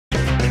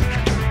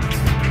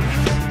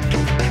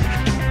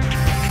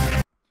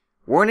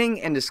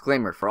Warning and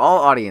disclaimer for all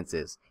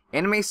audiences.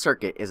 Anime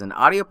Circuit is an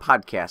audio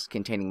podcast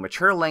containing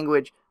mature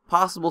language,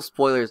 possible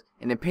spoilers,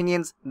 and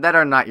opinions that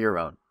are not your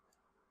own.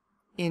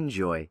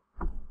 Enjoy.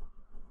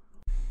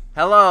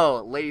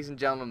 Hello, ladies and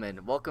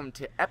gentlemen. Welcome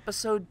to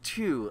episode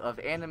 2 of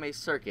Anime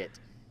Circuit,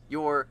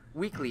 your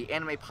weekly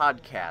anime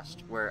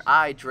podcast, where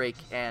I, Drake,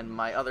 and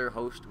my other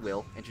host,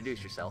 Will,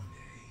 introduce yourself.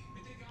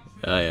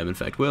 I am, in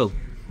fact, Will.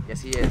 Yes,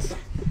 he is.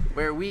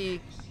 Where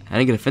we... I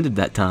didn't get offended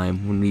that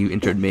time when you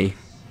introed me.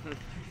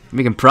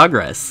 Making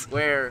progress.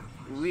 Where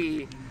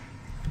we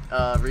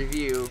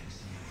review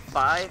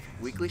 5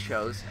 weekly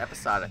shows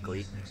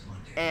episodically,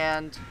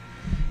 and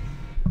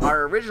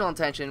our original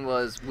intention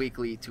was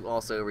weekly to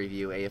also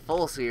review a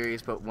full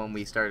series, but when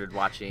we started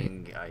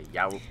watching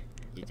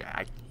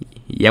YowaPeda,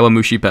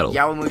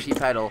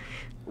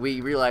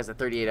 we realized that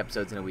 38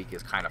 episodes in a week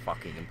is kind of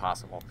fucking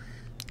impossible.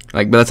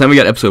 Like, by the time we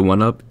got episode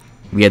 1 up,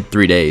 we had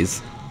 3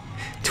 days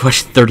to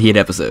watch 38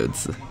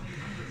 episodes.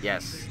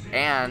 Yes,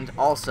 and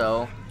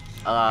also...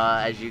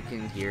 as you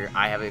can hear,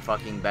 I have a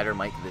fucking better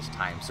mic this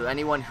time. So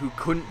anyone who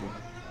couldn't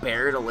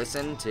bear to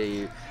listen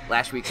to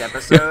last week's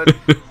episode,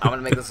 I'm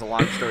gonna make this a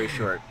long story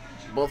short.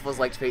 Both of us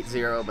liked Fate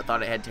Zero, but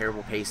thought it had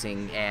terrible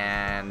pacing,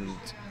 and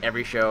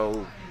every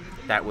show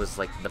that was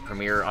like the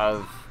premiere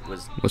of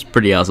was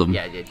pretty awesome.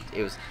 Yeah, it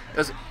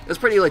was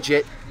pretty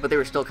legit, but they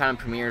were still kind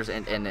of premieres,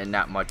 and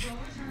not much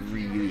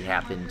really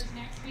happened.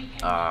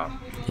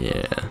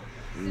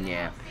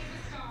 Yeah.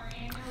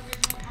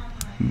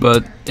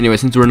 But anyway,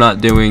 since we're not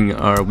doing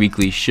our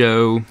weekly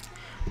show,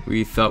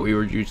 we thought we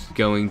were just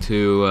going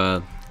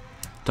to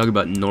talk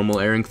about normal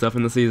airing stuff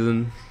in the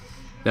season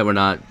that we're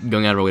not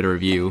going out of our way to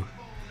review.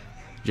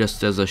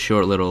 Just as a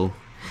short little,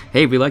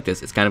 hey, we like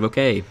this, it's kind of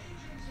okay.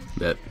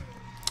 But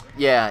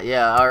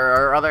yeah,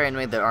 our other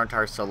anime that aren't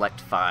our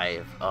select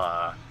 5,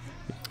 that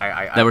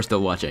we're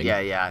still watching.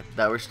 Yeah,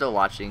 that we're still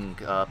watching.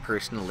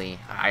 Personally,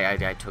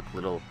 I took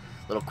little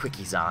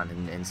quickies on,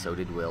 and so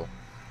did Will.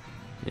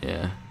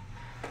 Yeah.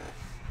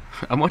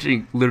 I'm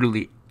watching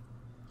literally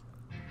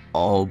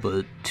all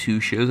but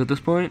 2 shows at this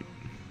point.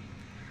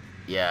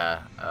 Yeah.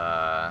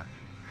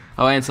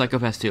 Oh, and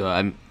Psycho-Pass 2.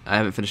 I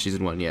haven't finished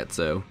season 1 yet,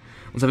 so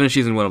once I finish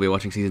season 1, I'll be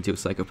watching season 2 of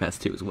Psycho-Pass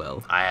 2 as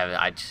well.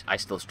 I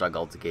still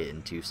struggled to get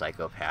into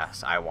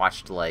Psycho-Pass. I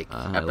watched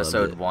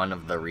episode 1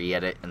 of the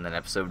re-edit, and then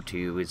episode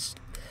 2 is.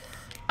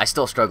 I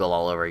still struggle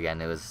all over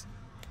again. It was.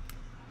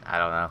 I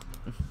don't know.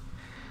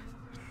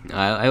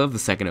 I love the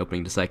second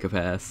opening to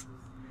Psycho-Pass.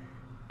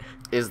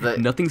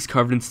 Nothing's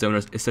Carved in Stone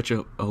is such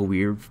a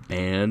weird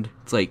band.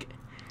 It's like,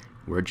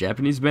 we're a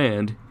Japanese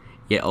band,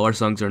 yet all our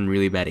songs are in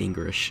really bad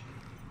English.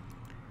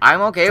 I'm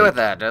okay with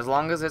that, as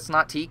long as it's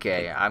not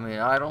TK. I mean,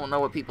 I don't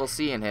know what people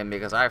see in him,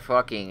 because I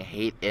fucking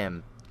hate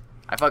him.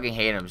 I fucking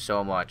hate him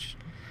so much.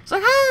 It's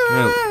like,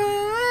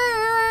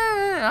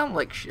 I'm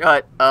like,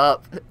 shut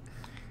up.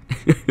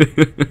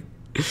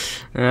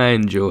 I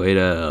enjoyed,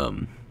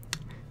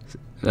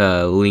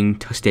 Ling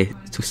Tostite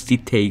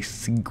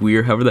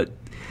Siguir, however that...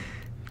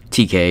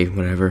 TK,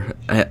 whatever.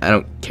 I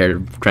don't care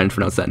to try and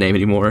pronounce that name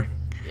anymore.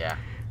 Yeah.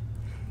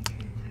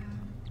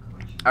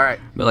 Alright.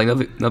 But like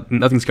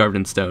nothing's carved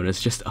in stone. It's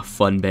just a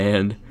fun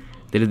band.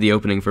 They did the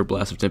opening for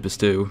Blast of Tempest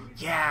 2.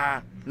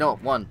 Yeah. No,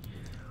 1.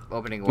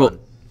 Opening 1. Well,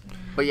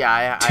 but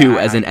yeah, 2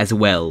 as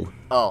well.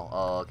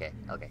 Oh, okay.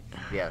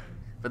 Yeah.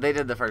 But they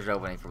did the first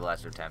opening for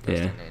Blast of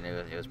Tempest, yeah. and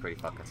it was pretty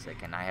fucking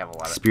sick. And I have a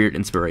lot of Spirit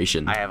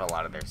Inspiration. I have a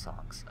lot of their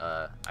songs.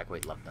 I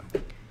quite love them.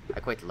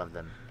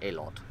 A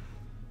lot.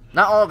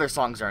 Not all of their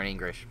songs are in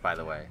English, by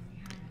the way.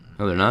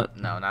 Oh, they're not?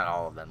 No, not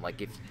all of them.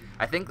 Like,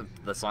 I think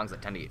the songs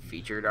that tend to get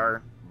featured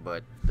are,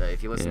 but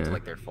if you listen to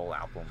like their full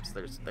albums,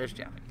 there's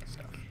Japanese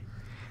stuff.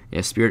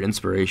 Yeah, Spirit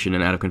Inspiration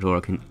and Out of Control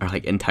are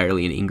like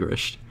entirely in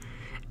English,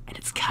 and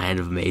it's kind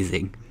of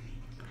amazing.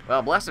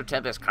 Well, Blast of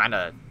Tempest kind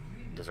of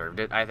deserved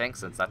it, I think,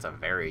 since that's a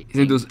very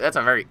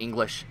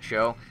English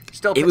show.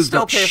 Still pissed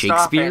off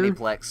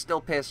Aniplex.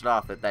 Still pissed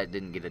off that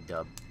didn't get a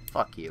dub.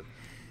 Fuck you.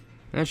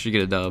 That should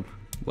get a dub.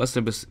 Blast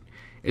of Tempest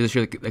is a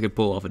show that could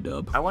pull off a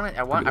dub. I want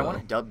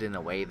it dubbed in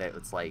a way that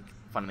it's like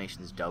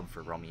Funimation's dub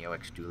for Romeo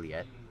x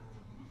Juliet.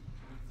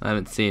 I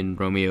haven't seen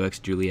Romeo x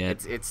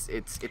Juliet. It's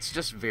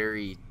just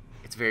very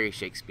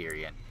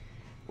Shakespearean,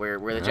 where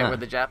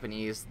the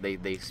Japanese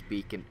they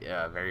speak in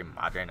very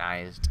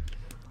modernized,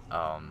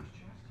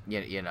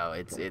 it's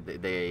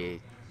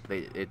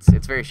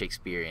very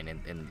Shakespearean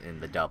in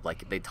the dub,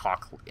 like they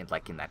talk in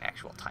that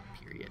actual time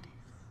period.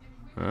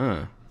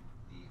 That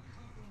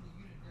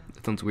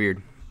sounds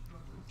weird.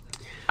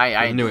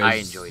 I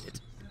enjoyed it.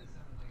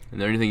 Is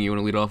there anything you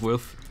want to lead off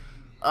with?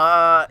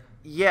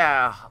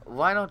 Yeah.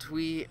 Why don't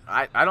we...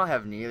 I don't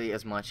have nearly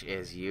as much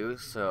as you,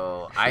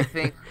 so I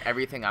think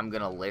everything I'm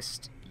gonna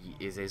list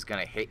is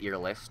gonna hit your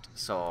list,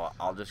 so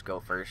I'll just go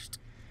first.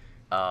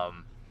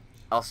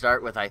 I'll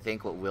start with, I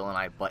think, what Will and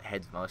I butt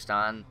heads most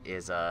on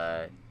is,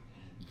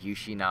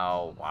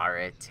 Yushino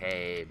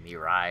Warete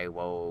Mirai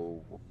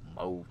wo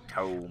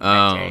Moto Mete.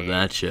 Oh,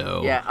 that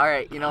show. Yeah,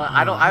 alright, you know what,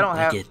 I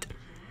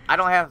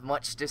don't have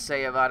much to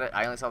say about it.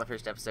 I only saw the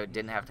first episode,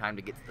 didn't have time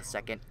to get to the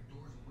second,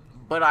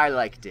 but I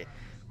liked it.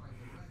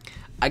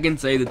 I can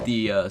say that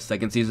the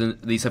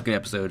second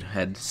episode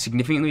had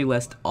significantly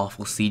less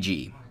awful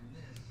CG.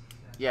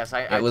 Yes,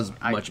 It was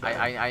much better.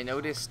 I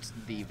noticed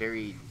the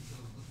very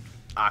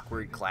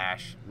awkward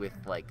clash with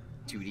like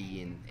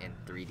 2D and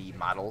 3D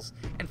models.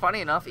 And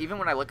funny enough, even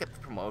when I look at the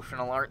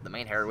promotional art, the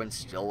main heroine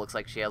still looks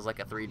like she has like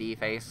a 3D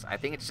face. I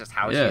think it's just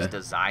how she's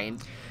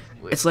designed.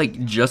 It's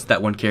like just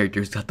that one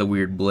character's got the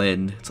weird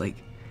blend. It's like,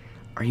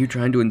 are you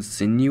trying to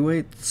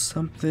insinuate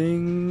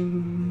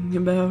something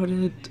about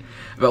it?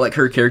 About like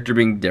her character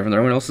being different than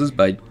everyone else's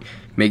by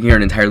making her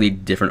an entirely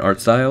different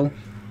art style?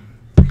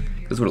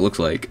 That's what it looks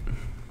like.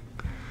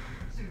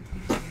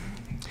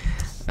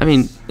 I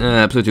mean,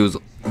 episode 2 was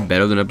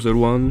better than episode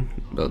 1,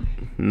 but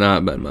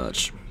not by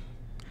much.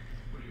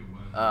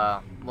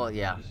 Well,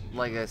 yeah,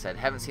 like I said,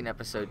 haven't seen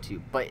episode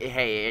 2, but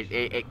hey,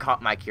 it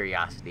caught my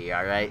curiosity,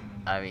 alright?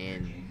 I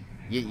mean,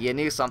 you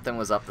knew something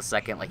was up the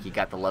second, like you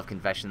got the love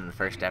confession in the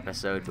first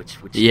episode, which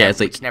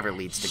never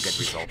leads to good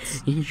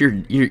results. You're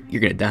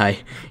gonna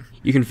die.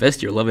 You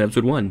confessed your love in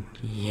episode 1.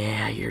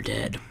 Yeah, you're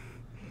dead.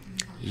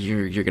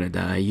 You're gonna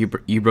die. You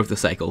broke the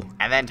cycle.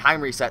 And then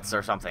time resets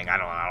or something. I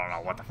don't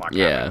know what the fuck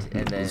happened.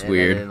 And then, it's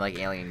weird. And then like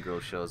alien girl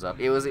shows up.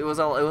 It was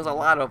a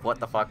lot of what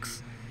the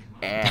fucks,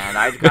 and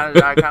I kind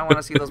of want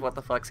to see those what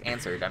the fucks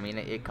answered. I mean,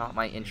 it caught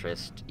my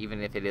interest,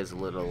 even if it is a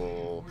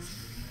little.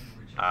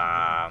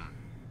 I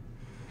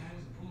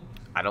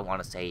don't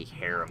want to say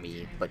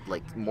harem-y, but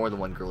like more than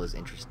one girl is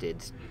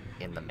interested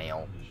in the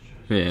male.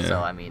 Yeah. So,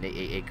 I mean,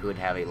 it could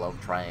have a love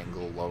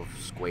triangle, love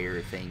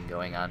square thing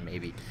going on,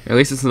 maybe. At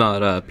least it's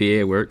not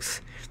PA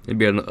Works. It'd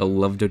be a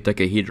love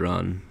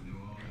dodecahedron,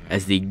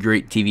 as the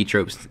great TV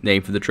trope's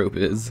name for the trope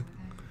is.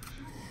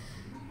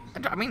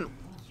 I mean,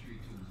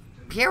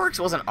 PA Works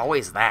wasn't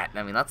always that.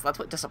 I mean, that's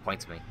what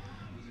disappoints me.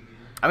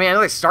 I mean, I know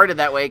they started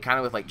that way, kind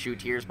of with, like, True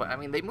Tears, but, I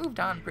mean, they moved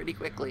on pretty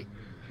quickly.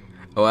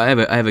 Oh, I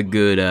have a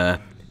good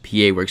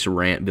PA Works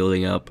rant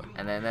building up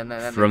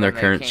from their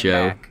current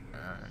show. Back.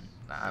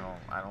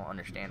 I don't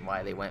understand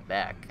why they went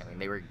back. I mean,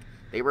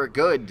 they were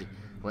good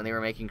when they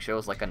were making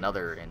shows like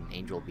Another and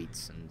Angel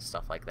Beats and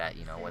stuff like that,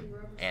 you know,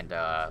 and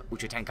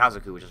Uchitan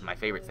Kazoku, which is my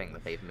favorite thing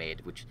that they've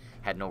made, which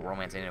had no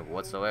romance in it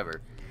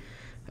whatsoever.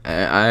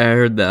 I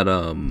heard that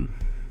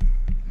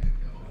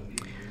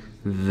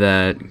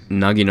that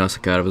Nagi no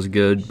Asakara was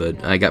good,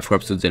 but I got 4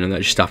 episodes in and I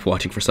just stopped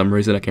watching for some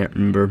reason. I can't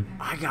remember.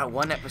 I got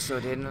 1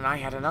 episode in and I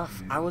had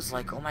enough. I was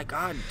like, oh my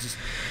god, just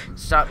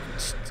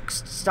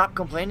stop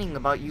complaining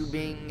about you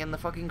being in the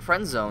fucking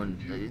friend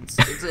zone.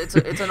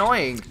 It's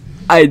annoying.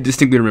 I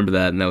distinctly remember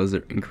that, and that was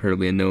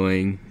incredibly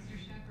annoying.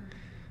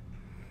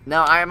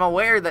 Now, I am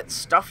aware that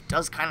stuff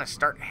does kind of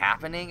start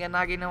happening in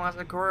Nagi no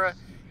Asakura,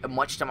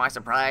 much to my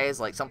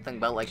surprise, like something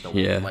about like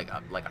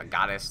like a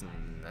goddess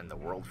and the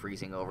world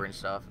freezing over and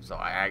stuff. So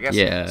I guess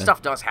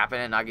stuff does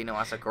happen in Nagi no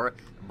Asakura,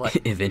 but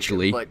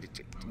eventually. But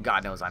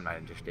God knows I'm not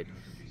interested.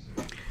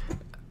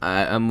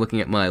 I'm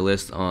looking at my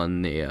list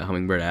on the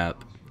Hummingbird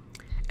app,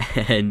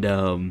 and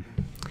I'm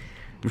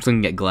just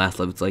looking at Glass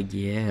Lab. It's like,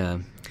 yeah,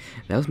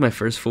 that was my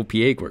first full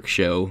PA Work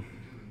show.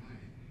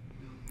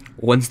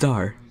 1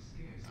 star.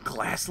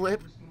 Glass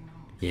Lip?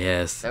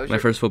 Yes, that was my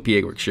first full PA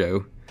Work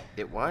show.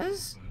 It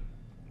was?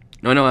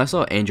 No, I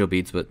saw Angel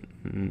Beats, but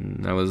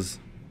that was.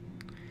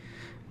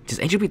 Does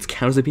Angel Beats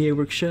count as a PA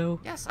Works show?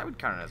 Yes, I would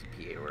count it as a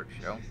PA Works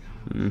show.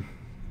 I mean,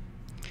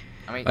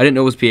 I didn't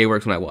know it was PA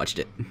Works when I watched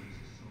it.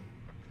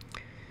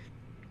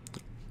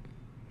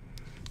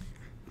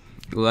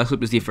 Last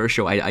Flip is the first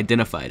show I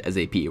identified as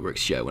a PA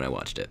Works show when I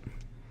watched it.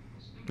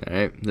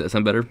 Alright, does that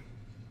sound better?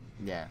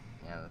 Yeah,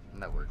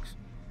 that works.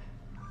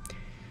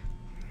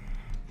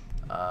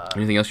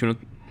 Anything else you want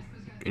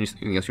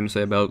to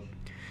say about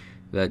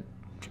that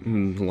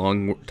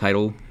long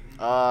title?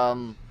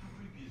 No,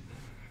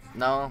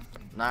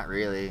 not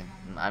really.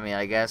 I mean,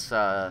 I guess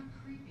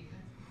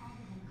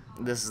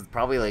this is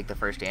probably like the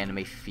first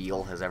anime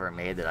Feel has ever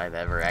made that I've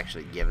ever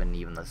actually given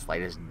even the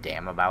slightest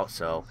damn about.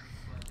 So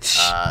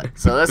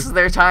this is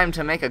their time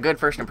to make a good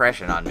first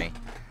impression on me.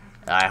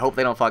 I hope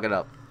they don't fuck it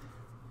up.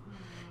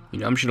 You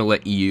know, I'm just gonna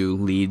let you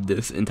lead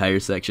this entire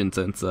section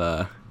since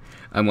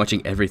I'm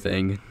watching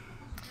everything.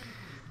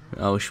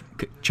 I'll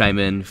chime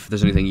in if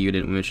there's anything you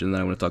didn't mention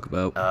that I want to talk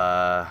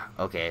about.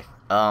 Okay.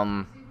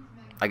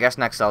 I guess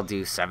next I'll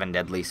do 7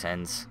 Deadly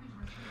Sins.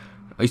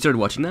 Oh, you started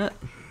watching that?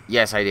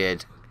 Yes, I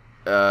did.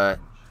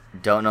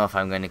 Don't know if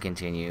I'm going to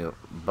continue,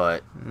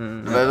 but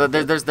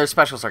there's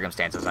special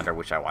circumstances under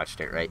which I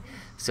watched it, right?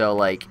 So,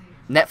 like,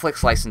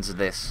 Netflix licensed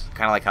this,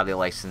 kind of like how they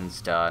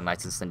licensed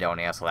Nights in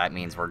Snowdonia, so that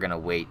means we're going to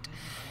wait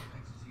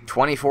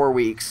 24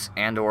 weeks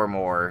and or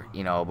more,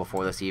 you know,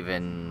 before this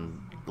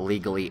even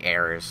legally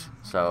airs.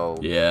 So,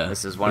 yeah,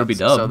 this is one of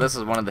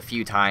the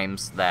few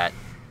times that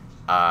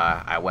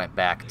I went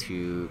back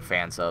to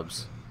fan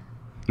subs,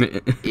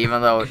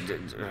 even though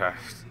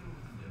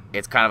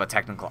it's kind of a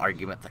technical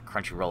argument that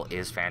Crunchyroll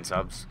is fan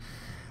subs.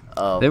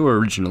 They were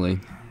originally.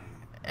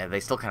 And they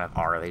still kind of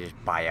are. They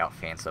just buy out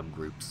fan sub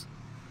groups.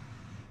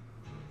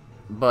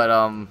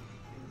 But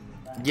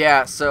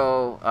yeah.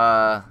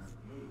 So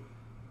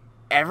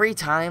every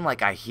time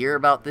like I hear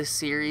about this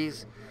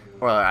series,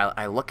 or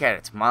I look at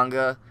its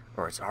manga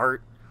or its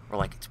art or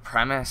like its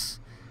premise,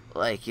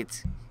 like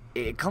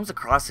it comes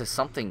across as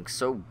something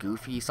so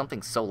goofy,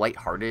 something so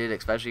lighthearted,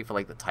 especially for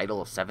like the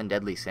title of Seven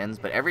Deadly Sins.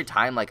 But every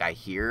time like I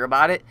hear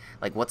about it,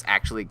 like what's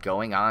actually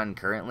going on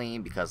currently,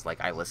 because like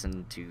I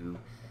listen to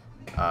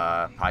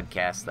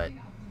podcasts that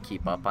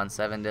keep up on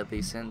Seven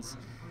Deadly Sins,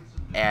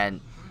 and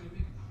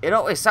it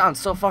always sounds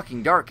so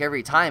fucking dark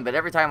every time. But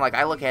every time like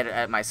I look at it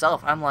at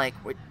myself, I'm like,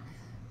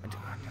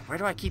 where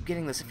do I keep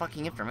getting this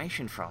fucking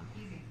information from?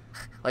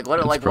 Like what?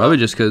 It's like probably what?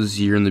 just because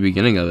you're in the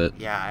beginning of it.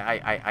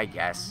 Yeah, I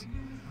guess.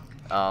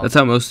 That's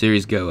how most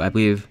series go. I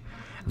believe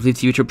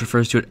TV Trope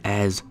refers to it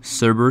as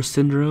Cerber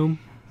syndrome.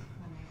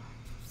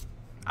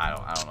 I don't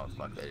know what the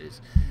fuck that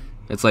is.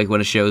 It's like when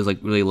a show is like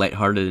really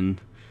lighthearted and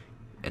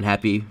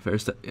happy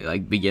first,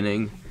 like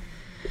beginning.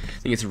 I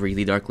think it's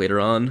really dark later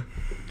on.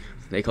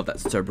 They call that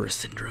Cerber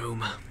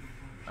syndrome. All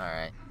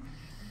right.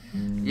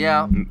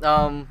 Yeah.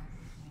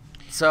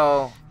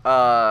 So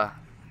the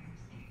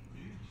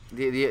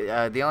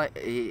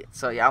only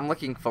yeah, I'm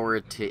looking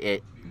forward to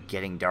it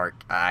getting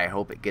dark. I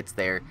hope it gets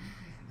there.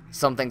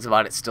 Some things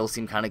about it still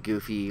seem kind of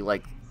goofy,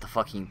 like the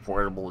fucking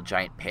portable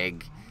giant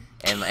pig,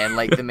 and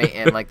like the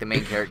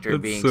main character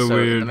being so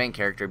weird. The main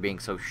character being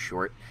so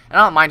short. And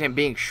I don't mind him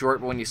being short,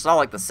 but when you saw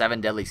like the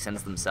Seven Deadly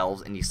Sins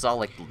themselves, and you saw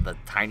like the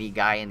tiny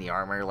guy in the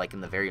armor like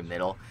in the very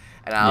middle,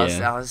 and I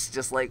was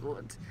just like,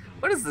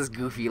 what is this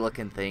goofy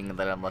looking thing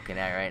that I'm looking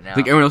at right now?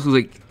 Like everyone else was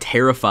like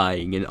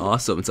terrifying and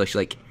awesome. It's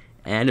actually like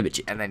anime.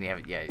 And then you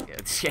have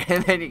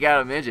and then you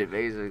got a midget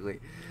basically.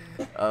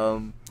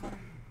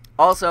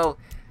 Also,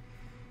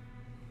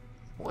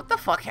 what the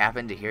fuck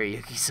happened to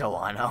Hiroyuki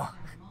Sawano?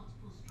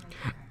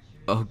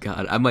 Oh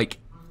god, I'm like,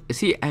 is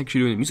he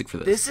actually doing music for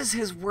this? This is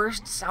his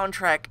worst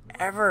soundtrack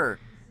ever.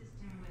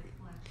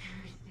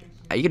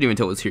 You couldn't even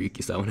tell it was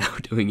Hiroyuki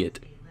Sawano doing it.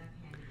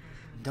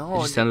 No,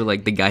 It just sounded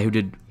like the guy who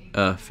did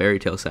Fairy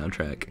Tale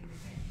soundtrack.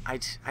 I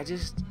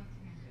just,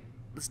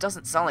 this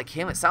doesn't sound like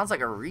him. It sounds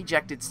like a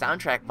rejected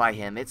soundtrack by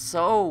him. It's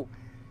so,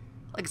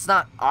 like, it's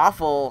not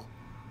awful.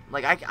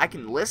 Like, I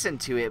can listen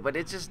to it, but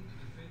it's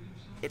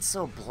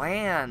so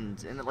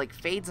bland, and it, like,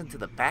 fades into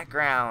the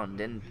background,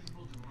 and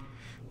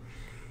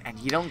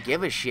you don't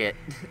give a shit.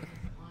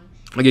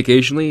 Like,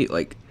 occasionally,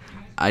 like,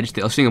 I'll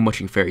think I'm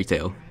watching Fairy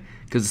Tale,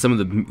 because some of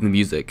the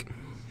music,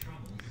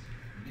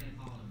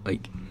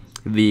 like,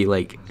 the,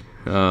 like,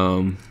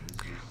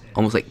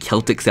 almost, like,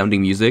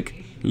 Celtic-sounding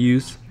music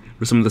used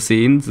for some of the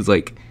scenes is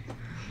like,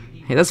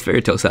 hey, that's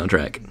Fairy Tale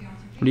soundtrack.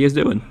 What are you guys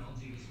doing?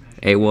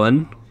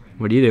 A1,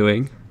 what are you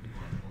doing?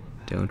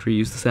 Don't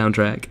reuse the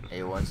soundtrack.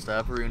 A1,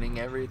 stop ruining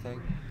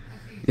everything.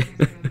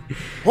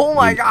 Oh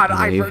my god,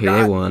 I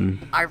forgot.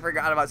 A1. I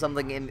forgot about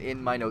something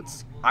in my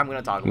notes. I'm going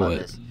to talk about What?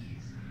 this.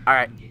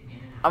 Alright.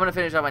 I'm going to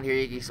finish up on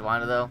Hiroyuki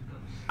Sawano, though.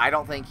 I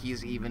don't think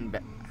he's even...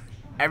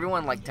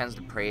 Everyone, like, tends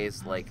to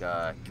praise, like,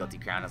 Guilty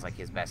Crown as, like,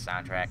 his best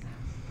soundtrack.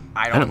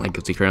 I don't like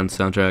Guilty Crown's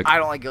soundtrack. I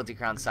don't like Guilty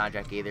Crown's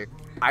soundtrack either.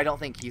 I don't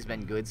think he's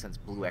been good since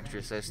Blue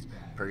Exorcist,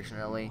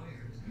 personally.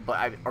 But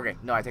I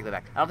take that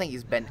back. I don't think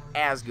he's been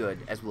as good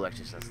as Blue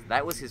Exorcist.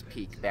 That was his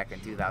peak back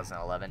in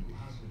 2011,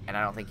 and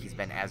I don't think he's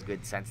been as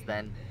good since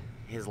then.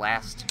 His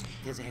last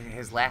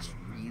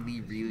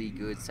really, really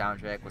good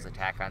soundtrack was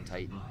Attack on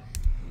Titan.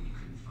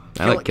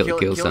 I like Kill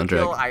Kill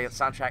soundtrack.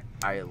 Soundtrack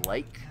I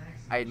like.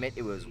 I admit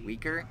it was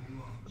weaker,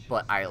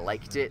 but I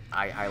liked it.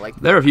 I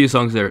liked. There are a few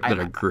songs that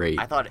are great.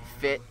 I thought it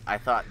fit. I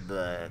thought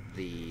the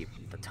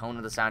tone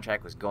of the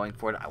soundtrack was going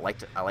for it. I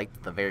liked it. I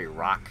liked the very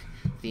rock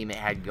theme it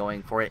had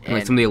going for it. And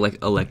like some of the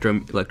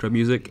electro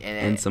music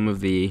and some of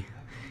the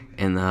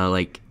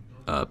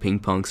Ping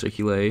Pong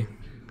Circule.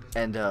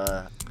 And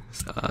I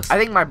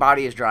think My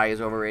Body Is Dry is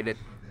overrated,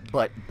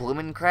 but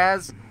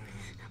Blumenkraz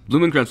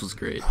was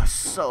great. was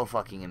so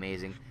fucking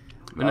amazing.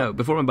 But no,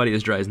 Before My Body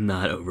Is Dry is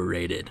not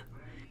overrated.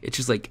 It's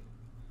just like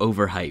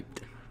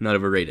overhyped, not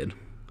overrated.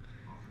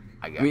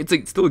 I mean, it's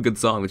like still a good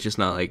song. It's just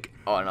not like.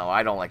 Oh no,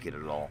 I don't like it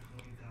at all.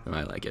 No,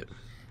 I like it.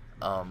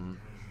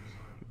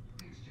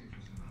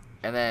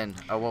 And then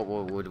what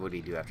would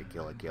he do after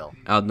Kill la Kill?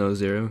 I'll Know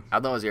Zero.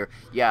 I'll Know Zero.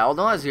 Yeah, I'll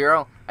Know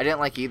Zero. I didn't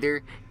like either.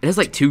 It has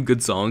like two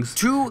good songs.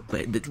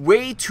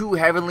 Way too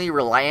heavily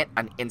reliant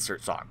on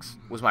insert songs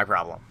was my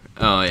problem.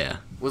 Oh yeah.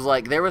 Was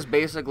like there was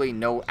basically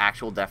no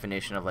actual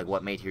definition of like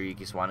what made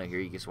Hiroyuki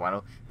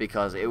Sawano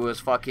because it was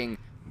fucking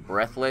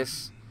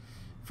Breathless,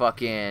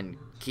 fucking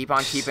Keep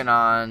On Keeping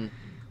On,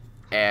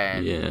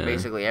 and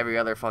basically every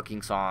other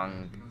fucking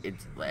song,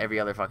 every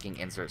other fucking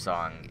insert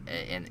song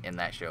in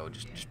that show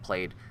just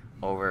played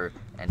over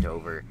and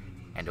over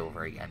and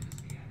over again.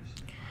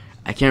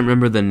 I can't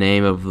remember the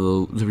name of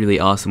the really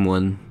awesome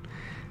one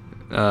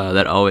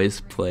that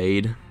always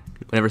played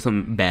whenever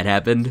something bad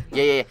happened.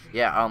 Yeah.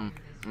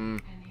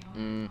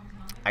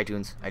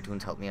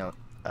 iTunes help me out.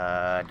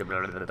 I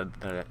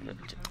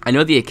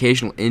know the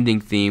occasional ending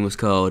theme was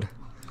called.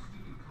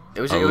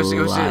 It was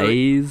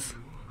Lies.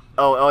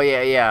 Oh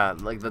yeah.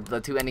 Like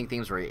the two ending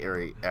themes were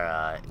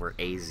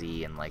AZ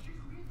and like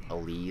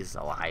Elise.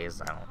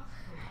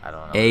 I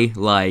don't know. A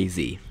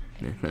Lizy.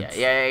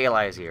 Yeah,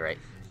 Lies, you're right.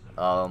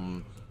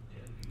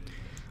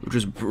 which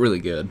was really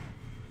good.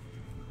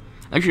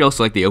 I actually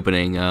also like the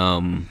opening.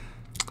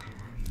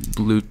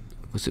 Blue.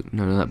 Was it?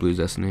 No, not Blue's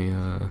Destiny.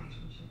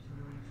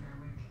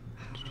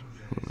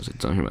 What was it?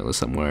 It's on here on my list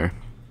somewhere.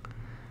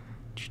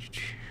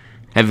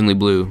 Heavenly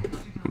Blue,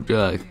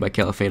 by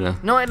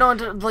Califana. No,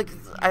 like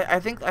I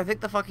think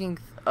the fucking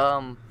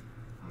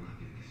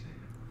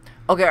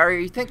Okay, are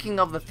you thinking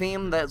of the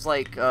theme that's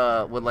like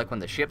with like when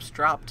the ships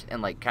dropped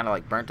and like kind of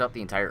like burnt up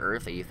the entire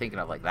Earth? Are you thinking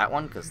of like that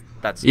one? Because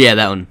that's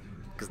that one.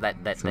 Because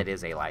that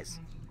is Ali's.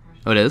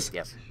 Oh, it is.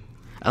 Yes.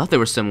 I thought they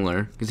were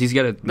similar because he's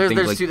got a.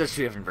 There's two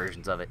different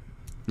versions of it.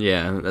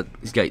 Yeah,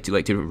 he's got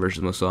two different versions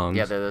of those songs.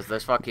 Yeah,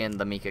 there's fucking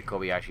the Mika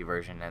Kobayashi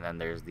version, and then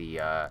there's the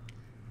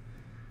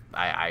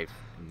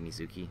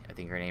Mizuki, I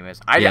think her name is.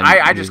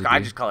 I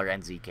just call her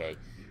NZK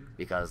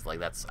because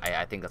like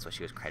I think that's what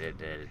she was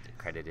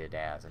credited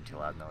as until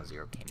No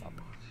Zero came up.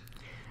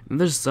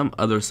 And there's some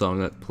other song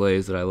that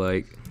plays that I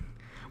like.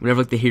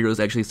 Whenever like the heroes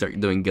actually start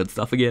doing good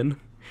stuff again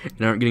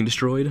and aren't getting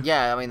destroyed.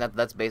 Yeah, I mean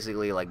that's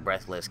basically like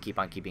Breathless, Keep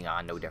on Keeping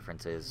On, No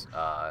Differences.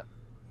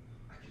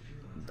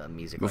 The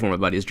music. Before My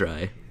Body Is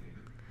Dry.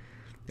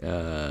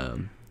 They're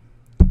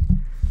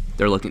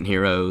Reluctant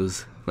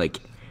Heroes.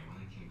 Like,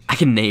 I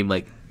can name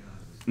like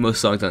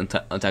most songs on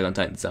Attack on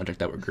Titan soundtrack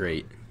that were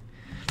great.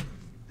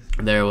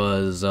 There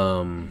was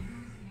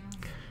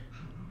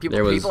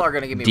people are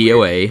gonna give me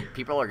DOA.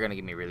 People are gonna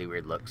give me really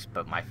weird looks,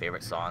 but my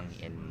favorite song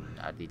in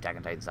the Attack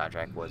on Titan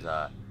soundtrack was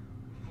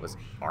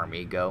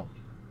Army Go.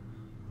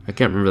 I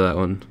can't remember that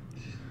one.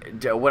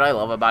 What I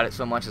love about it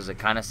so much is it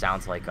kind of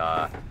sounds like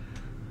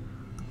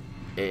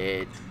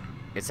it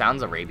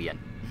sounds Arabian.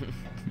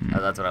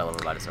 That's what I love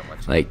about it so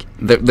much. Like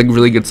the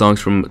really good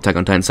songs from Attack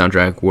on Titan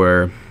soundtrack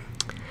were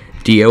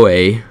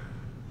DOA,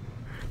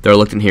 The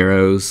Reluctant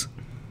Heroes,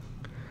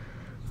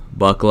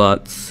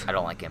 Bucklots. I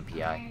don't like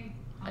MPI.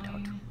 I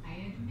don't.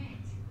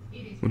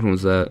 Which one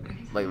was that?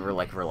 Like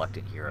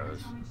Reluctant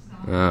Heroes.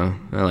 Oh,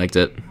 I liked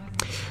it.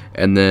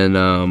 And then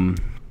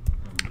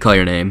Call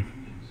Your Name.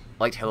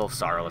 I liked Hill of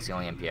Sorrow. It's the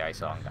only MPI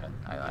song that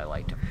I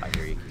liked by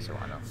Hiroyuki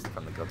Sawano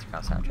from the Guilty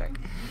Crown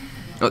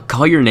soundtrack.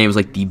 Call Your Name is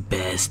like the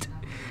best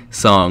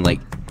song. Like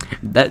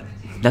that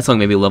song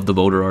made me love the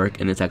Boulder arc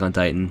in Attack on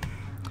Titan.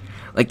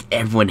 Like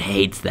everyone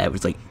hates that.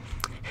 It's like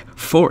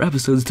 4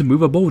 episodes to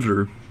move a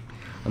boulder.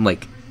 I'm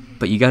like,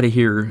 but you got to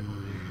hear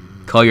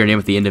Call Your Name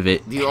at the end of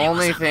it. The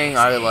only thing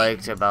I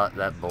liked about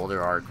that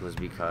Boulder arc was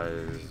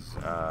because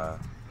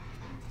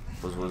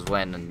was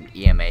when an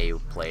EMA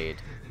played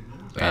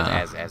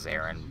as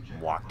Eren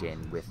walked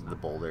in with the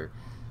boulder.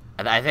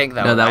 And I think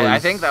I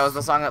think that was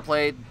the song that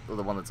played,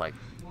 the one that's like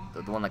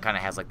the one that kind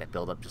of has like that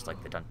build up, just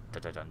like the dun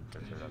dun dun dun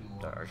dun,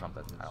 dun or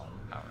something. I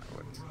don't know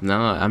what it's. No,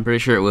 I'm pretty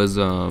sure it was.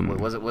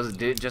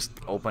 Did it just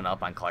open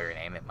up on Call Your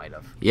Name? It might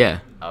have. Yeah.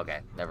 Okay,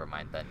 never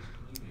mind then.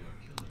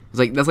 It's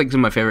like that's like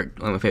one of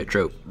my favorite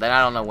trope. Then I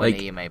don't know when like,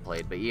 the EMA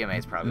played, but EMA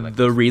is probably like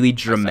the really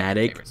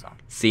dramatic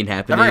scene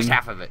happening. The first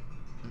half of it.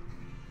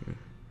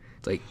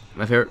 It's like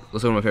my favorite.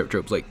 That's one of my favorite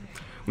tropes. Like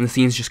when the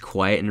scene's just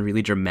quiet and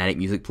really dramatic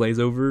music plays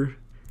over,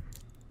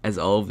 as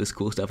all of this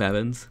cool stuff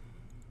happens.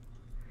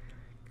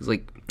 It's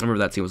like I remember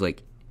that scene was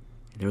like,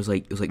 it was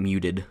like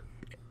muted,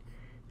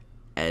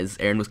 as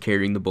Eren was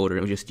carrying the boulder, and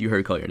it was just you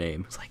heard Call Your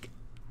Name. It's like,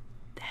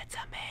 that's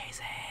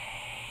amazing.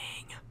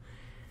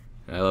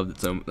 I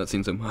loved that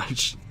scene so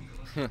much.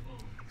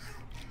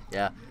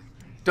 Yeah,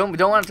 don't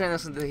want to turn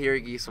this into the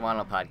Hiroyuki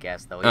Sawano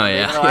podcast though. Oh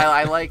yeah. No,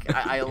 I like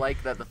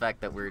that the fact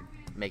that we're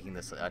making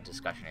this a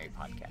discussionary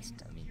podcast.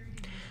 I mean,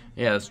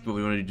 yeah, that's what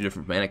we want to do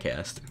different from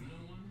Anacast.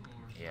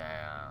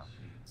 Yeah,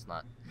 it's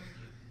not.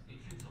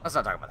 Let's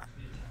not talk about that.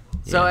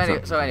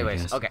 Yeah, so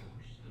anyways, okay.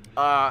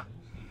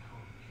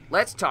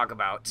 Let's talk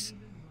about.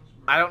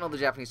 I don't know the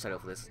Japanese title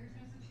for this.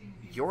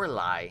 Your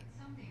Lie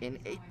in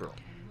April.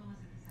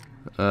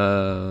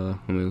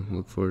 Let me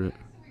look for it.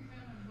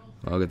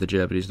 I'll get the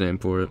Japanese name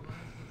for it.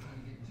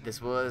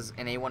 This was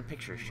an A1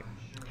 Pictures show.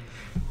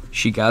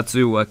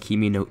 Shigatsu wa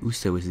Kimi no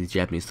Uso is the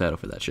Japanese title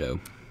for that show.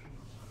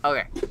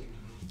 Okay.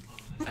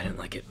 I didn't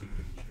like it.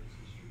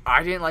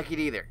 I didn't like it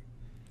either.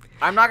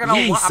 I'm not gonna.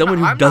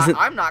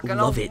 I'm not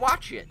gonna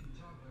watch it.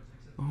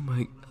 Oh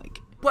my! Like.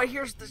 But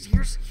here's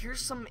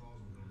some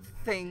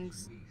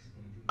things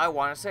I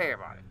want to say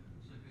about it.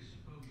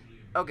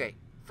 Okay,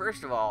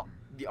 first of all,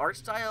 the art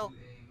style.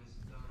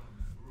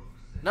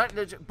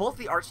 Both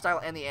the art style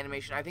and the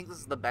animation. I think this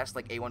is the best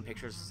like A1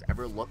 Pictures has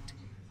ever looked,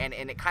 and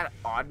it kind of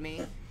awed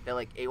me that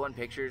like A1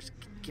 Pictures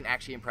can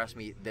actually impress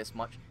me this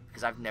much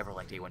because I've never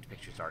liked A1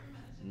 Pictures art,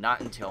 not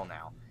until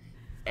now.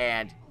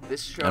 And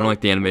this show. I don't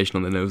like the animation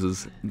on the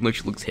noses.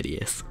 It looks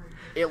hideous.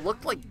 It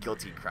looked like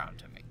Guilty Crown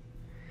to me.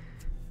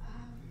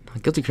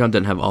 Guilty Crown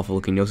didn't have awful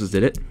looking noses,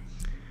 did it?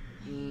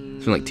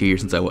 It's been like 2 years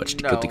since I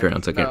watched Guilty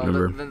Crown, so I can't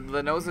remember.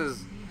 The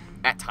noses,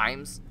 at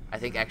times, I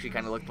think actually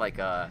kind of looked like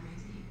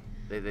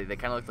they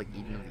kind of looked like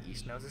Eden of the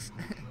East noses.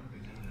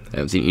 I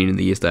haven't seen Eden of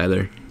the East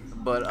either.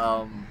 But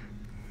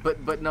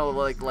no,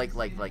 like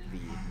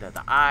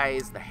the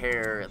eyes, the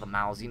hair, the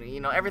mouths,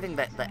 you know everything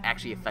that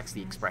actually affects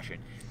the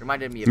expression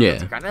reminded me of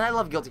Guilty Crown, and I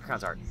love Guilty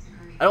Crown's art.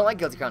 I don't like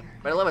Guilty Crown,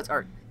 but I love its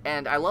art.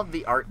 And I love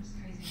the art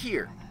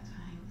here.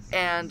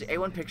 And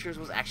A1 Pictures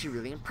was actually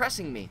really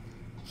impressing me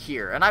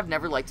here. And I've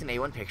never liked an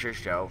A1 Pictures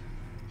show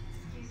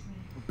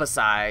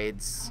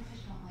besides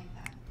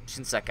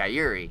Shinsekai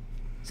Yuri.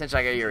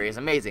 Shinsekai Yuri is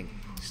amazing.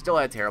 Still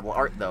had terrible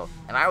art, though.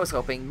 And I was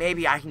hoping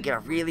maybe I can get a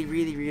really,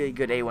 really, really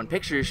good A1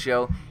 Pictures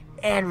show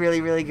and really,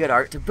 really good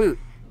art to boot.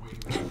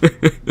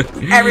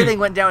 Everything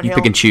went downhill. You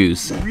pick and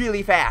choose.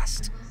 Really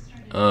fast.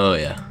 Oh,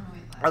 yeah.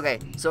 Okay,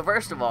 so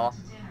first of all,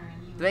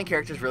 the main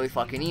character's really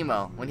fucking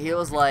emo. When he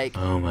was like,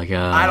 oh my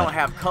god, I don't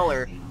have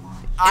color.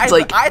 I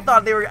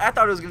thought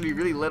it was gonna be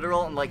really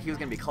literal and like he was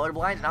gonna be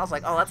colorblind, and I was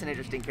like, oh, that's an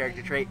interesting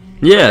character trait.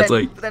 Yeah,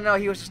 but then no,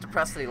 he was just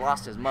depressed that he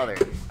lost his mother.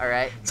 All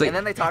right, it's like, and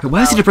then they talk.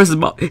 Why is he depressed? His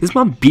mom? His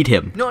mom beat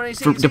him. No,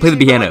 to play the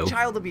piano.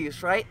 Child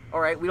abuse, right? All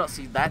right, we don't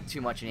see that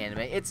too much in anime.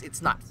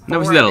 It's not. No,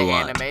 we see that a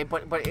lot. Anime,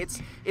 but it's.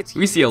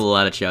 We see a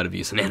lot of child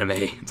abuse in anime.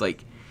 It's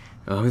like,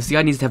 oh, this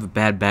guy needs to have a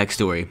bad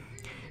backstory.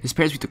 His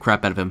parents beat the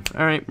crap out of him.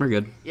 All right, we're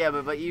good. Yeah,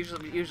 but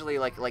usually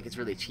like it's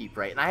really cheap,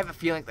 right? And I have a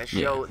feeling that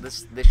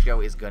this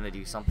show is gonna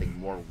do something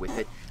more with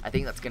it. I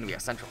think that's gonna be a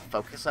central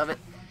focus of it.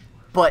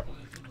 But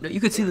no, you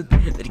could see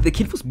the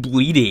kid was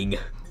bleeding.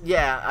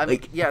 Yeah, I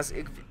mean, like, yes,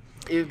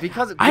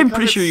 because I'm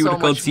pretty sure you would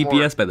have called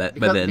CPS by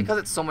then. Because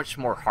it's so much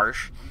more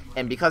harsh,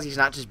 and because he's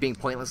not just being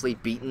pointlessly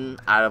beaten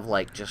out of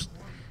like just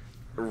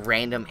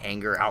random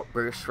anger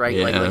outbursts, right?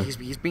 Yeah. Like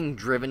he's being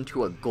driven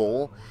to a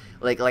goal.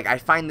 Like I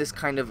find this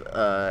kind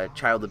of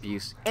child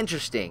abuse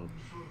interesting.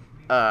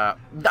 Not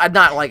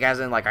like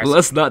as in like I.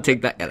 Let's not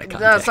take that out of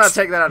context. Let's not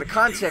take that out of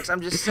context. I'm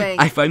just saying.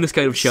 I find this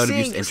kind of child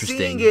abuse interesting.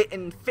 Seeing it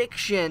in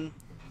fiction,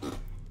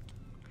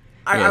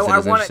 I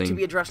want it to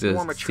be addressed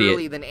more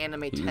maturely than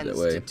anime tends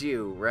to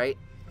do, right?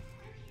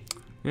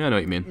 Yeah, I know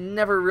what you mean.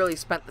 Never really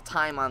spent the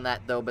time on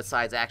that though,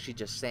 besides actually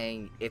just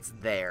saying it's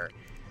there.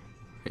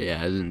 Yeah,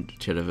 I didn't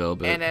try to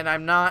develop it. And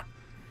I'm not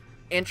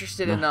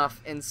interested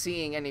enough in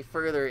seeing any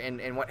further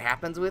in what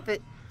happens with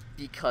it,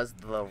 because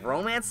the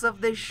romance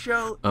of this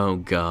show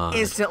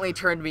instantly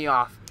turned me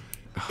off.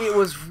 It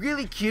was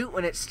really cute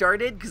when it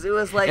started, because it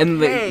was like, and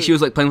hey, she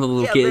was like playing with the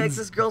little kids. Like,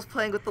 this girl's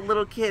playing with the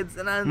little kids,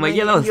 and I'm like,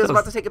 he was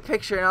about to take a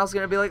picture, and I was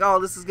gonna be like, oh,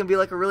 this is gonna be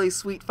like a really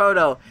sweet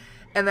photo.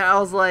 And then I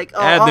was like,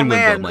 oh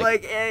man,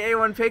 like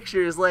A1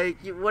 Pictures, like,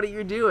 what are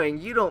you doing?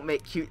 You don't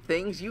make cute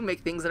things. You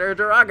make things that are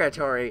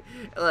derogatory.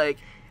 Like,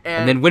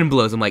 and then wind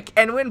blows. I'm like,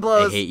 and wind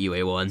blows. I hate you,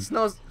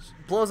 A1.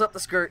 Blows up the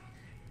skirt.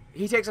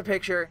 He takes a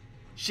picture.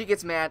 She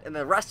gets mad, and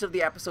the rest of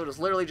the episode is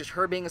literally just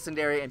her being a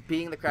tsundere and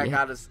being the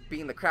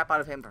crap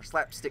out of him for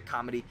slapstick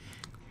comedy.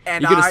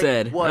 And you could have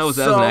said that was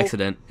an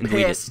accident and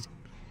pissed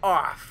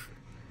off.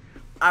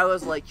 I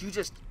was like, you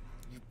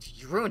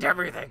ruined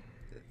everything.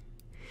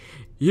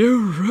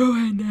 You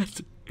ruined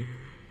it.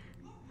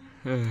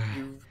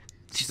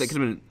 She's like,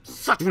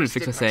 such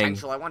wasted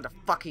potential. I wanted to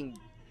fucking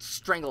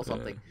strangle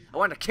something. I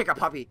wanted to kick a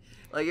puppy.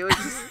 Like, it was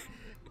just.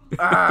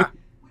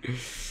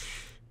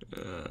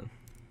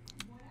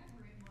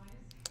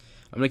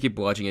 I'm gonna keep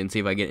watching it and see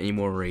if I get any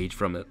more rage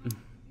from it.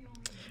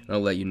 I'll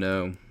let you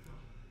know.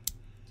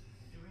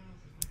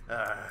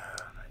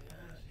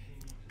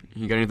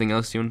 You got anything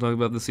else you want to talk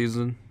about this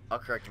season? I'll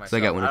correct myself. So I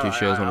got one or two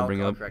shows I want to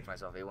bring up. I'll correct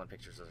myself. A1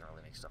 Pictures doesn't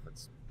really make stuff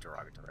that's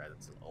derogatory.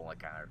 That's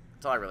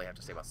all I really have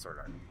to say about Sword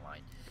Art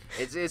Online.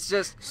 It's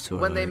just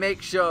when they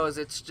make shows,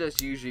 it's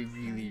just usually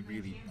really,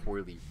 really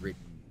poorly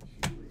written.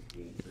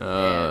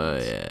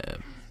 Yeah.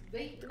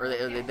 Or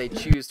they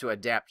choose to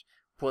adapt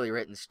poorly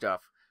written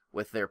stuff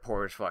with their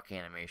poor as fuck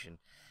animation,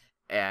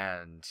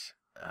 and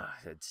I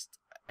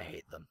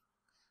hate them.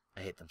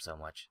 I hate them so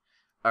much.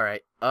 All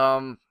right,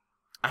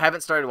 I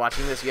haven't started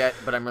watching this yet,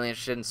 but I'm really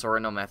interested in Sora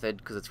no Method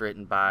because it's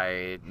written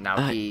by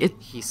Naoki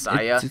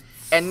Hisaya,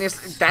 and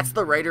that's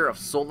the writer of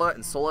Sola,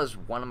 and Sola is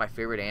one of my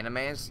favorite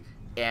animes.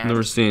 And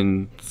never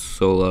seen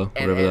Sola,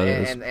 whatever that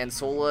is. And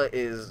Sola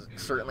is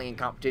certainly in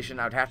competition.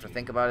 I would have to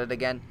think about it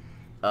again,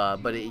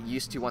 but it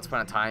used to once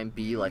upon a time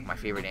be like my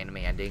favorite anime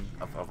ending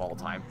of all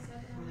time.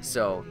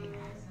 So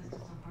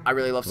I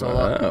really love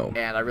Sola,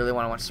 and I really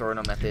want to watch Sora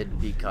no Method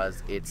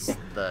because it's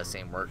the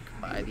same work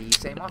by the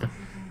same author.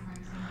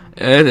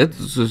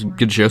 It's a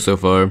good show so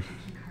far.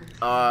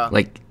 Yeah,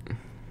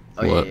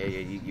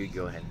 you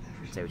go ahead.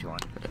 Say what you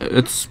want.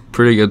 It's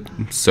pretty good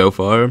so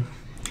far.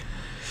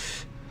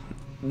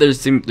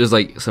 There's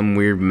like some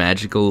weird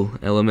magical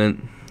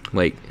element,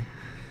 like.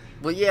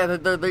 Well, yeah,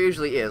 there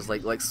usually is.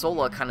 Like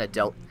Sola kind of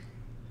dealt.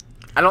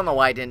 I don't know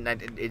why it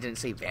didn't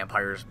say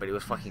vampires, but it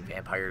was fucking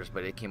vampires.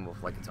 But it came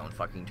with like its own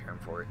fucking term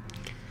for it.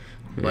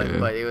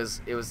 But it was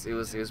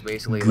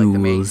basically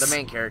Ghouls. Like the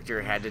main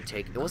character had to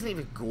take. It wasn't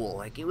even ghoul.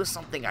 Like it was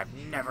something I've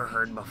never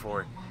heard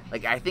before.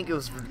 Like I think it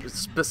was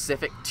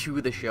specific to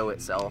the show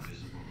itself.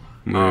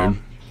 Weird.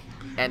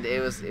 And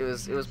it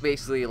was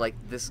basically like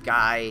this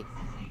guy,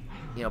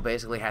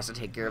 basically has to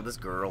take care of this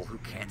girl who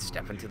can't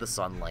step into the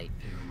sunlight.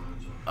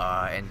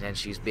 And then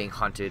she's being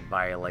hunted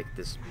by like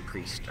this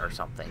priest or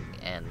something,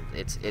 and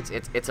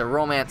it's a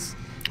romance.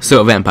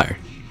 So a vampire.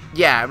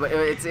 Yeah, but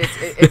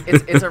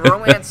it's a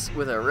romance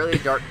with a really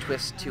dark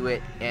twist to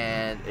it,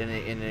 and in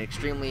an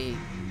extremely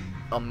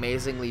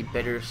amazingly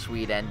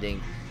bittersweet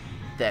ending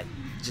that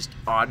just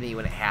awed me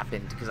when it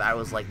happened, because I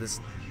was like, this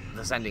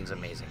ending's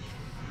amazing.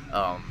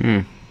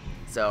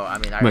 So I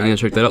mean, Might need to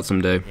check that out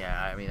someday.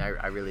 Yeah, I mean,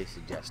 I really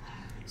suggest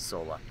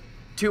Sola.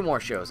 2 more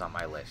shows on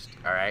my list.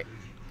 All right.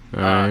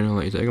 Alright, I'll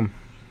let you take them.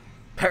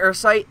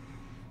 Parasite.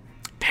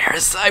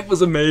 Parasite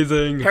was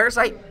amazing.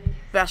 Parasite,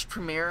 best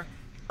premiere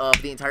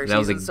of the entire season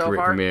so far. That was a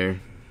great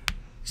premiere.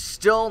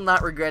 Still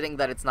not regretting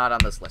that it's not on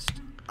this list.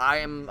 I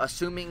am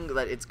assuming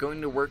that it's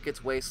going to work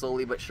its way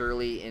slowly but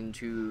surely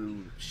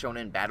into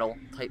shonen battle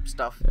type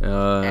stuff,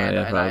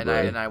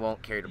 and I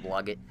won't care to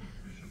blog it,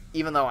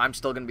 even though I'm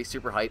still going to be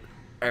super hyped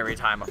every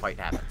time a fight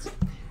happens.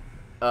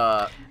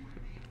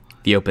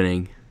 The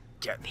opening.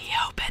 Yeah. The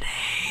opening.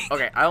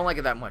 Okay, I don't like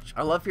it that much.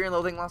 I love Fear and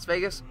Loathing in Las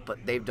Vegas,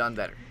 but they've done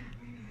better.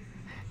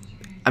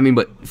 I mean,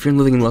 but Fear and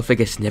Loathing in Las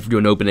Vegas never do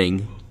an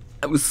opening.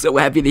 I was so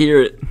happy to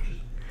hear it.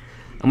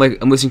 I'm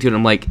listening to it, and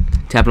I'm like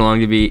tapping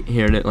along to be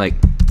hearing it, like,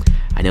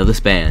 I know this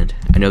band,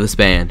 and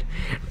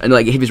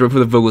like it hit me right before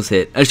the vocals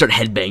hit. I start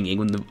headbanging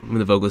when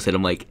the vocals hit.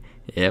 I'm like,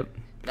 yep.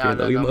 No,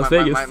 Las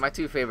Vegas. My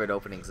 2 favorite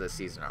openings this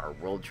season are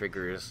World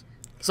Triggers,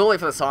 solely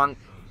for the song.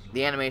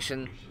 The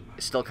animation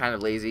is still kind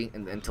of lazy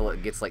until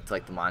it gets like to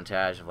like the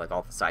montage of like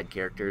all the side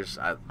characters.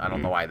 I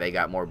don't know why they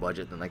got more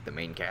budget than like the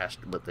main cast,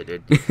 but they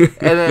did. And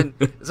then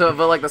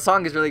but like the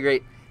song is really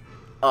great.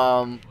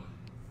 And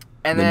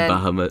then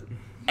Bahamut.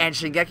 And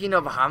Shingeki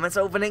no Bahamut's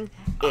opening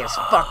is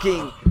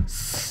fucking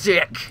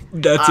sick.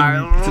 It's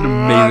an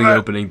amazing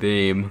opening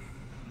theme.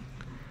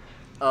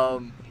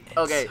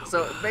 Okay,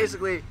 so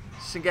basically,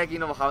 Shingeki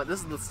no Bahamut, this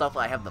is the stuff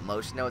I have the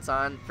most notes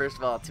on. First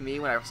of all, to me,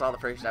 when I saw the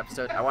first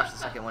episode, I watched the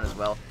second one as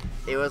well.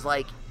 It was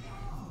like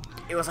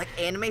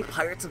anime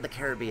Pirates of the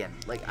Caribbean.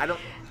 Like, I don't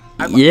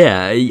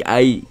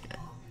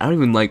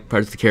even like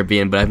Pirates of the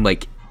Caribbean, but I'm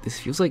like, this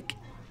feels like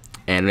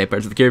anime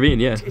Pirates of the Caribbean.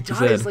 Yeah, it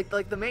does.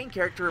 Like the main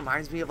character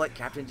reminds me of like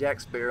Captain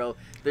Jack Sparrow.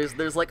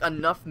 There's like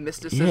enough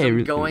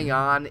mysticism going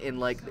on in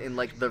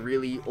like the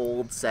really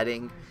old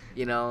setting,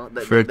 you know,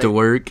 for it to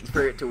work.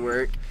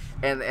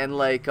 And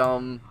like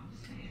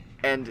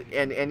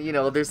and you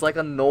know, there's like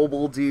a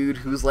noble dude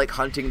who's like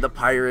hunting the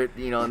pirate,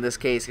 you know, in this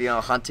case, you know,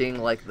 hunting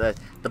like the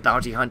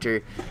bounty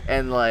hunter,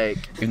 and like,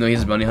 even though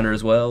he's a bounty hunter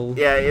as well.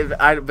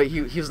 Yeah, but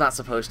he was not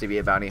supposed to be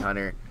a bounty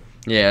hunter.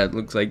 Yeah, it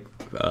looks like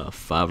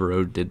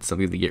Favreau did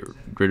something to get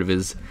rid of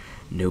his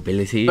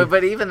nobility.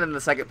 But even in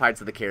the second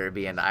Pirates of the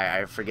Caribbean,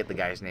 I forget the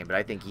guy's name, but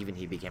I think even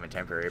he became a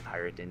temporary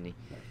pirate, didn't he?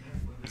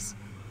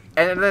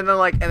 And then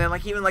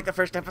even like the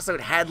first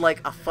episode had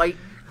like a fight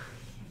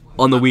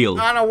on the wheel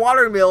on a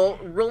water mill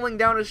rolling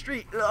down a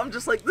street. I'm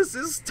just like, this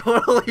is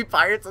totally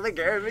Pirates of the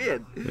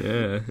Caribbean.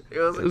 Yeah, it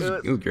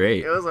was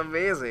great. It was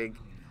amazing.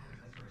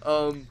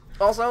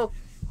 Also,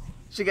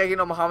 Shingeki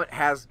no Bahamut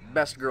has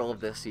best girl of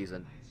this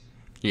season.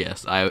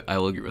 Yes, I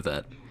will agree with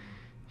that.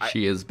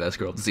 She is best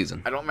girl of the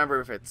season. I don't remember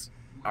if it's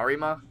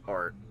Arima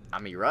or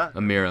Amira.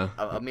 Amira.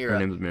 Amira. Her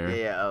name is Amira.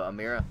 Yeah,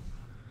 Amira.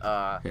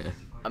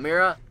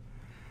 Amira,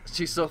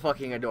 she's so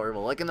fucking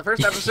adorable. Like in the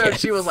first episode,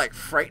 she was like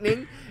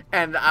frightening,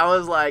 and I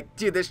was like,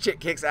 dude, this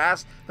chick kicks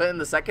ass. But in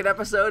the second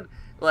episode,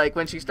 like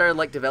when she started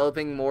like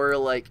developing more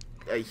like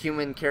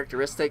human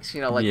characteristics,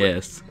 you know, like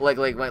when she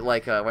started.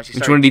 When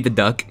she wanted to eat the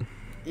duck.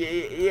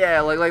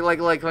 Yeah, like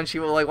when she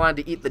like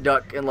wanted to eat the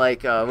duck, and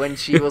like when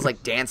she was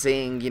like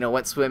dancing, you know,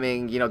 went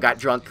swimming, you know, got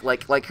drunk,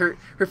 like her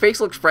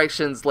facial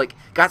expressions like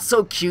got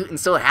so cute and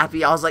so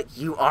happy. I was like,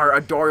 you are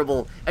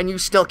adorable, and you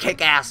still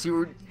kick ass. You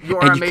are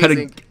and amazing.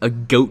 You cut a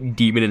goat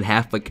demon in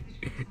half like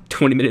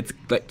 5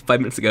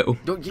 minutes ago.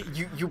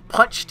 You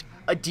punched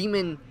a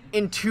demon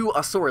into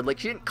a sword. Like,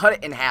 she didn't cut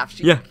it in half.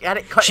 She had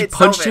it cut she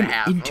itself punched in him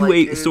half. into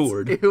like, a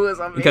sword. It was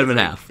amazing. And cut him in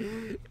half.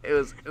 It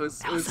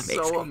was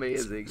so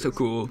amazing. So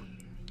cool.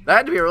 That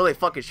had to be a really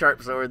fucking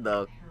sharp sword,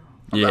 though.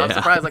 Yeah. I'm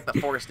surprised like the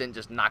force didn't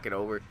just knock it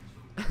over.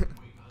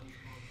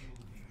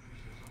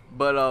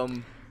 But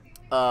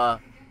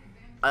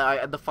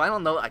the final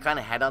note I kind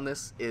of had on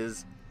this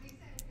is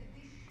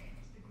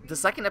the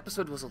second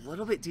episode was a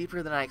little bit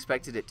deeper than I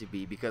expected it to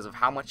be because of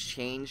how much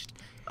changed,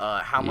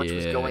 how much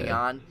was going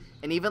on,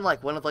 and even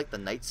like one of like the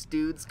Knights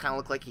dudes kind of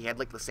looked like he had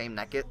like the same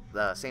necklace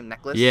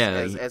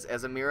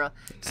as Amira.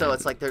 So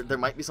it's like there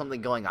might be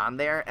something going on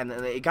there, and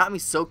it got me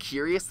so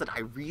curious that I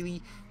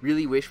really,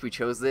 really wish we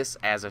chose this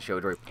as a show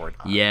to report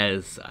on.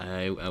 Yes,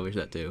 I wish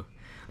that too.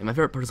 And my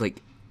favorite part is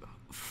like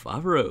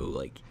Favreau,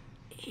 like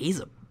he's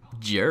a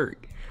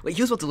jerk. Like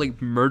he was about to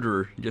like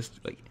murder,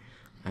 just like.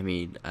 I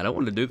mean, I don't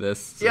want to do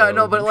this. So yeah,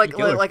 no, but like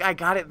I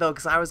got it though,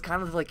 because I was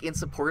kind of like in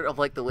support of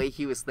like the way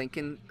he was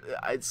thinking,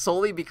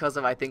 solely because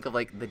of I think of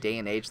like the day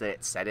and age that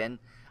it's set in.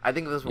 I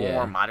think if it was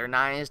more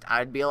modernized,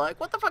 I'd be like,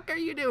 "What the fuck are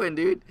you doing,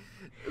 dude?"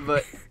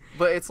 But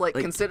it's like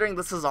considering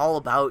this is all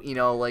about, you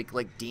know, like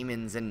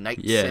demons and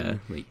knights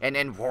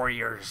and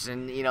warriors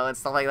and, you know, and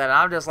stuff like that.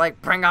 I'm just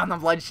like, bring on the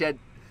bloodshed.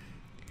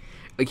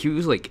 Like he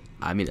was like,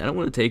 I mean, I don't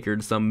want to take her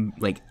to some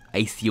like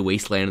icy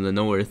wasteland in the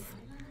north.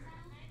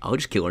 I'll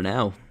just kill her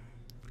now.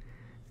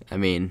 I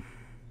mean,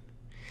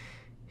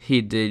 he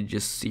did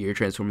just see her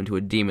transform into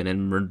a demon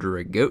and murder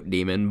a goat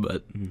demon,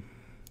 but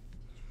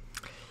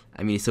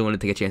I mean, he still wanted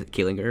to take a chance at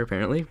killing her,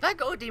 apparently. That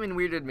Goat Demon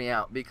weirded me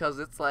out because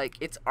it's like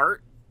its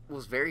art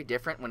was very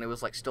different when it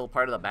was like still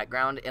part of the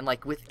background, and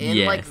like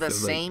within like the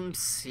same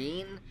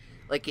scene,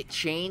 like it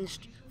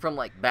changed from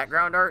like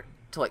background art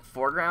to like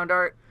foreground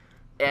art,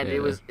 and it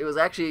was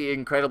actually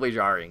incredibly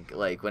jarring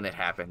like when it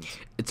happened.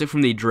 It took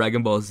from the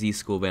Dragon Ball Z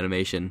school of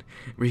animation,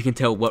 where you can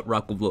tell what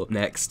rock will blow up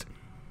next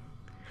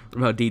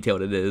from how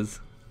detailed it is.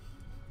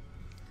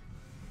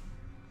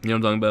 You know what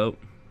I'm talking about?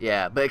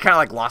 Yeah, but it kind of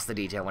like lost the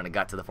detail when it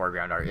got to the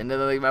foreground art. And then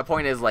like, my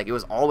point is like it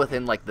was all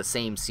within like the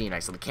same scene.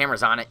 Right? So the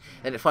camera's on it,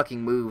 and it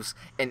fucking moves,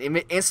 and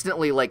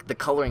instantly like the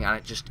coloring on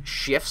it just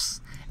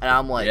shifts, and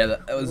I'm like, yeah,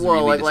 that was whoa,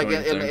 really like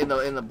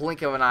in the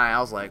blink of an eye, I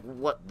was like,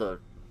 what the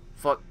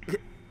fuck?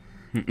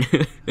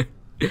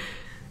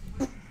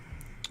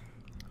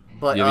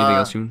 But you have anything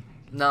else, June?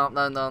 No,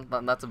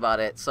 that's about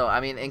it. So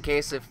I mean, in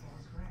case if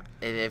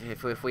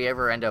we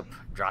ever end up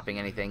dropping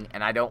anything,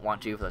 and I don't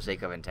want to for the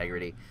sake of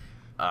integrity.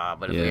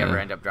 But if we ever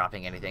end up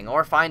dropping anything,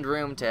 or find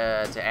room to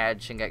add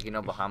Shingeki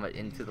no Bahamut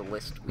into the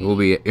list, I'll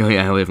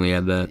definitely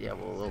add that. Yeah,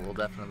 we'll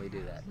definitely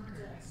do that.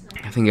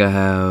 I think I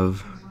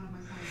have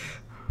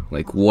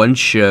like one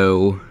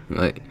show,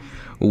 like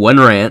one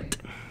rant,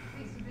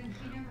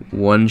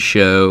 one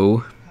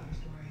show.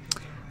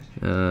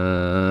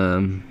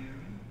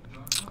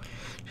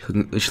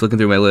 Just looking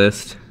through my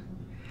list.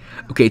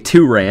 Okay,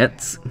 2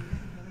 rants.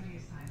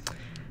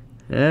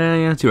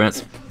 Yeah, 2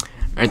 rants.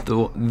 Alright,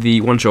 the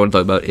one show I want to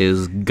talk about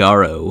is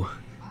Garo.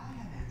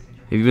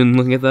 Have you been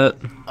looking at that?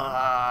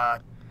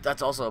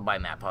 That's also by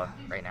Mappa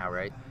right now,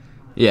 right?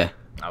 Yeah.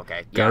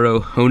 Okay. Yeah.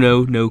 Garo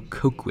Hono no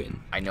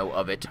Kokuin. I know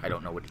of it. I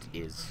don't know what it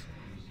is.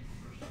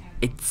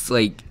 It's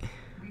like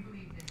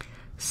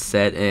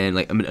set in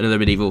like another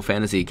medieval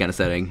fantasy kind of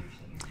setting.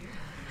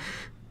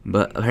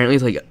 But apparently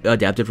it's like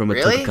adapted from a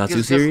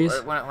Tokusatsu series.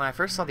 When I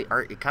first saw the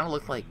art, it kind of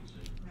looked like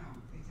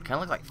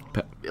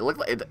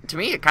to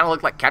me it kind of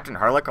looked like Captain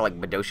Harlock or like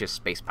Medocious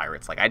Space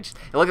Pirates. Like it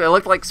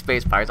looked like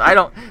Space Pirates. I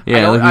don't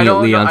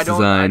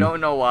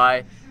know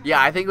why.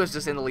 Yeah, I think it was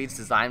just in the lead's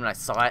design when I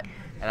saw it,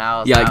 and I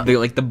was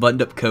like the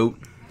buttoned up coat.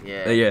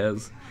 Yeah.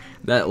 Yes.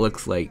 That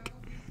looks like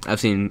I've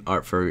seen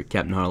art for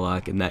Captain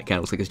Harlock, and that kind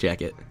of looks like his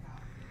jacket.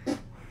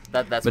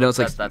 That's what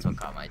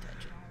caught my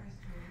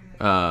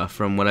attention.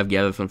 From what I've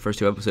gathered from the first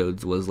 2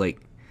 episodes was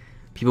like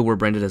people were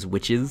branded as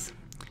witches,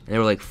 and they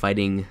were like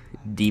fighting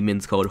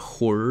demons called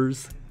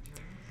horrors,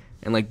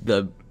 and like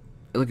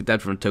look at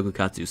that from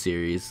Tokusatsu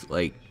series,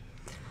 like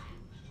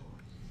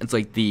it's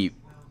like the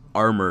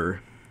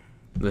armor,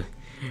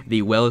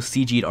 the well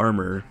CG'd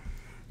armor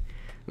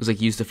was like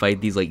used to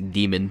fight these like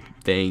demon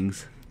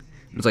things.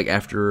 It was like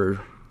after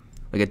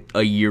like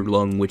a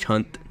year-long witch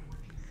hunt,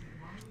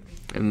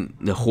 and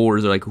the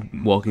horrors are like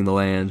walking the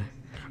land.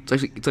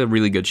 It's a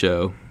really good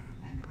show.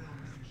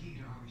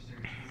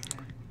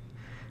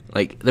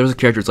 Like there was a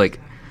character, it's like,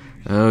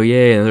 oh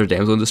yeah, another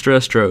damsel in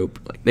distress trope.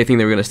 Like they think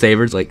they were gonna save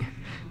her. It's like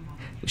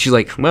she's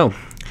like, well,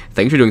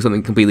 thanks for doing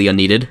something completely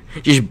unneeded.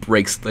 She just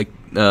breaks like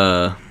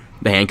the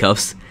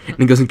handcuffs and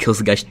then goes and kills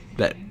the guy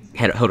that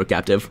held her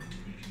captive.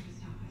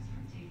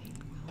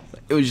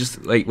 It was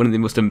just like one of the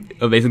most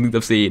amazing things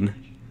I've seen.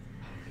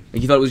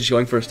 Like you thought it was just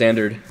going for a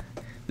standard,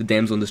 the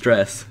damsel in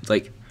distress. It's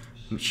like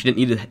she didn't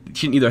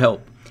need their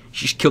help.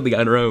 She just killed the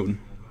guy on her own.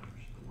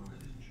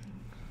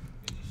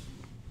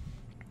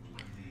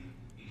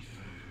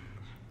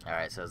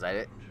 Alright, so is that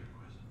it?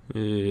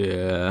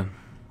 Yeah.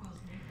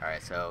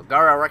 Alright, so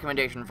Garo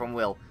recommendation from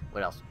Will.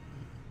 What else?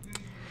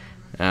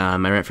 My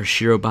rant for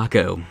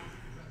Shirobako.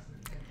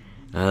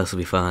 This will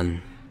be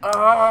fun.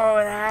 Oh,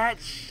 that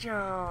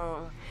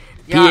show.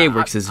 PA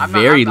Works is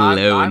very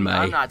low in my...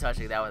 I'm not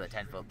touching that with a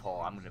 10-foot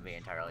pole. I'm going to be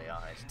entirely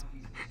honest.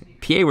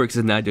 PA Works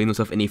is not doing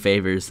themselves any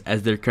favors,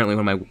 as they're currently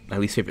one of my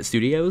least favorite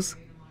studios.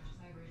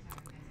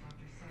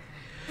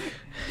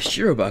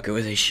 Shirobako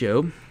is a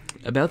show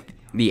about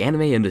the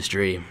anime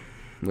industry,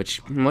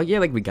 which, well, yeah,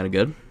 like, be kind of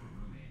good.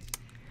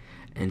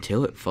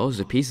 Until it falls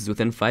to pieces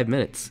within 5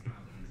 minutes.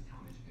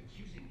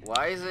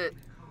 Why is it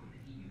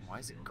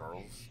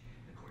girls?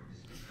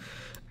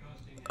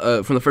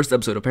 From the first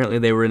episode, apparently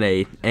they were in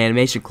an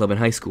animation club in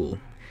high school,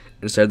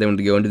 and decided they wanted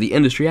to go into the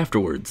industry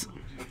afterwards.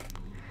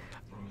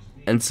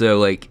 And so,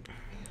 like,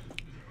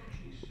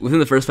 within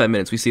the first 5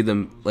 minutes, we see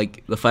them,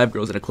 like, the 5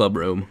 girls in a club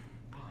room.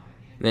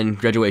 Then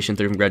graduation,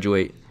 3 of them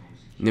graduate.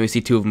 And then we see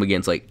 2 of them again.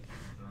 It's like,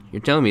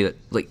 you're telling me that,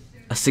 like,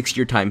 a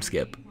 6-year time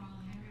skip.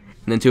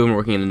 And then 2 of them are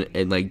working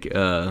in like,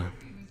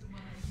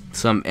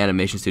 some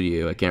animation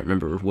studio. I can't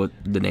remember what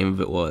the name of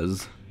it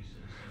was.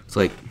 It's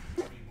like,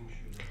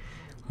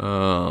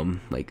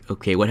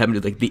 okay, what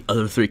happened to, like, the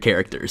other 3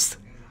 characters?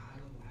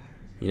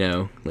 You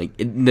know, like,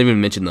 it didn't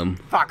even mention them.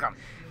 Fuck them.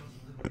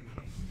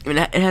 I mean,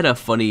 it had a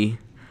funny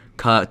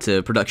cut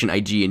to production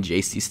IG and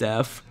JC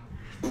staff.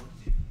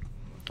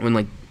 When,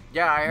 like,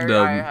 yeah,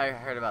 I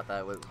heard about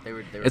that. They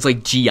were it's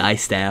like GI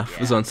staff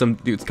was on some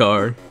dude's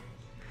car.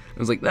 I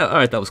was like, all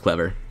right, that was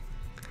clever.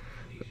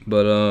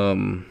 But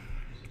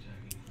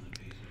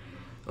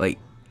like,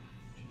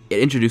 it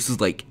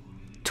introduces like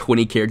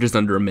 20 characters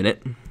under a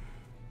minute.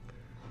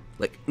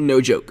 Like, no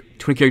joke,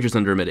 20 characters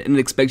under a minute, and it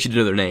expects you to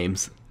know their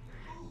names.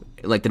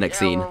 Like the next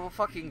scene. Well,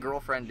 fucking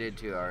girlfriend did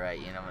too. All right,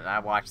 you know, I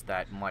watched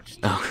that much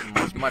to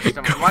my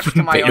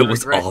YowaPeda own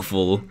was regret.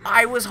 awful.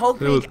 I was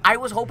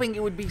hoping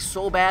it would be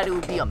so bad it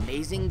would be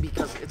amazing,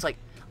 because it's like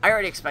I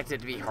already expected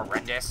it to be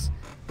horrendous,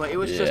 but it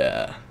was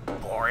just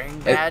boring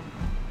bad.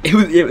 It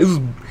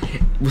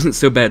wasn't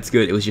so bad it's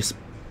good. It was just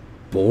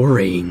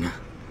boring.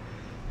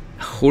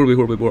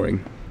 Horribly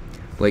boring.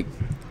 Like,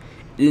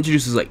 it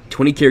introduces like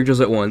 20 characters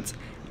at once,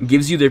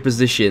 gives you their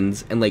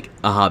positions and like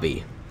a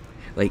hobby.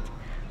 Like,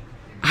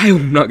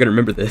 I'm not gonna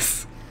remember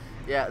this.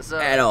 Yeah, so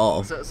at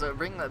all. So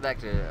bring that back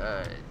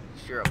to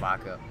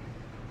Shirobako.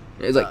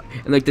 It's like,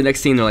 and like the next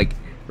scene, they're like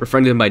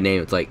referring to them by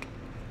name. It's like,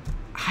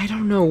 I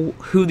don't know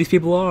who these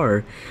people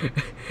are.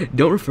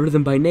 Don't refer to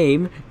them by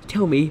name.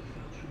 Tell me.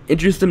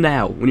 Introduce them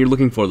now when you're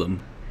looking for them.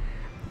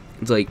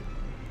 It's like,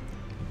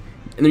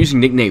 and they're using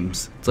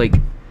nicknames. It's like,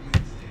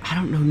 I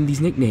don't know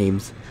these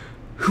nicknames.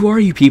 Who are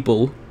you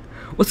people?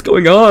 What's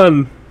going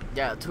on?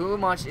 Yeah, too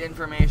much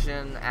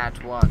information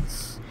at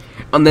once.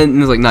 And then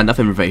there's like not enough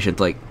information.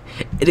 It's like,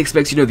 it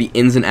expects you to know the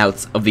ins and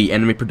outs of the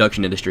anime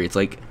production industry. It's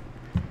like,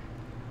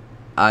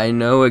 I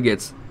know it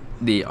gets,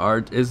 the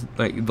art is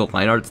like, the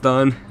line art's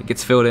done, it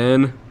gets filled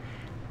in,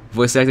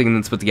 voice acting, and then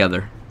it's put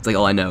together. It's like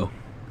all I know.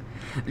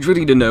 You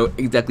really need to know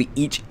exactly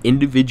each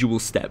individual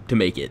step to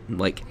make it.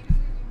 Like,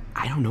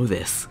 I don't know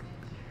this.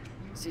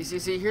 See.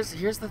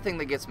 Here's the thing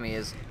that gets me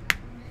is,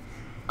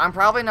 I'm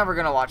probably never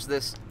gonna watch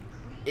this,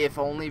 if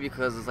only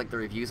because it's like the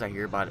reviews I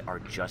hear about it are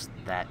just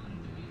that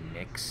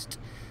mixed.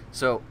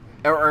 So,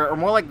 or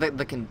more like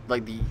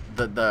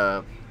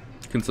the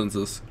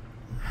Consensus.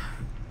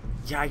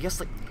 Yeah, I guess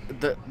like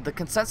the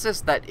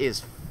consensus that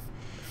is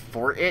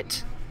for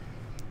it.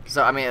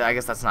 So I mean, I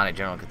guess that's not a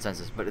general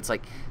consensus, but it's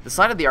like the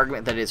side of the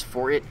argument that is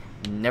for it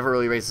never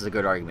really raises a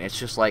good argument. It's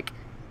just like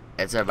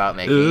it's about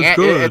making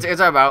it's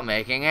about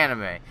making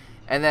anime,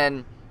 and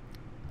then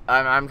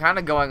I'm kind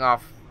of going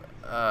off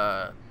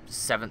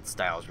Seventh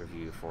Style's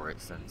review for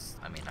it, since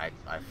I mean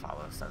I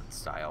follow Seventh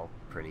Style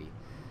pretty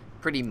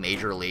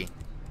majorly.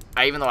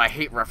 Even though I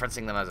hate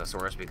referencing them as a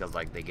source because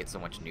like they get so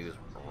much news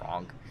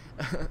wrong,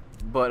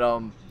 but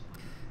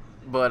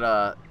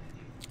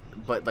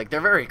like they're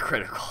very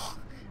critical,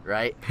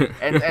 right?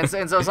 and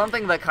so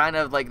something that kind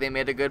of like they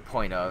made a good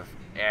point of,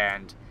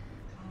 and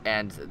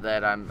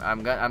that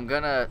I'm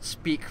gonna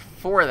speak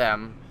for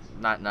them,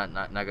 not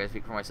gonna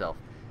speak for myself,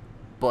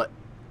 but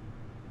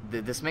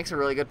this makes a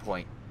really good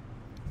point.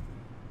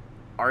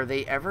 Are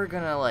they ever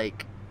gonna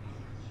like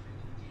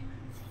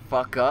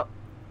fuck up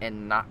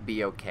and not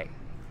be okay?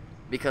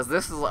 Because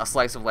this is a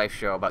slice of life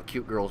show about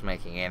cute girls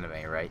making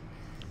anime, right?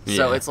 Yeah.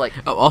 So it's like,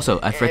 oh, also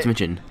I forgot to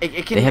mention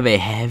they have a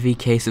heavy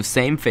case of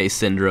same face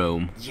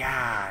syndrome.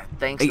 Yeah,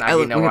 thanks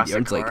Nagino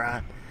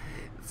Asakura.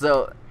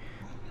 So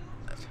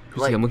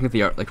like, I'm looking at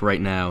the art like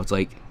right now. It's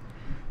like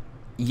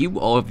you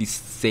all have these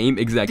same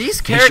exact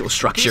facial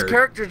structure. These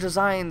character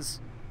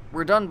designs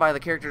were done by the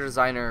character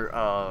designer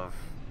of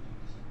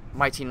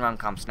My Teen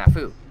Rom-Com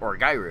Snafu, or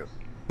Gairu.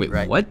 Wait,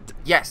 right? What?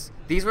 Yes,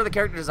 these were the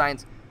character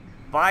designs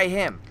by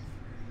him.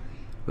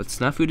 But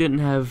Snafu didn't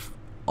have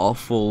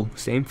awful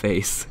same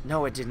face.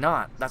 No, it did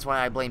not. That's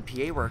why I blame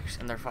PA Works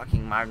and their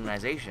fucking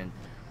modernization.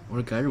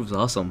 Or Gairu was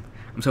awesome.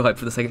 I'm so hyped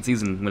for the second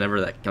season whenever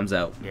that comes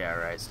out. Yeah,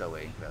 right. Still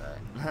waiting for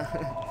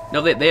that.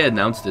 No, they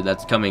announced it.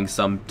 That's coming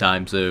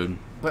sometime soon.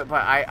 But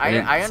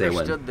I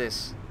understood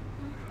this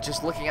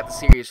just looking at the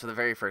series for the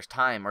very first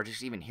time, or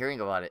just even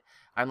hearing about it.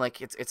 I'm like,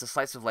 it's a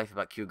slice of life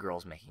about cute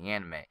girls making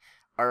anime.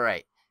 All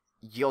right,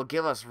 you'll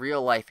give us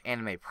real life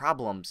anime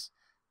problems,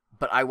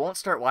 but I won't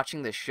start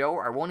watching this show,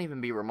 or I won't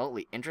even be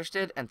remotely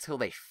interested until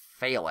they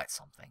fail at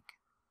something.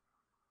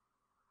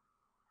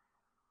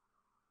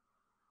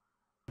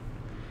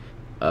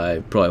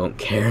 I probably won't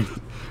care.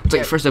 It's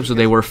like the first episode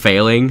they were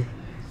failing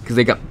because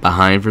they got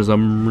behind for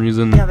some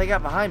reason. Yeah, they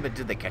got behind, but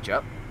did they catch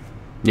up?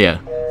 Yeah.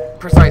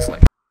 Precisely.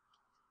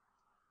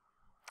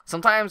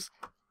 Sometimes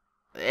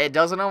it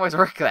doesn't always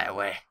work that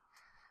way.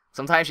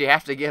 Sometimes you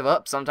have to give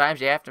up.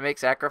 Sometimes you have to make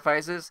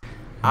sacrifices.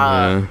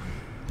 I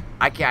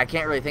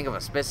can't really think of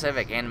a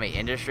specific anime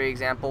industry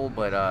example,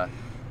 but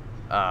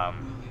one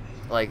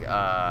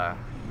of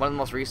the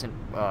most recent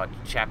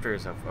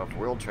chapters of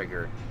World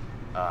Trigger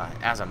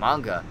as a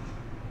manga,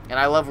 and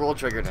I love World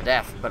Trigger to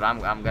death, but I'm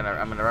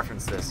gonna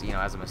reference this,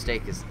 as a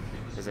mistake, is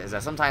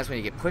that sometimes when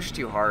you get pushed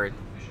too hard,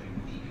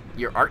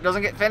 your art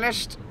doesn't get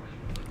finished,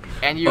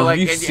 and you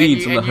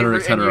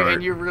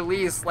and you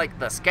release like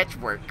the sketch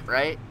work,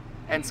 right?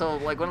 And so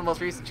like one of the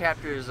most recent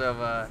chapters of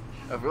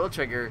World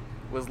Trigger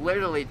was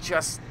literally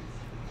just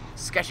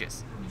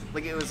sketches.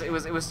 Like it was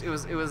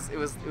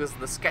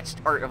the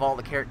sketched art of all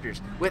the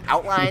characters with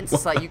outlines so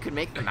that you could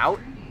make them out.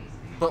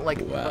 But like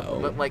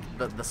but like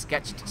the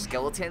sketched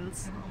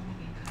skeletons,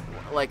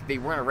 like they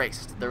weren't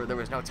erased. There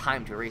was no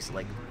time to erase it.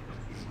 Like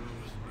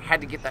you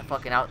had to get that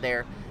fucking out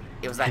there.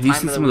 It was that Have time you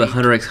seen of some the of the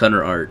Hunter x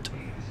Hunter art?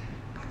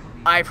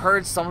 I've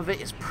heard some of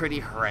it is pretty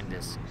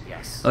horrendous.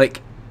 Yes.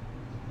 Like,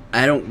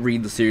 I don't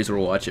read the series or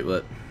watch it,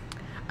 but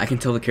I can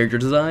tell the character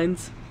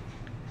designs.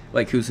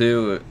 like who's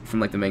who from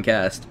like the main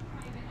cast.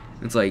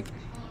 It's like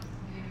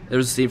there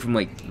was a scene from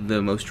like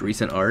the most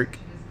recent arc,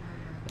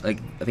 like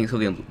I think it's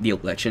called the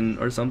election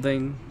or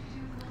something.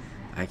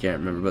 I can't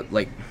remember, but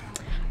like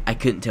I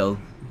couldn't tell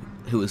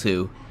who was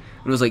who.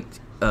 It was like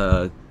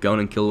Gon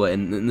and Killua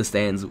in the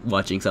stands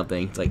watching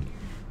something. It's like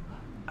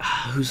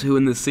who's who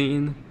in this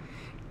scene?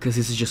 Because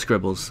this is just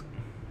scribbles.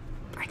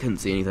 I couldn't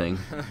see anything.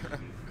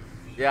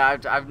 Yeah,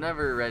 I've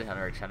never read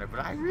Hunter x Hunter, but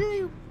I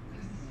really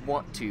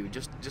want to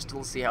just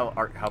to see how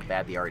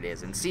bad the art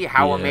is and see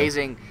how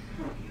amazing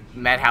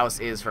Madhouse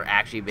is for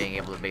actually being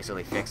able to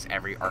basically fix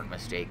every art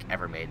mistake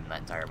ever made in that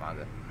entire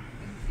manga.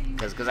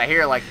 Because I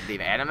hear like the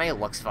anime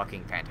looks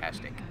fucking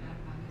fantastic.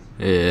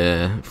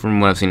 Yeah, from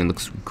what I've seen, it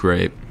looks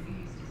great.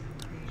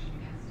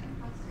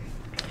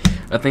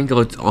 I think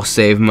I'll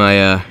save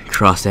my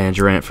cross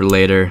Andrew rant for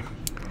later.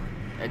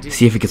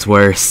 See if it gets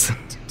worse.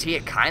 Do you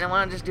kind of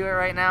want to just do it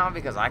right now?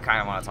 Because I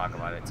kind of want to talk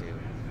about it too.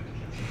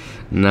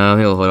 No,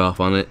 he'll hold off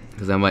on it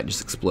because I might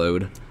just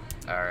explode.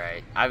 All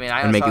right. I mean,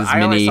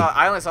 I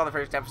only saw the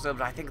first episode,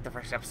 but I think the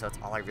first episode's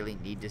all I really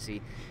need to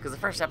see because the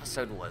first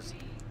episode was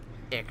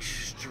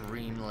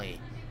extremely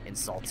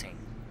insulting.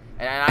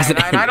 And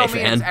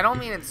I don't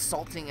mean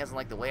insulting as in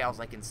like the way I was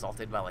like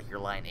insulted by like Your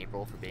Lie in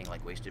April for being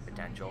like wasted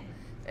potential.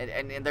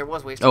 And there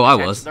was wasted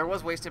potential. There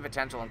was wasted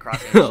potential in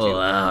Cross Angels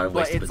too.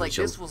 But it's like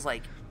this was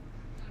like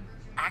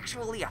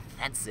actually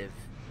offensive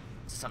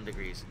to some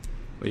degrees.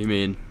 What do you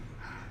mean?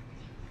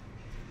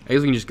 I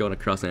guess we can just go on a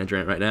Cross Andrew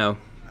rant right now.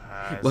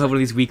 We'll have one of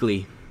these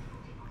weekly.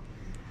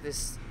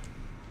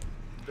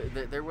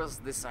 There was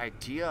this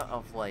idea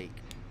of like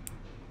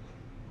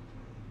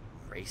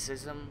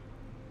racism.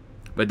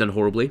 But done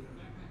horribly?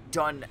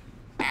 Done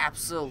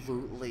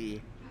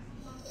absolutely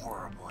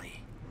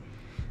horribly.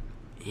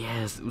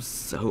 Yes, it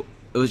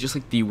was just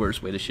like the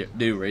worst way to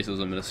do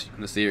racism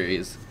in a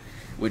series.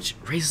 Which,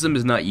 racism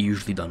is not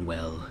usually done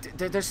well.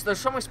 There's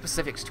so many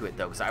specifics to it,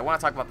 though, because I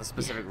want to talk about the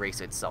specific race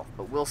itself,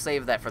 but we'll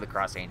save that for the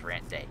Cross Range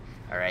Rant Day,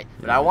 alright?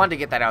 But I wanted to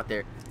get that out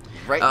there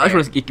right I just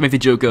want to make the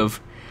joke of,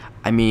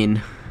 I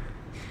mean,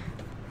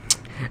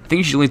 I think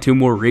you should only 2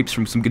 more rapes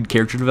from some good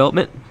character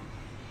development.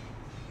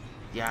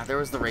 Yeah, there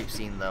was the rape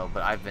scene, though,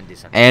 but I've been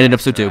desensitized. And in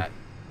episode 2.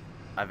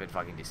 I've been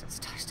fucking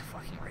desensitized to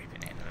fucking rape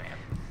in anime.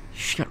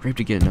 She got raped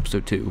again in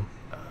episode 2.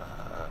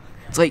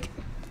 It's like,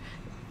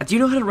 do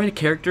you know how to write a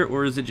character,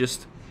 or is it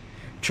just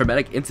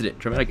traumatic incident,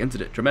 traumatic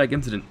incident, traumatic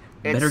incident,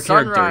 better it's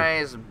character?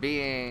 Sunrise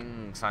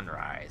being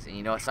Sunrise, and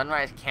you know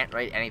Sunrise can't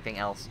write anything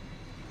else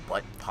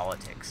but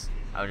politics.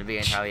 I'm gonna be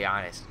entirely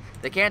honest.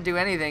 They can't do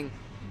anything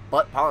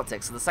but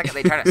politics. So the second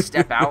they try to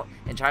step out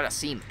and try to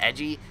seem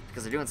edgy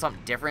because they're doing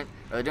something different,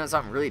 or they're doing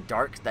something really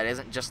dark that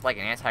isn't just like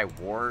an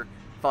anti-war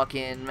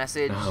fucking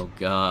message. Oh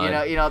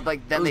god. You know,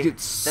 like then they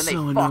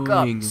fuck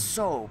up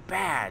so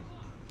bad.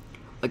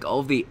 Like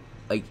all of the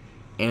like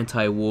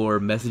anti-war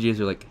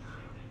messages are like,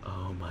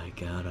 oh my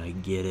god, I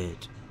get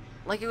it.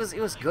 Like it was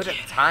good at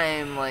the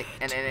time, like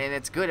and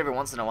it's good every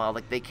once in a while.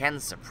 Like they can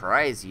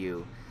surprise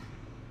you,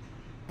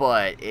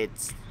 but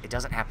it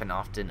doesn't happen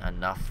often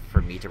enough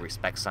for me to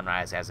respect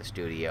Sunrise as a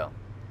studio.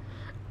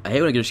 I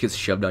hate when it just gets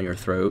shoved down your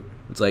throat.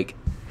 It's like,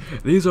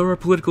 these are our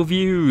political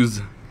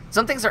views.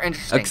 Some things are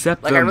interesting.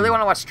 Accept like them. I really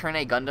want to watch Turn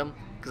A Gundam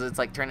because it's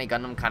like Turn A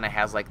Gundam kind of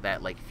has like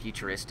that like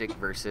futuristic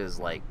versus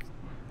like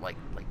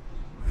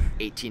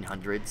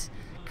 1800s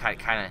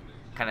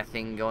kind of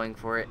thing going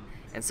for it.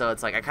 And so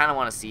it's like I kind of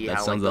want to see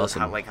how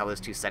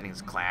those two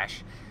settings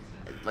clash.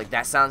 Like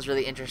that sounds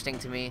really interesting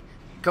to me.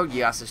 Code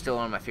Geass is still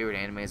one of my favorite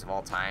animes of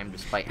all time,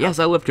 despite yes,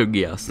 I love Code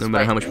Geass, no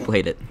matter how much people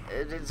hate it.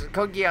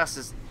 Code Geass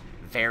is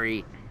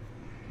very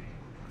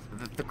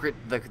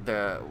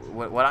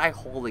what I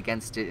hold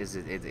against it is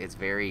it's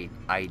very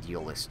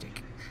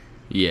idealistic.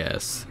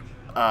 Yes.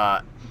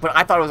 But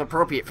I thought it was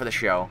appropriate for the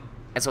show,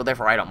 and so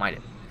therefore I don't mind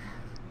it.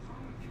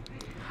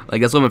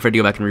 Like that's why I'm afraid to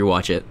go back and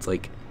rewatch it. It's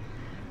like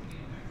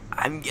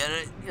I'm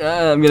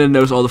gonna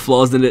notice all the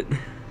flaws in it.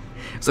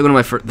 It's like one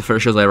of the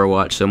first shows I ever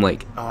watched. So I'm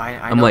like,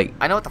 I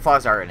know what the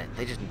flaws are in it.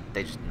 They just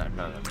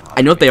no.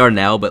 I know what they are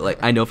now, but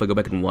like I know if I go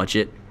back and watch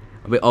it,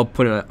 I'll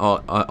put it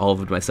all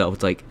of it myself.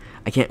 It's like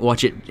I can't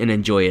watch it and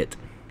enjoy it.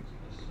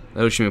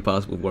 That would be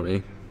impossible for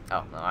me.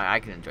 Oh no, I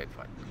can enjoy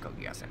Code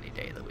Geass any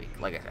day of the week.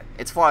 Like I said,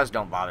 its flaws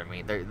don't bother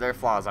me. They're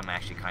flaws I'm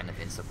actually kind of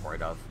in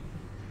support of.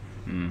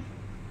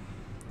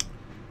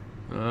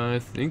 I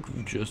think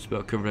we've just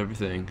about covered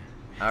everything.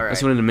 All right. I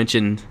just wanted to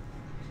mention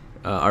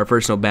our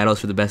personal battles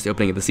for the best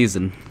opening of the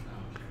season.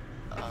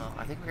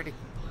 I think we already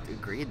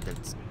agreed that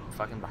it's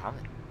fucking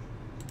Bahamut.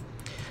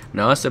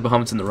 No, I said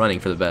Bahamut's in the running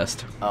for the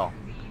best. Oh.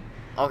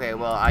 Okay,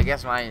 well, I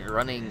guess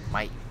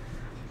but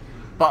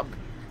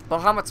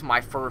Bahamut's my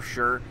for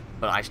sure,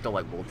 but I still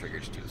like World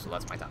Triggers too, so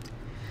that's my top 2.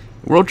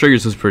 World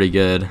Triggers was pretty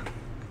good.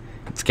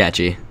 It's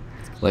catchy.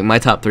 Like my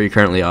top 3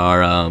 currently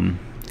are,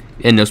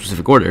 in no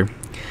specific order,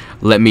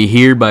 Let Me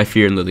Hear by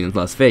Fear and Loathing in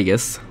Las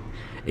Vegas,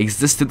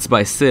 Existence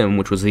by Sim,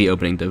 which was the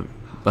opening to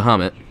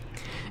Bahamut,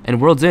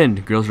 and World's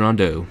End, Girls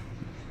Rondo,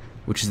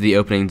 which is the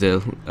opening to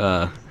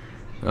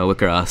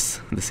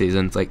WIXOSS this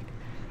season. It's like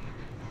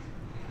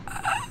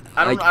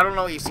I don't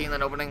know what you see in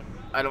that opening.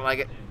 I don't like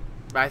it.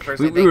 I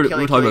personally we were think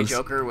talking Killy about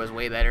Joker was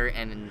way better,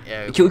 and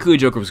Killy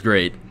Joker was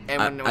great.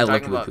 and when I we're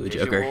like talking about Killy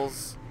Joker.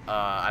 visuals,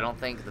 I don't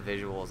think the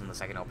visuals in the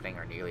second opening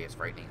are nearly as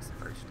frightening as the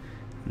first.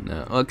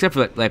 No, well, except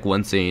for like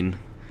one scene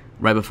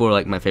right before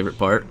like my favorite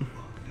part.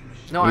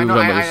 No, I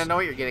know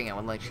what you're getting at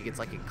when like she gets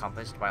like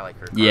encompassed by like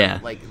her car. Yeah.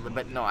 Like,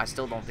 but no, I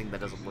still don't think that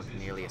doesn't look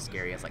nearly as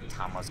scary as like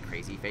Tama's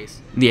crazy face.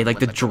 Yeah, like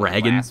when, the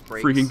dragon glass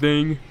breaks. freaking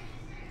thing.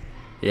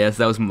 Yes,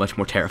 that was much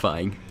more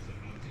terrifying.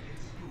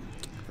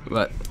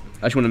 But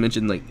I just want to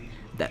mention like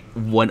that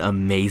one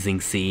amazing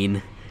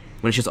scene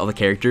when it's just all the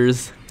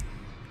characters.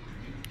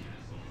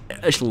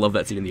 I just love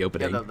that scene in the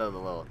opening. Yeah, the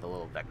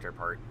little vector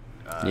part.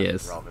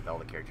 Yes. Where all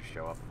the characters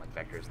show up and like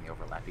vectors and they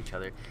overlap each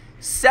other.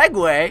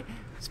 Segue.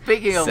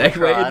 Speaking of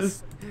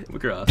WIXOSS.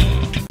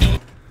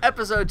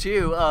 Episode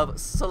 2 of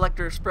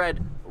Selector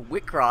Spread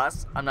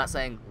WIXOSS. I'm not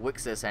saying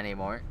WIXOSS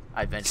anymore.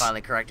 I've been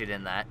finally corrected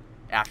in that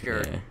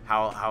after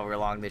however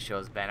long this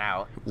show's been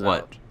out. So,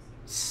 what?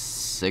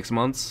 6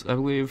 months, I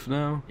believe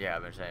now. Yeah,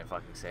 I've been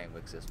saying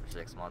WIXOSS for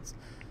 6 months,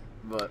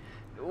 but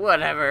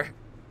whatever.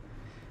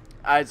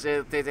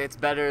 It's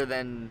better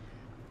than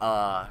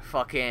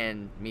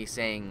fucking me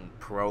saying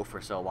pro for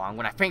so long.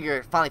 When I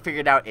finally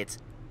figured out it's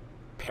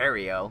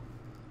Perio.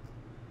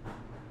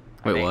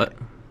 Wait, what?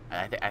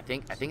 I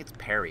think it's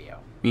Perio.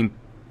 You mean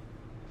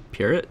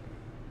Parrot?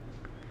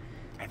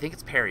 I think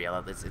it's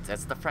Perio.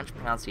 That's the French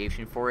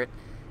pronunciation for it.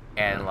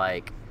 And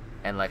like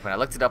when I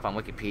looked it up on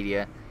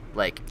Wikipedia,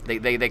 like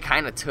they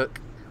kind of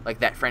took like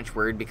that French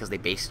word because they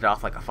based it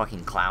off like a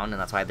fucking clown,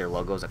 and that's why their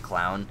logo's a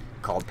clown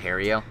called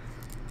Perio.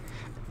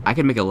 I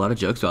could make a lot of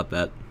jokes about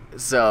that.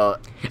 So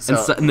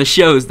and the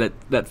shows that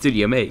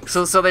studio makes.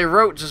 So they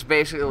wrote just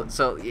basically they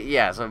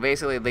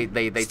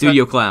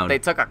Studio took, clown. They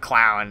took a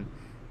clown,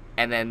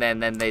 and then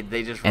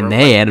they just and wrote, they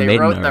like, animated they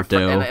wrote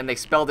Naruto. and they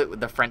spelled it with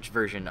the French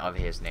version of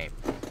his name,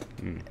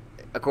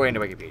 according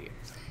to Wikipedia.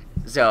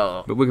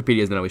 So, but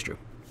Wikipedia is not always true.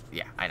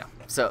 Yeah, I know.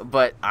 So,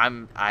 but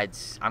I'm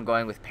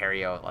going with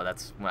Perio. Well,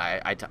 that's when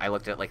I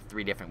looked at like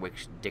 3 different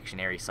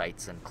dictionary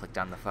sites and clicked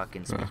on the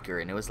fucking speaker,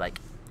 and it was like.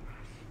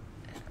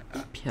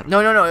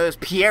 No, it was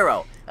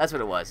Piero. That's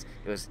what it was.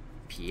 It was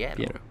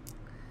Piero.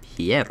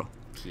 Piero.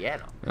 So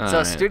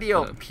right.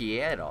 Studio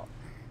Piero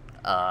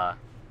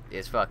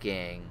is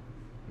fucking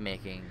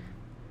making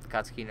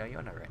Akatsuki no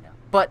Yona right now.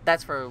 But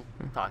that's for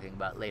talking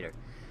about later.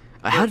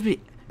 How did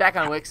we... Back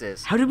on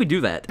WIXOSS. How did we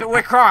do that?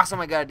 WIXOSS! Oh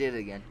my god, I did it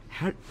again.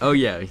 Oh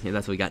yeah,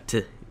 that's what we got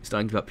to.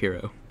 Talking about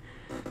Piero.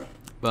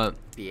 But,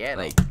 Piero.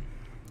 like...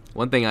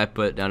 One thing I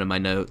put down in my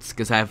notes,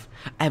 because I have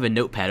a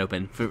notepad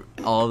open for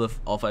all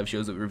 5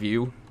 shows that we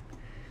review.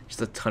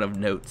 Just a ton of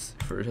notes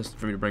for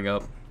me to bring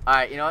up.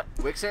 Alright, you know what?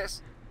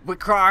 WIXOSS?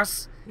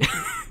 WIXOSS!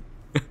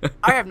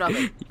 I have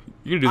nothing.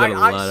 You're gonna do that a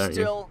lot, aren't you? I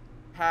still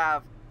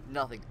have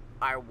nothing.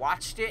 I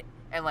watched it,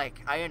 and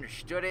like, I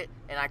understood it,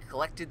 and I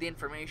collected the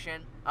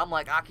information. I'm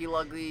like, Aki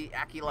Lucky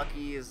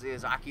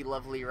is Aki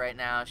Lovely right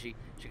now. She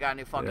got a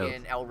new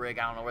fucking L rig.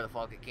 I don't know where the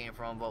fuck it came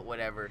from, but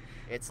whatever.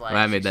 It's like,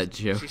 I made that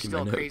joke. She's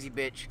still a crazy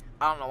bitch.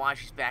 I don't know why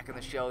she's back in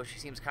the show. She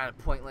seems kind of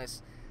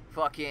pointless.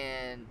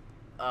 Fucking,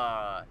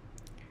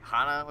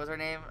 Hana was her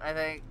name, I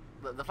think.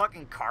 The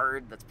fucking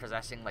card that's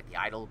possessing like the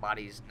idol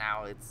bodies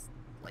now. It's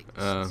like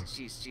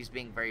she's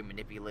being very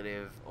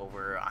manipulative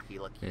over Aki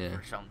Lucky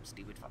for some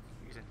stupid fucking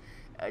reason.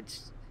 I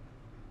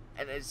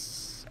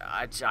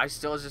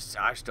still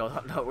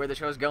don't know where the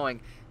show's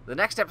going. The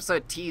next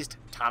episode teased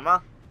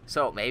Tama,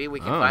 so maybe we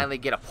can finally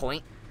get a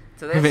point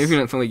to this. Maybe we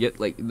can finally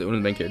get like one of the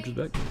main characters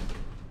back.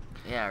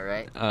 Yeah,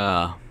 right.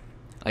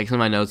 Like some of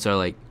my notes are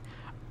like,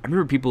 I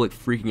remember people like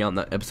freaking out in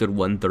that episode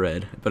 1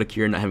 thread about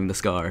Akira not having the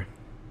scar,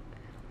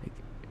 like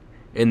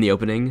in the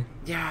opening.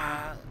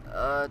 Yeah,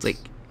 it's like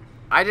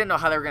I didn't know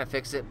how they were gonna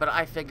fix it, but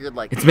I figured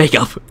like it's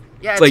makeup.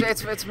 Yeah,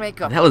 it's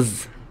makeup. That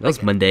was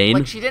mundane.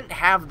 Like she didn't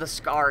have the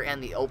scar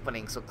and the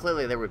opening, so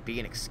clearly there would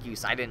be an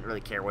excuse. I didn't really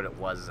care what it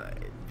was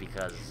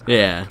because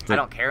I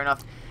don't care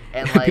enough.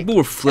 And like people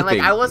were flipping. And,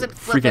 like I wasn't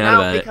flipping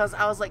out out because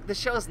I was like, the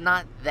show's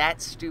not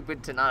that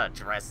stupid to not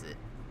address it.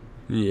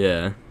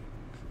 Yeah.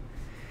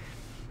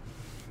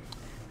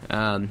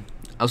 I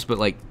also put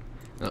like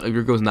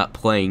Yuriko's not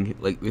playing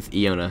like with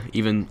Yona,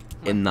 even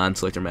in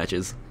non-selector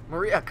matches.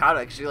 Maria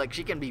Akata,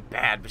 she can be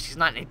bad, but she's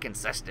not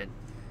inconsistent.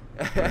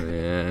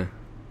 Yeah.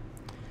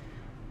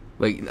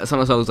 Like something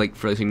else I was like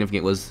fairly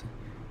significant was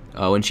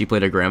when she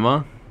played her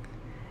grandma,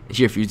 and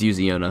she refused to use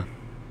Yona.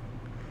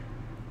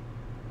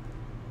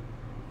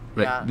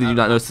 Like, yeah, did you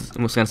not notice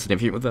something was kind of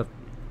significant with that?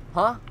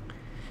 Huh?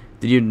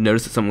 Did you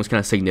notice that something was kind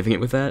of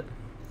significant with that?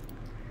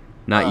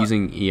 Not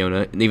using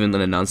Yona, even in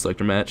a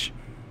non-selector match.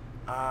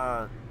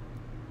 No,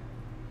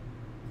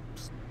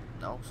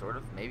 sort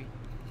of, maybe.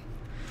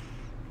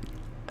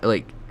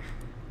 Like,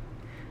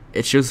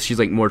 it shows she's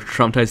like more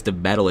traumatized to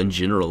battle in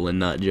general, and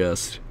not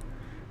just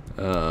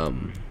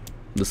the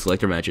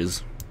selector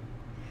matches.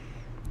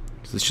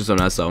 So it's just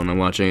something I saw when I'm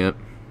watching it.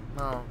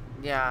 Well,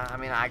 yeah, I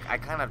mean, I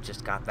kind of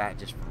just got that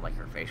just from like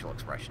her facial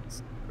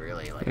expressions.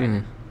 Really, like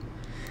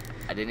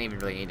I didn't even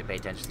really need to pay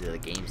attention to the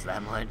games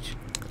that much.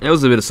 It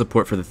was a bit of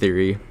support for the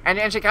theory.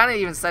 And she kind of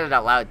even said it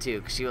out loud, too,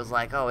 because she was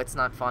like, oh, it's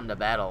not fun to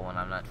battle when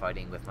I'm not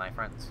fighting with my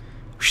friends.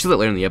 She said that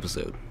later in the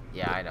episode.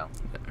 Yeah, I know.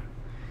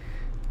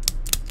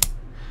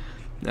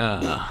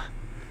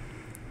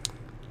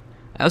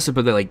 I also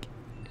put that, like,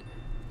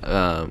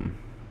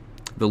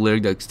 the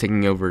lyric that's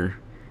taking over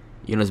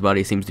Yona's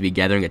body seems to be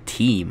gathering a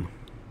team.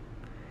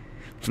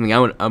 Something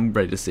I'm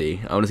ready to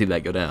see. I want to see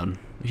that go down.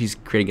 She's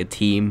creating a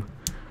team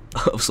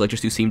of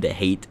selectors who seem to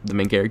hate the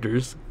main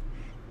characters.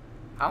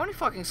 How many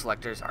fucking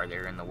selectors are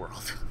there in the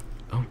world?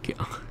 Okay.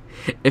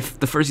 If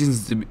the first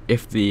season's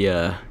if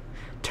the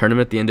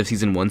tournament at the end of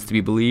season 1's to be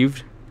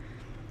believed,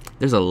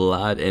 there's a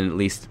lot, and at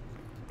least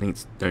I think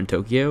it's they're in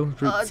Tokyo.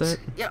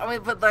 Yeah, I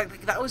mean, but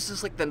like that was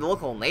just like the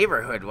local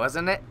neighborhood,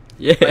 wasn't it?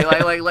 Yeah.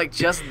 Like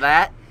just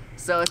that.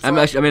 So it's I'm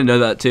gonna know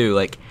that too.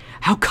 Like,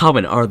 how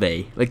common are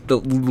they? Like the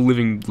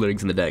living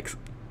lyrics in the decks.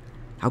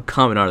 How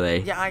common are they?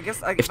 Yeah, I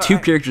guess. If two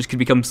characters could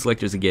become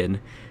selectors again,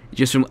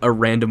 just from a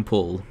random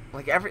pull.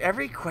 Like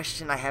every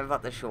question I have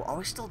about this show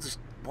always still just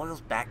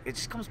boils back. It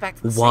just comes back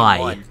to the Why?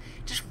 same one.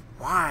 Just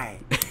why?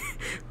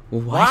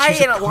 Why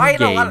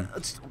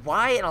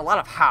And a lot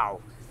of how,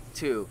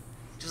 too.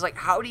 Just like,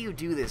 how do you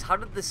do this? How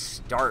did this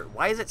start?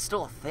 Why is it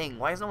still a thing?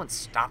 Why has no one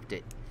stopped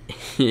it?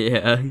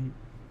 Yeah.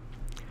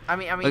 I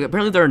mean, like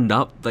apparently there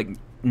are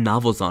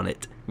novels on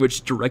it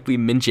which directly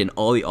mention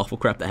all the awful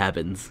crap that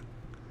happens.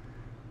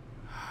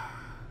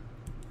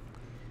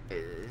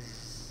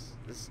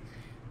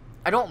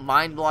 I don't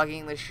mind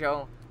blogging this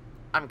show.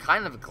 I'm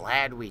kind of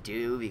glad we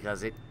do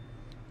because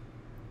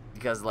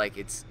like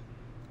it's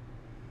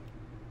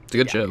a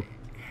good show.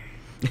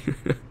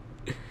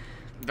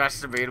 That's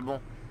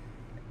debatable.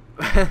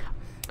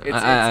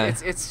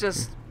 It's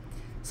just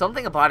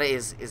something about it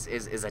is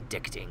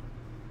addicting.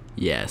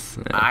 Yes,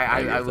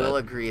 I will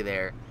agree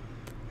there,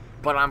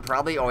 but I'm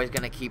probably always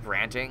gonna keep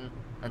ranting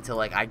until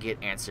like I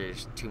get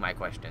answers to my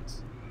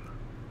questions.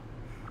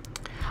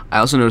 I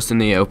also noticed in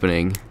the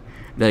opening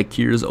that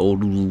Akira's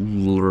old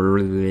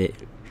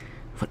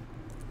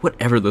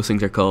whatever those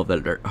things are called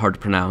that are hard to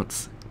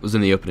pronounce was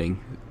in the opening.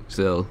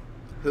 So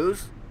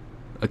whose?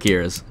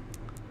 Akira's.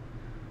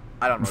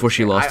 I don't know. Before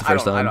she lost the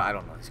first time. I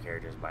don't know these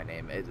characters by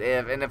name.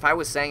 If I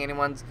was saying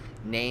anyone's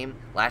name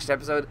last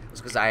episode, it was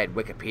because I had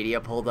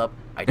Wikipedia pulled up.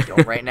 I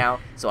don't right now,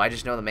 so I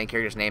just know the main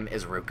character's name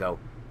is Ruko.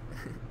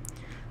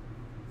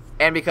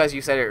 And because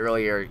you said it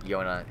earlier,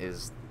 Yona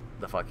is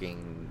the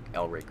fucking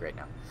Elric right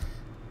now.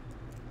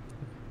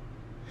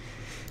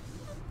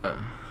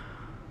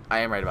 I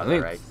am right about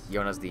that, right?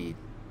 Yona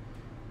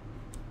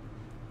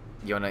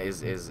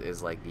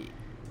is like the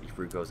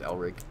Ruko's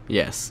Elric.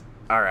 Yes.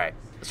 All right.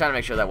 I was trying to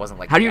make sure that wasn't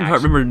like. How do you not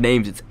remember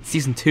names? It's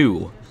season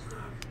 2.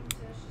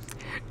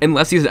 And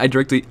last season,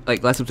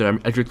 last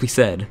episode, I directly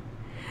said,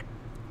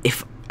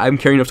 if I'm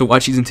carrying enough to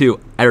watch season 2,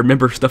 I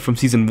remember stuff from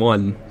season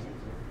 1.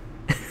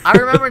 I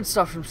remembered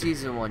stuff from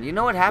season 1. You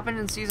know what happened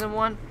in season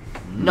 1?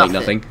 Nothing. Like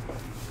nothing.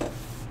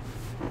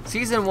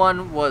 Season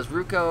 1 was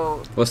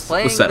Ruko was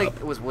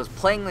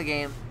playing the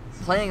game,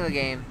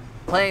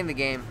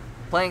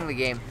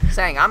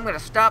 saying, "I'm gonna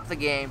stop the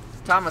game."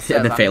 Thomas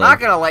says, "I'm not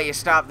gonna let you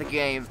stop the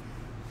game,"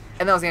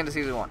 and that was the end of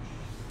season 1.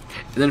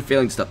 And then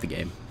failing to stop the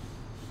game.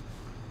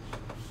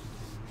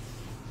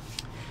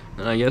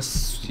 And I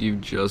guess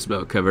you've just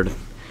about covered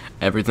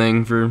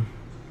everything for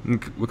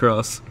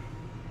WIXOSS.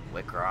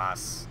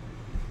 WIXOSS.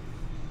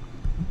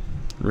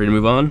 Ready to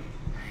move on?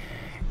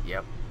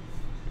 Yep.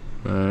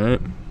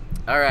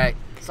 Alright.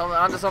 So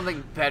on to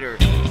something better.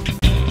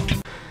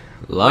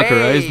 Lock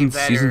Horizon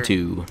Season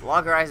 2.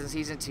 Lock Horizon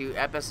Season 2,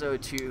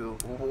 Episode 2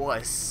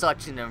 was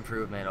such an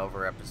improvement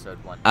over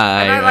Episode 1.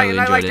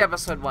 I liked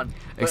Episode 1.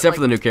 Except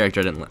for the new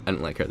character, I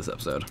didn't like her this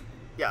episode.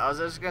 Yeah, I was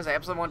just gonna say,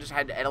 Episode 1 just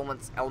had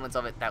elements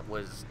of it that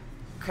was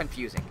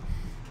confusing.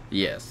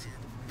 Yes.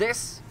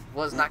 This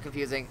was not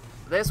confusing.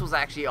 This was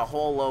actually a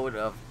whole load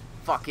of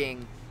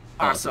fucking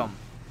awesome.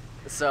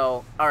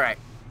 So, alright.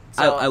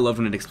 So, I love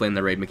when it explained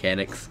the raid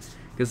mechanics.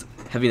 Because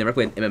having never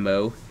played an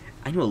MMO,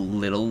 I know a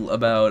little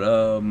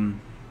about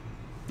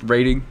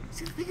raiding.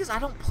 See, the thing is, I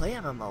don't play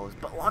MMOs,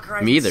 but Lock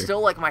Horizon is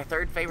still like my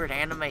third favorite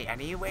anime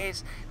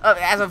anyways.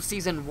 As of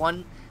season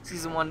 1,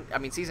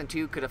 season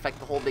 2 could affect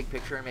the whole big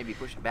picture and maybe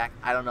push it back.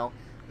 I don't know.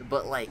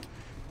 But like,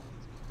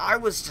 I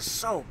was just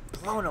so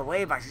blown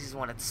away by season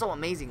 1. It's so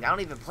amazing. I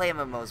don't even play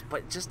MMOs,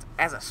 but just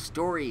as a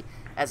story,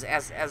 as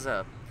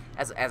a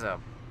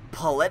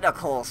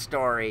political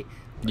story.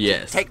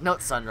 Yes. Take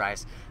note,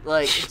 Sunrise.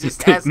 Like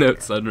just Take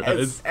note,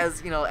 Sunrise.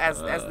 As you know,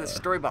 as this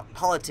story about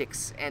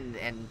politics and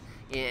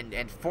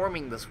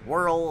forming this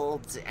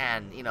world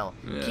and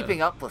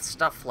keeping up with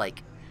stuff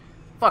like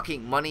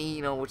fucking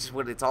money, which is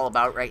what it's all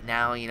about right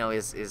now.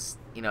 Is it's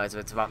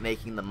about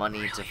making the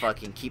money to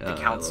fucking keep the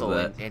council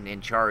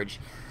in charge.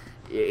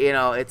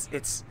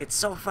 It's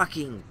so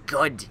fucking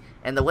good,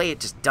 and the way it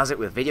just does it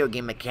with video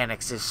game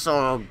mechanics is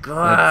so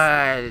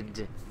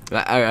good. One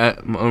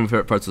of my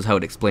favorite parts was how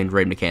it explained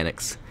raid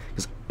mechanics.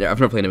 Because I've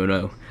never played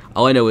MMO.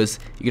 All I know is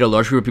you get a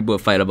large group of people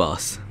to fight a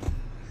boss.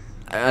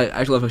 I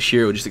actually love how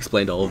Shiro just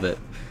explained all of it.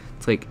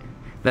 It's like,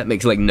 That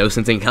makes like no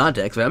sense in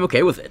context, but I'm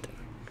okay with it.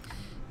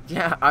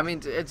 Yeah, I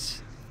mean,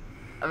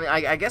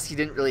 I guess he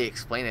didn't really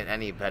explain it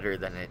any better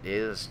than it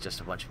is.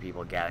 Just a bunch of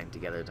people gathering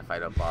together to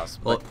fight a boss.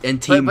 Well,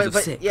 and teams of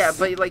 6. Yeah,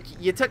 but like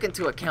you took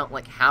into account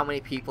like how many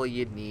people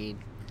you'd need,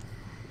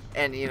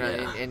 and you know,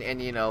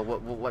 and you know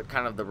what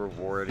kind of the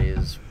reward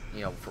is.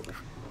 You know, for,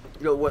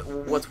 you know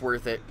what's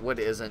worth it, what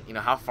isn't. You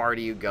know, how far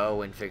do you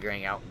go in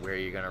figuring out where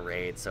you're gonna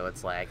raid? So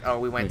it's like, oh,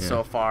 we went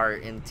so far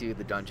into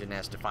the dungeon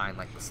as to find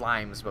like the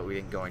slimes, but we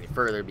didn't go any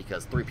further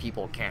because 3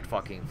 people can't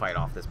fucking fight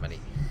off this many.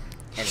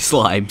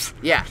 Slimes.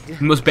 Yeah.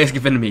 Most basic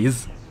of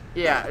enemies.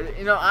 Yeah,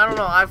 you know, I don't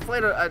know. I've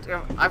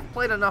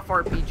played enough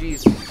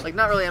RPGs, like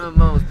not really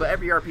MMOs, but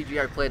every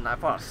RPG I've played, and I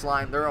fought a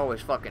slime. They're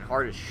always fucking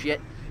hard as shit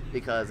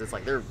because it's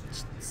like they're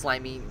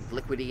slimy,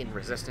 liquidy, and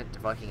resistant to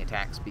fucking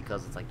attacks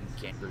because it's like you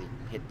can't really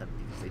hit them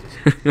because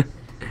they just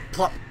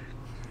plop.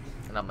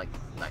 And I'm like,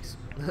 nice.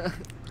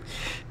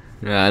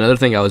 Yeah, another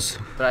thing I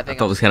thought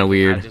was kind of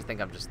weird. I just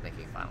think I'm just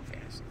thinking Final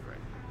Fantasy, right?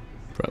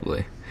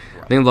 Probably.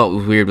 The thing I thought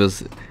was weird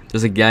was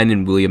there's a guy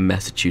named William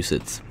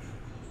Massachusetts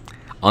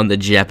on the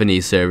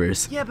Japanese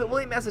servers. Yeah, but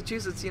William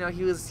Massachusetts, you know,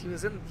 he was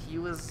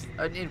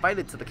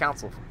invited to the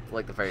council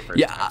like the very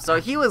first time. So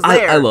he was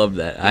there. I love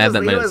that. I have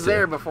that. He was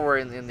there before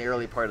in the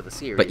early part of the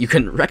series. But you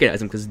couldn't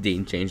recognize him because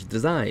Dean changed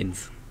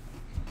designs.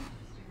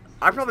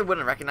 I probably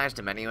wouldn't have recognized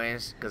him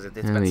anyways because it's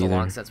been so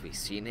long since we've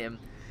seen him.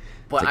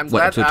 But like, I'm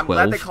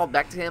glad they called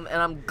back to him,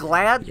 and I'm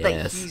glad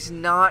that he's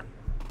not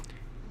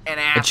an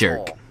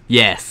asshole. A jerk.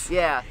 Yes.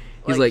 Yeah.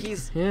 He's like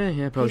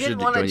yeah, probably he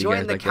didn't want to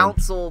join the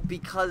council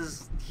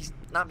because he's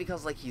not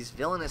because like he's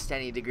villainous to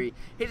any degree.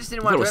 He just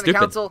didn't want to join the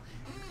council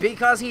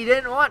because he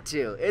didn't want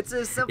to. It's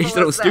as simple as that. He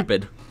thought it was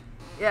stupid.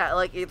 Yeah,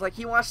 like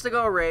he wants to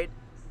go raid,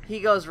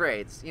 he goes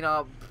raids. You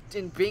know,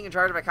 in being in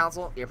charge of a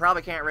council, you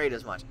probably can't raid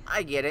as much.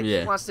 I get it. Yeah.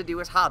 He wants to do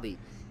his hobby.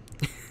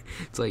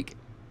 It's like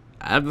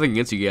I have nothing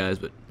against you guys,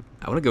 but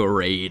I want to go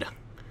raid.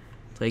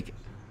 It's like,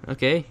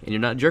 okay, and you're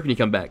not a jerk when you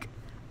come back.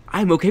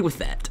 I'm okay with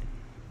that.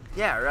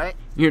 Yeah, right.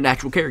 You're an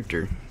actual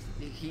character.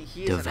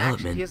 He is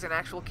an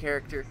actual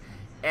character,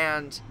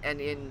 and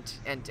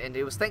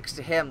it was thanks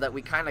to him that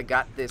we kind of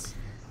got this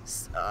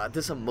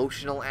this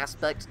emotional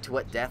aspect to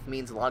what death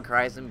means in Log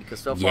Horizon, because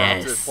so far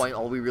up to this point,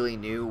 all we really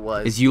knew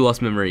was you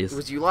lost memories.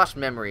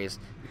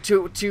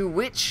 To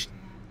which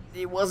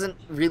it wasn't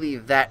really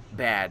that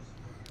bad,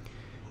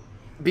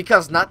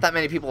 because not that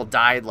many people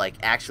died like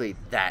actually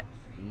that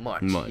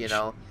much. You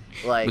know,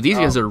 like but these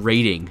guys are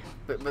raiding.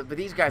 But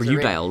these guys you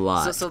die a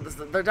lot. So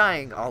they're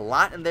dying a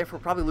lot, and therefore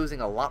probably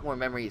losing a lot more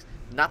memories.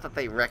 Not that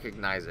they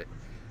recognize it,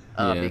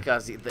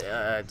 because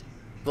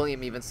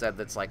William even said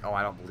that's like, oh,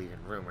 I don't believe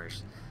in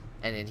rumors,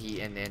 and then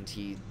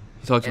he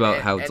talks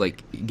about how it's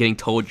like getting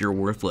told you're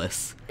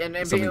worthless, and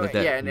like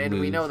that. Yeah, and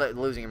we know that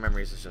losing your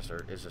memories is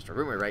just a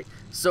rumor, right?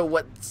 So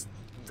what's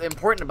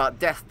important about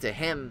death to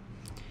him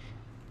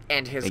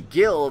and his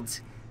guild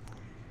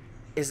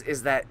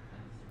is that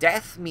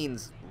death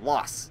means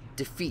loss.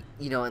 Defeat,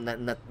 you know, and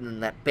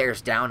that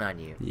bears down on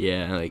you.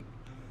 Yeah, like,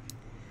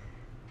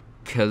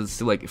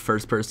 because like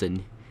first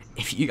person,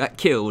 if you got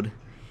killed,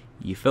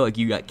 you feel like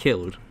you got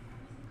killed.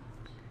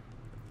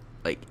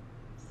 Like,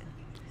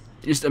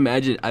 just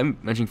imagine. I'm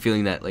imagining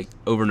feeling that like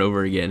over and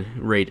over again,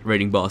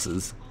 raiding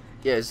bosses.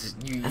 Yeah,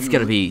 that's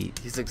gotta be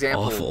his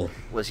example awful.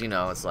 Was, you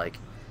know, it's like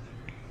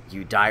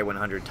you die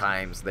 100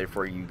 times,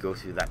 therefore you go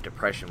through that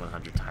depression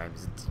 100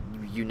 times.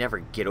 You never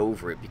get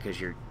over it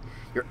because you're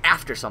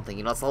after something,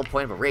 you know. It's the whole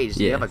point of a raid.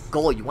 You have a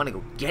goal, you want to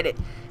go get it,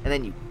 and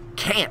then you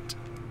can't.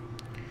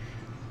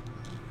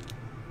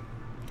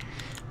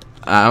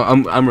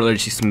 I'm really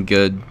see some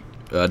good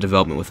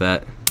development with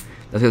that.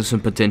 That's got some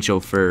potential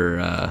for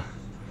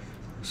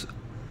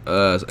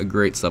a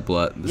great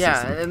subplot.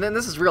 And then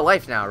this is real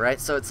life now, right?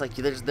 So it's like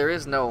there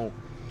is no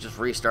just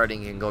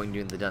restarting and going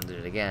doing the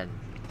dungeon again.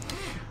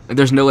 Like,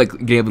 there's no like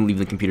getting up and leaving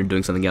the computer and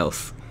doing something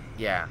else.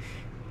 Yeah.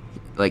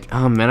 Like,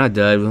 oh man, I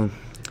died. Well,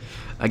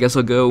 I guess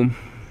I'll go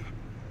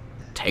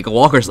take a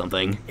walk or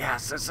something. Yeah,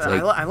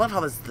 I love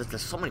how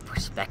there's so many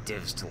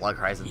perspectives to Log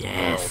Horizon's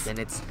world, and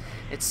it's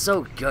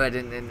so good,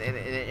 and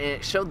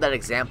it showed that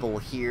example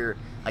here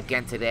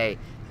again today,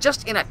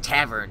 just in a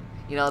tavern.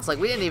 You know, it's like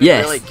we didn't even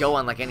really go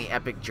on like any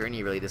epic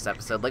journey really this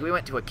episode. Like we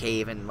went to a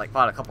cave and like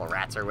fought a couple of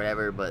rats or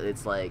whatever, but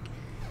it's like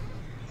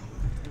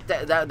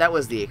that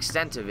was the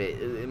extent of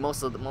it.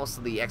 Most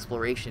of the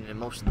exploration and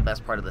most of the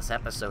best part of this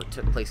episode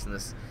took place in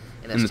this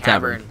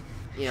tavern.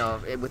 You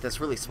know, with this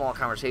really small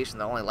conversation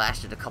that only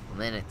lasted a couple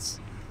minutes.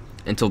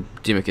 Until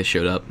Demicus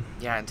showed up.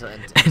 Yeah, until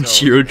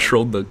Shiro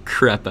trolled the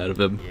crap out of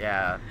him.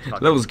 Yeah.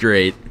 That was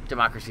great.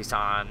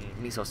 Democracy-san,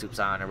 miso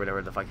soup-san, or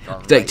whatever the fuck you call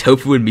him. It's like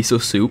tofu and miso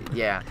soup.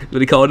 Yeah.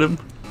 What he called him?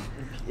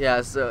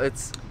 Yeah, so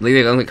it's...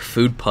 Like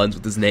food puns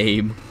with his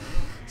name.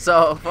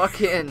 So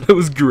fucking... That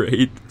was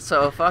great.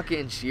 So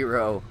fucking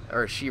Shiro,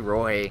 or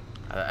Shiroi,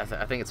 I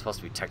think it's supposed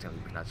to be technically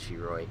pronounced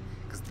Shiroi,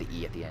 because of the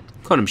E at the end.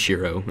 Call him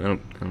Shiro.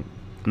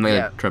 I'm not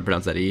gonna try to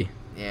pronounce that E.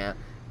 Yeah,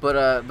 but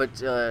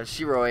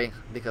Shiroi,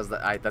 because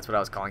that's what I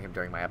was calling him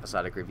during my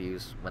episodic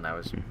reviews when I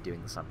was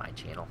doing this on my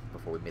channel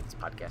before we made this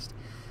podcast.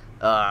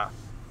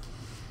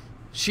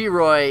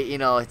 Shiroi, you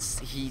know, it's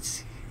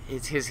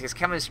his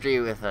chemistry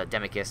with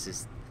Demicus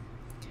is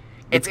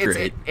It's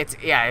great.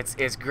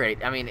 It's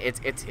great. I mean,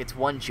 it's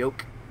one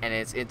joke, and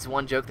it's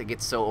one joke that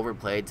gets so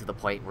overplayed to the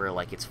point where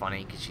like it's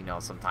funny because you know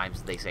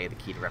sometimes they say the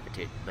key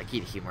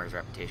to humor is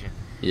repetition.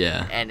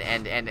 Yeah. And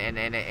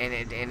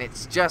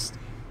it's just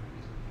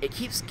it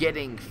keeps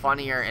getting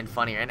funnier and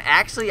funnier. And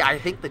actually, I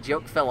think the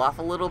joke fell off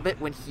a little bit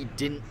when he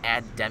didn't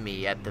add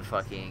Demi at the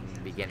fucking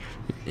beginning.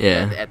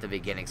 Yeah. At the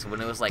beginning, so when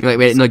it was like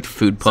like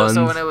food puns.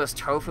 So when it was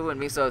tofu and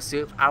miso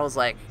soup, I was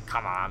like,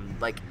 come on,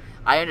 like.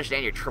 I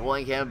understand you're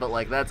trolling him, but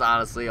like that's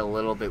honestly a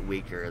little bit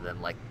weaker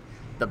than like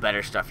the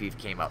better stuff you've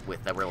came up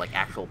with that were like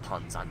actual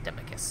puns on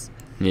Demicus.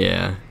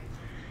 Yeah.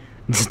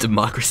 It's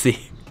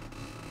democracy.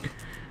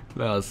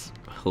 That was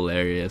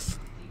hilarious.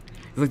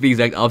 It's like the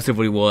exact opposite of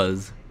what he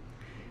was.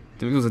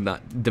 Demicus was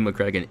not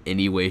democratic in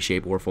any way,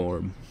 shape, or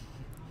form.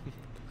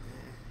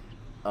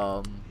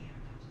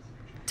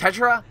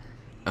 Tetra?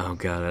 Oh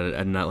god, I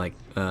did not like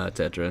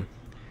Tetra.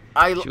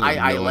 I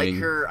like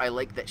her. I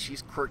like that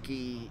she's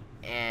quirky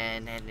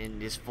and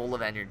is full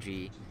of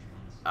energy.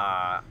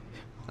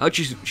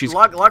 She's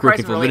Log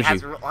quirky, Horizon full of really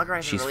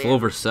energy. she's Full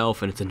of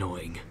herself, and it's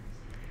annoying.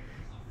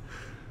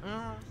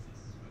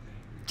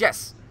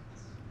 Yes,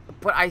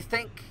 but I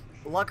think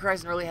Log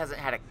Horizon really hasn't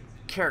had a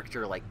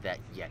character like that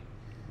yet.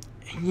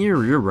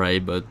 You're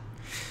right, but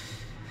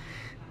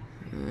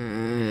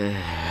I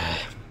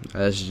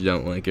just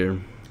don't like her.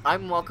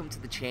 I'm welcome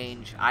to the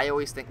change. I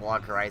always think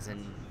Log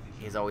Horizon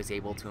is always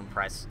able to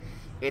impress.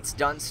 It's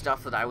done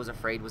stuff that I was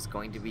afraid was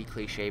going to be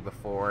cliche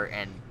before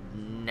and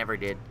never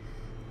did.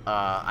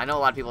 I know a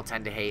lot of people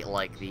tend to hate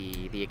like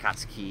the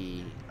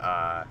Akatsuki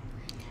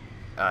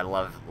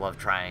love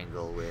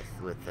triangle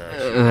with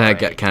that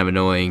got kind of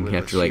annoying with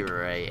after like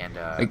Shiroi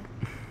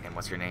and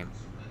what's her name?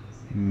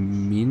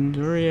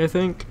 Minori, I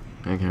think.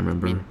 I can't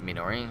remember.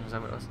 Minori, is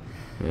that what it was?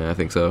 Yeah, I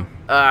think so.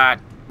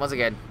 Once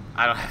again,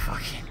 I don't have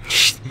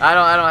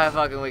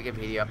fucking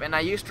Wikipedia up, and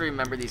I used to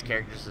remember these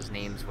characters'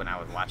 names when I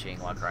was watching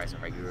Log Horizon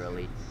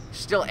regularly.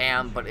 Still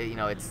am, but you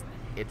know it's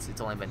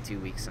only been 2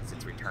 weeks since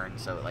its return,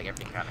 so like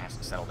everything kind of has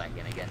to settle back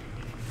in again.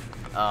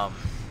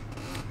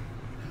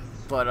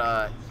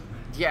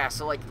 Yeah,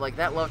 so like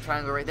that love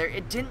triangle right there,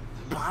 it didn't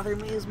bother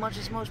me as much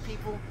as most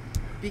people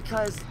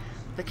because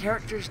the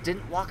characters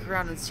didn't walk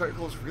around in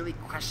circles really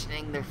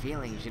questioning their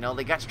feelings. You know,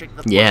 they got straight to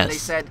the point. Yes.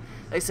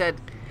 They said,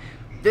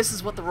 this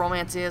is what the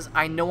romance is.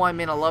 I know I'm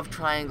in a love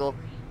triangle.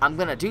 I'm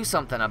gonna do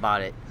something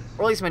about it.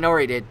 Or at least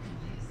Minori did.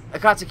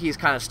 Akatsuki is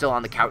kind of still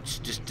on the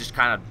couch, just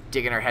kind of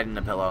digging her head in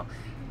the pillow.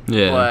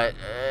 Yeah. But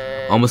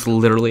almost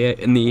literally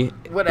in the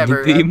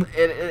whatever. theme.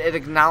 It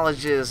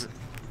acknowledges.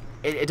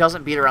 It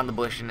doesn't beat around the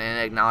bush, and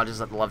it acknowledges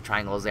that the love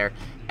triangle is there.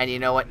 And you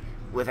know what?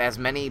 With as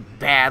many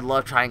bad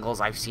love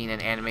triangles I've seen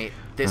in anime,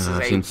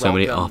 I've seen so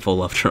many awful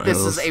love triangles.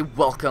 This is a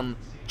welcome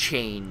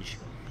change.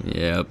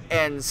 Yep.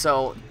 And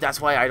so that's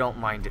why I don't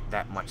mind it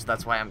that much.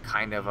 That's why I'm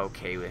kind of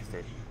okay with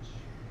it.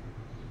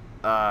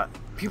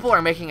 People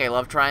are making a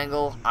love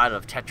triangle out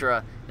of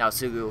Tetra,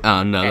 Naosugu,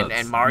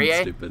 and Marie.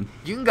 Stupid.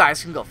 You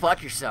guys can go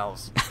fuck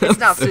yourselves. It's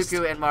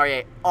Naosugu and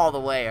Marie all the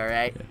way,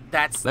 alright?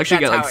 It's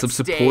actually got like some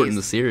support in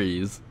the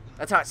series.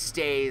 That's how it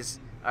stays,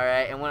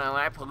 alright? And when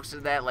I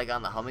posted that like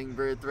on the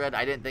Hummingbird thread,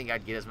 I didn't think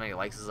I'd get as many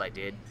likes as I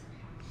did.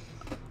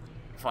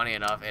 Funny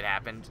enough, it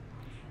happened.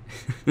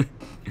 It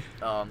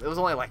was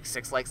only like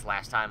 6 likes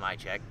last time I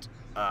checked,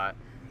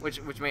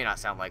 which may not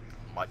sound like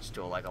much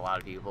to like a lot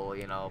of people,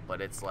 you know, but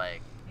it's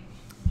like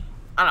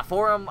on a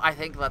forum, I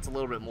think that's a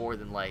little bit more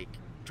than like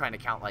trying to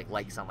count like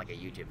likes on like a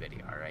YouTube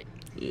video, all right?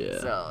 Yeah.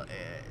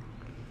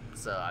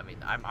 So I mean,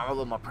 I'm a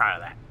little more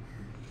proud of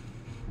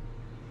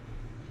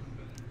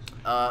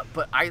that.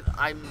 But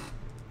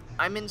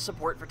I'm in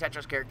support for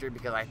Tetra's character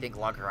because I think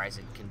Log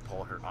Horizon can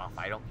pull her off.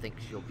 I don't think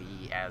she'll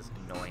be as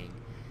annoying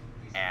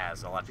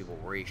as a lot of people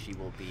worry she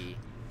will be.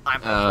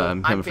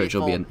 I'm afraid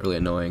she'll be really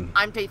annoying.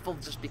 I'm faithful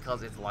just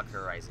because it's Log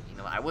Horizon. You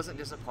know, I wasn't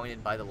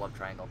disappointed by the love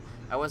triangle.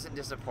 I wasn't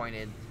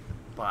disappointed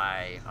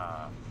by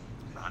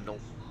Rondel.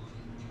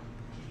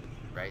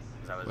 Right?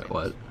 Is that what his name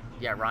was?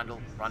 Yeah,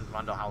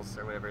 Rondel House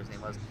or whatever his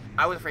name was.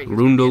 I was afraid he was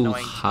going to be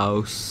annoying.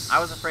 House. I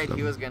was afraid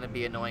he was going to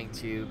be annoying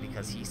too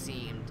because he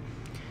seemed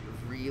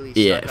really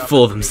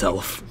full of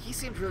himself. He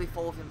seemed really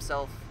full of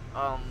himself.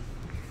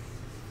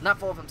 Not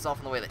full of himself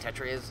in the way that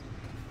Tetra is.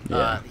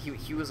 Yeah.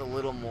 He was a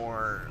little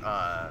more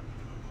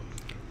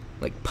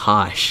like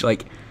posh,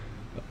 like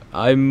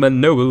I'm a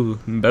noble,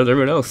 I'm better than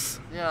everyone else.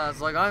 Yeah, it's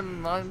like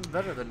I'm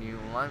better than you.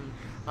 I'm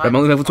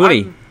only level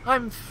 20.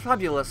 I'm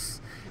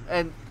fabulous,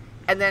 and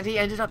then he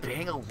ended up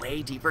being a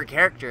way deeper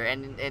character,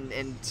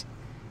 and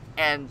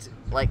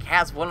like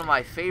has one of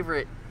my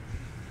favorite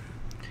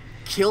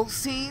kill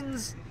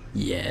scenes.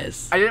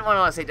 Yes. I didn't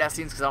want to say death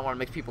scenes because I don't want to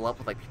mix people up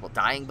with like people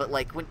dying, but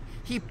like when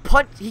he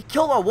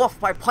killed a wolf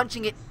by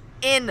punching it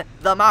in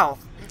the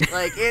mouth.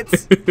 Like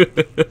it's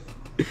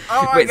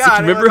oh my god!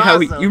 So you remember how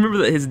awesome. you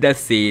remember his death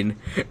scene,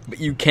 but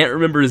you can't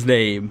remember his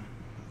name.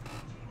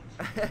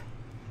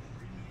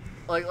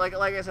 like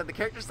I said, the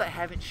characters that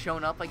haven't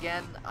shown up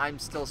again, I'm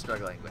still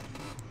struggling with.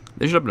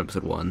 They showed up in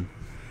episode 1.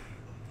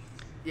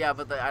 Yeah,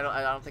 but I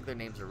don't think their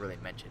names are really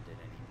mentioned at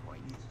any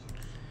point.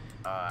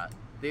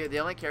 The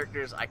only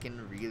characters I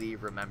can really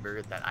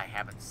remember that I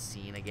haven't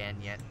seen again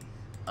yet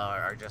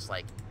are just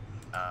like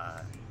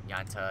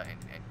Nyanta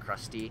and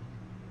Krusty,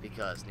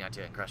 because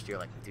Nyanta and Krusty are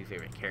like the two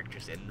favorite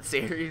characters in the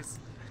series.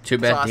 Too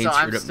bad So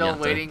I'm still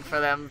waiting for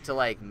them to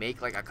like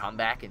make like a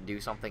comeback and do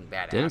something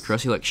badass. Didn't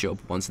Krusty like show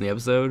up once in the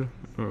episode,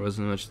 or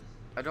wasn't it much?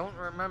 I don't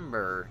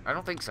remember. I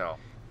don't think so.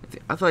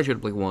 I thought I showed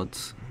up like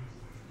once.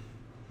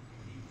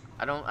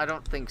 I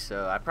don't think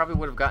so. I probably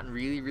would have gotten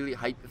really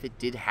hyped if it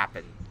did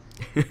happen.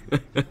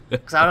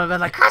 Because I would have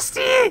been like,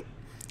 Krusty!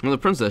 Well, the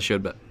princess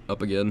showed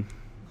up again.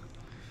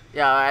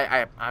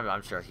 Yeah,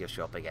 I'm sure he'll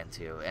show up again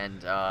too.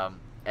 And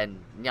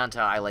Nyanta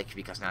I like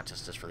because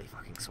Nyanta's just really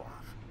fucking suave.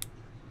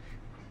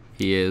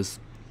 He is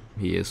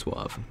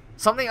suave.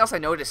 Something else I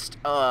noticed,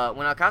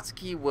 when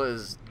Akatsuki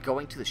was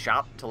going to the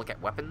shop to look at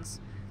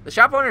weapons, the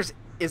shop owner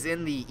is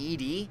in the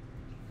ED,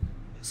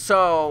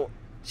 so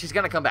she's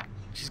gonna come back.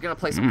 She's gonna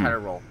play some kind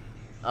of role.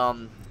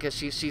 Because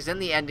she's in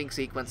the ending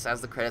sequence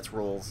as the credits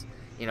rolls.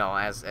 You know,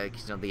 as you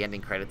know, the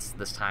ending credits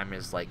this time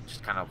is like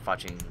just kind of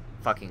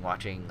fucking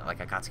watching like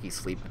Akatsuki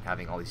sleep and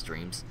having all these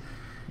dreams.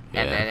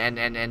 Yeah.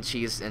 And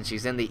she's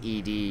in the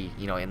ED,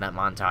 you know, in that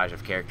montage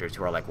of characters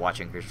who are like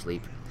watching her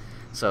sleep.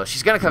 So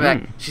she's gonna come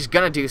back. She's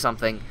gonna do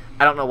something.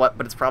 I don't know what,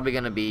 but it's probably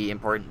gonna be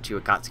important to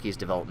Akatsuki's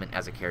development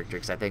as a character,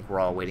 because I think we're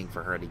all waiting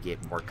for her to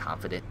get more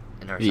confident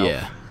in herself.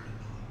 Yeah.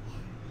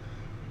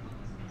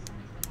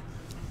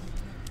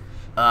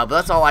 But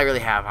that's all I really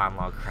have on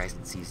Log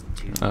Horizon Season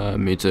 2.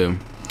 Me too.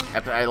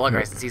 Log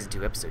Horizon Season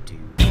 2, Episode 2.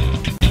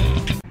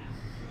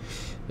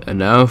 And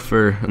now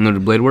for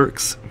Unlimited Blade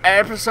Works.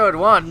 Episode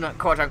 1,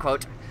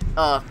 quote-unquote,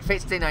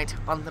 Fate Stay Night,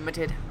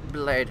 Unlimited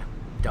Blade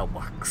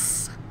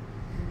Works.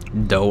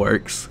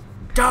 Works.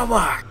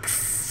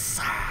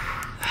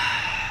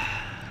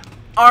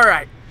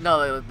 Alright.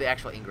 No, the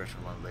actual English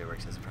from Unlimited Blade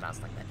Works is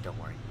pronounced like that, don't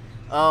worry.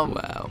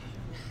 Wow.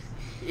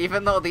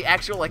 Even though the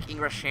actual like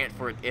English chant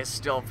for it is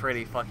still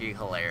pretty fucking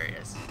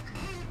hilarious.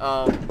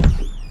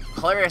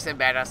 Hilarious and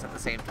badass at the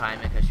same time,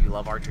 because you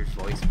love Archer's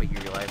voice, but you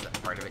realize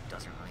that part of it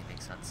doesn't really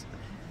make sense.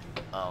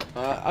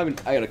 I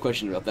got a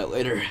question about that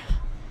later.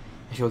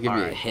 If you'll give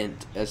me a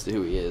hint as to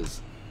who he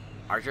is.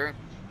 Archer?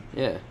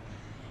 Yeah.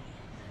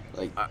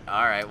 Like.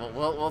 All right. Well,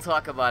 we'll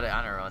talk about it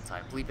on our own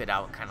time. Bleep it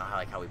out, kind of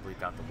like how we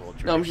bleeped out the world.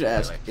 No, I'm just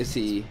asking. Is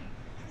he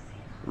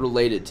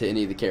related to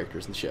any of the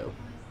characters in the show?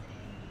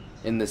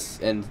 In this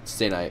and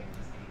Stay Night.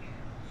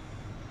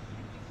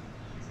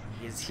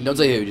 Is he? Don't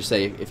say who. Just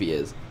say if he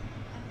is.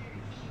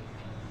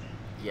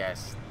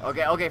 Yes.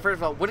 Okay. First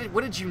of all, what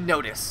did you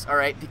notice? All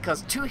right,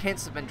 because 2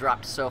 hints have been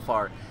dropped so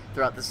far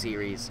throughout the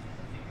series.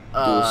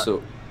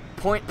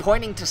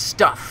 Pointing to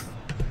stuff.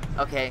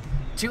 Okay.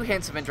 2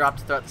 hints have been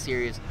dropped throughout the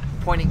series,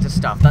 pointing to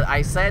stuff. That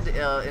I said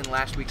in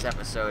last week's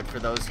episode, for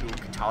those who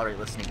could tolerate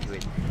listening to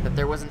it, that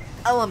there was an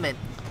element.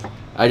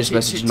 I just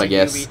messaged my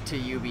guess. To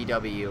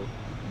UBW.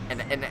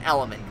 An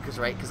element,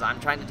 because I'm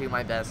trying to do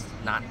my best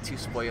not to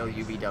spoil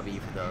UBW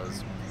for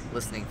those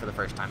listening for the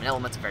first time. An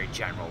element's a very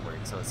general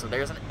word, so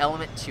there's an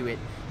element to it,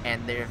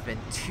 and there have been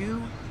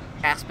 2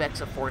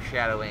 aspects of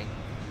foreshadowing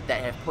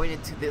that have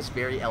pointed to this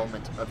very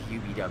element of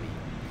UBW.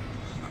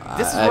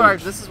 This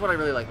is what I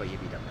really like about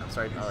UBW. I'm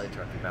sorry to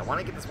interrupt you, but I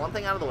want to get this one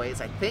thing out of the way. Is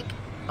I think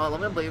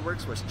Unlimited Blade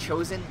Works was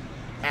chosen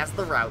as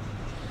the route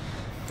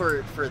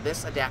for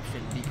this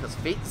adaptation because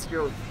Fate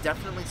Zero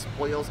definitely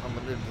spoils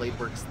Unlimited Blade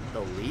Works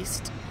the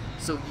least.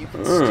 So you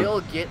can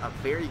still get a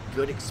very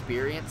good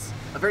experience,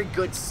 a very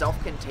good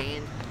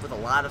self-contained, with a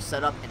lot of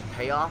setup and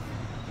payoff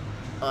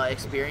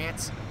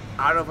experience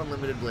out of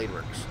Unlimited Blade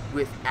Works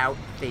without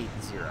Fate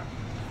Zero.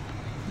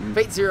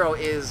 Fate Zero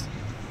is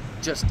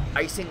just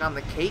icing on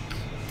the cake,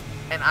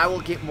 and I will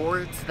get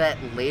more to that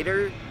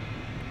later.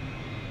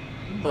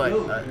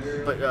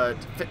 But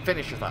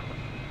finish your thought.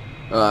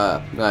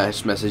 I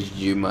just messaged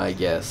you my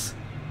guess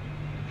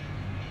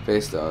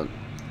based on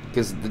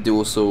because the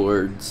dual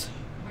swords.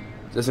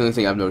 That's the only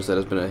thing I've noticed that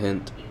has been a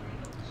hint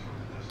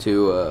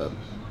to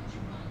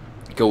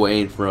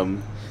Gawain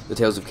from the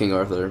Tales of King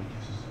Arthur.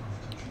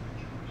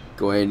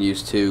 Gawain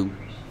used 2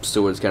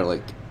 swords, kind of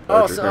like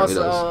Archer currently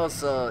does.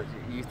 So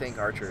you think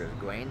Archer is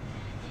Gawain?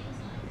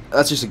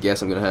 That's just a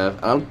guess I'm gonna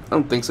have. I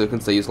don't think so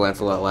since they used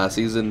Lancelot last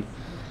season.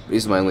 But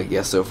he's my only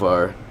guess so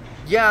far.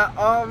 Yeah.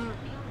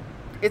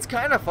 It's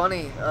kind of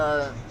funny.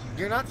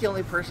 You're not the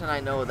only person I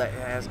know that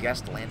has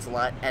guessed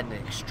Lancelot at an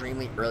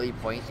extremely early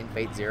point in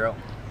Fate Zero.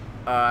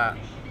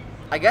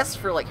 I guess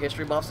for like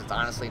history buffs, it's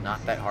honestly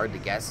not that hard to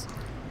guess.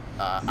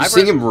 You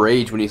seeing him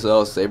rage when he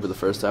saw Saber the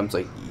first time. It's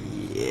like,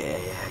 yeah,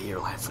 you're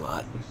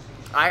Lancelot.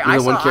 I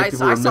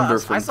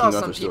saw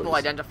some people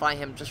identify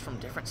him just from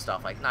different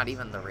stuff, like not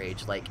even the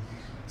rage. Like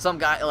some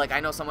guy, like I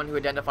know someone who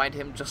identified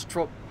him just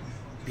from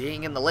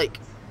being in the lake.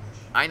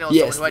 I know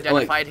someone who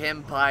identified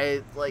him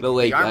by like the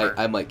lake. The armor.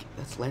 I'm like,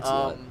 that's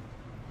Lancelot.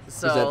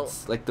 So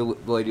that's like the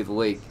Lady of the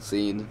Lake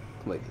scene.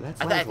 I'm like,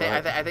 that's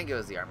Lancelot. I think it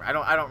was the armor. I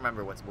don't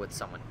remember what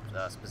someone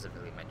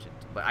specifically mentioned,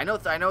 but I know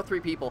 3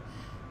 people,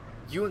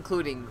 you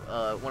including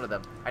one of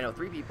them. I know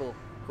 3 people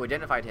who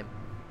identified him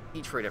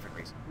each for a different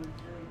reason.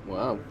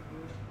 Wow.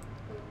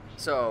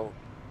 So,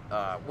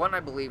 one I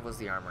believe was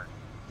the armor.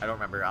 I don't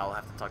remember. I'll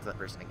have to talk to that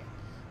person again.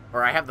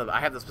 Or I have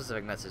the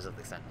specific message that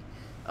they sent me.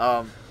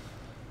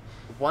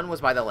 One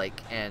was by the lake,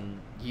 and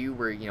you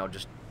were,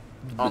 just,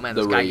 oh man,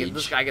 this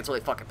guy gets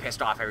really fucking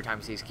pissed off every time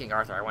he sees King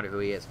Arthur. I wonder who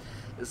he is.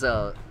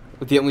 So,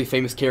 With the only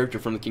famous character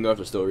from the King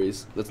Arthur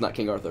stories that's not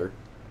King Arthur.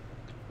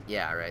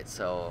 Yeah, right.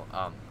 So,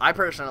 I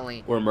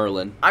personally... Or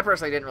Merlin. I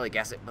personally didn't really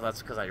guess it, but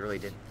that's because I really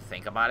didn't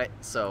think about it.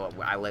 So,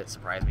 I let it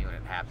surprise me when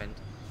it happened.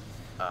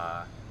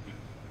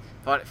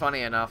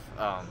 Funny enough,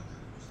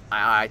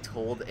 I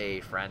told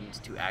a friend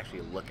to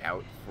actually look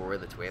out for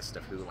the twist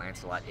of who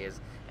Lancelot is,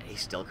 and he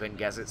still couldn't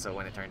guess it, so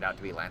when it turned out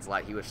to be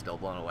Lancelot, he was still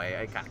blown away.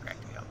 It kind of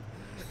cracked me up.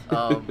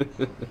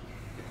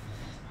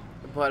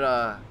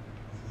 But,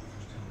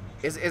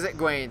 is it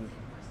going...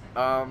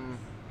 do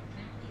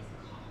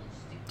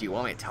you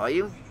want me to tell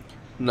you?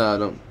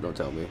 No, don't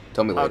tell me.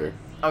 Tell me later.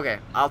 Okay,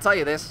 I'll tell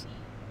you this.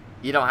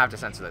 You don't have to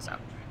censor this out.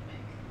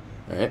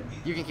 Alright.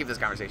 You can keep this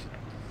conversation in.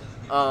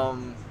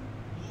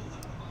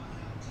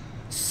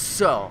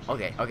 So,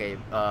 okay.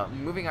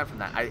 Moving on from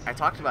that, I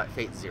talked about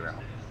Fate Zero.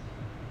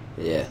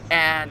 Yeah.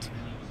 And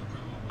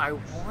I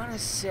want to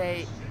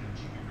say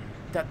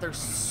that there's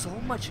so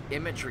much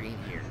imagery in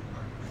here.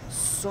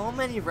 So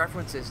many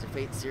references to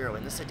Fate Zero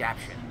in this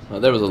adaptation. Well,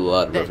 there was a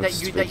lot of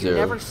references to Fate that you Zero.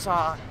 never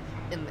saw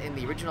in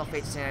the original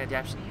Fate Stay Night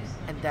adaptation,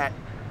 and that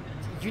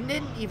you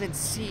didn't even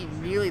see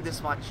nearly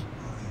this much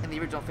in the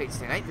original Fate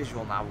Stay Night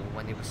visual novel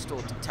when it was still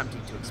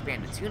attempting to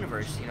expand its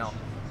universe.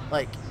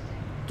 Like,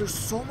 there's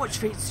so much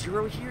Fate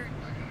Zero here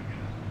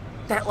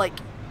that, like,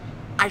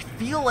 I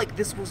feel like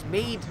this was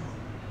made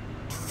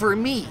for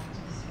me.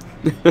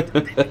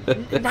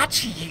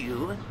 Not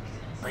you,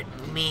 but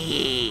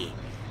me.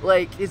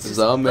 Like, it's just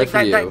like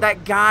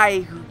that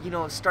guy who,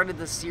 started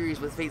this series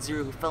with Fate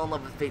Zero, who fell in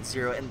love with Fate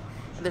Zero, and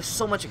there's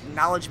so much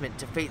acknowledgement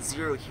to Fate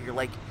Zero here.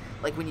 Like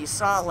when you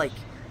saw like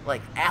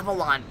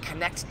Avalon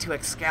connect to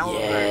Excalibur.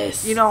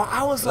 Yes.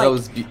 I was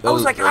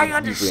like, I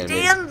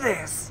understand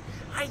this.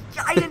 I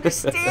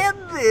understand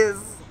this.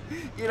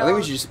 I think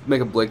we should just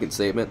make a blanket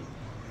statement.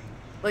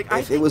 Like,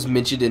 if it was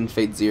mentioned in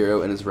Fate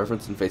Zero and is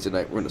referenced in Fate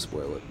Tonight, we're gonna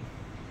spoil it.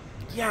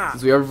 Yeah.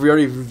 Since we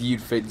already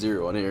reviewed Fate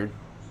Zero on here.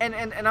 And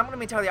I'm gonna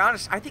be entirely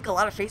honest. I think a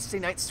lot of Fate Stay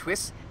Night's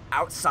twists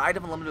outside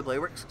of Unlimited Blade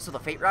Works, so the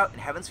Fate route and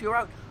Heaven's Feel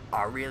route,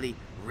 are really,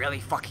 really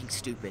fucking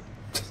stupid.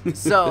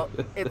 So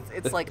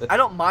it's like, I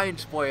don't mind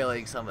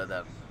spoiling some of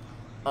them,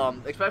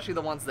 especially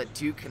the ones that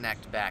do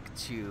connect back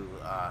to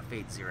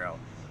Fate Zero.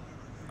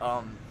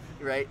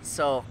 Right?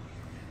 So,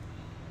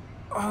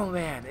 oh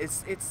man,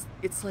 it's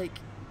like,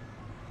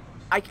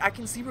 I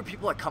can see where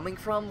people are coming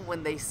from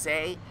when they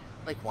say,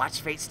 like, watch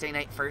Fate Stay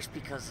Night first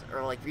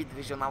or like read the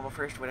visual novel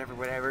first,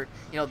 whatever.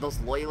 Those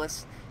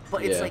loyalists.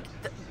 But it's like,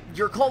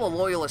 you're called a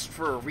loyalist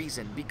for a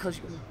reason,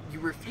 because you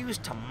refuse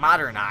to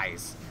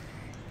modernize.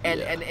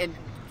 And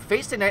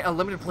Fate Stay Night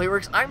Unlimited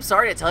Playworks, I'm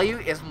sorry to tell you,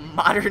 is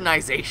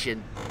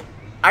modernization.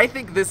 I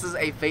think this is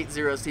a Fate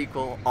Zero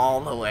sequel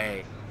all the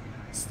way,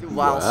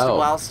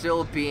 while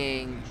still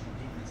being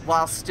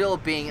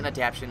an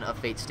adaptation of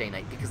Fate Stay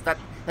Night, because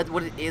that's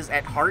what it is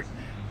at heart.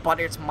 But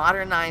it's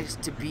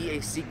modernized to be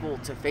a sequel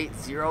to Fate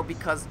Zero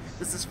because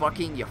this is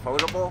fucking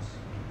Ufotable.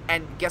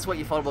 And guess what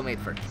Ufotable made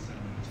first?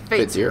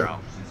 Fate Zero.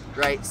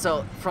 Right?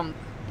 So from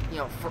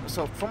a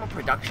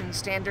production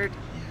standard,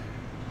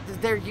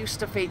 they're used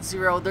to Fate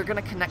Zero. They're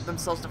gonna connect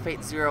themselves to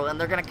Fate Zero, and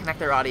they're gonna connect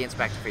their audience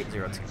back to Fate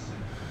Zero too.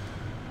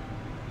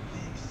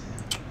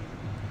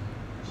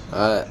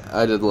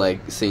 I did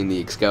like seeing the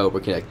Excalibur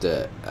connect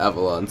to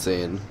Avalon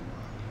scene.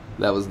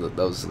 That was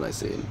a nice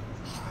scene.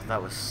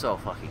 That was so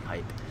fucking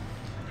hype.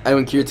 And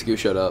when Kiritsugu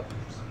showed up.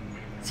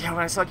 Yeah,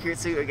 when I saw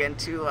Kiritsugu again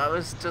too, I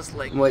was just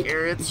like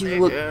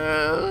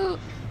Kiritsugu.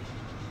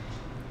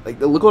 Like,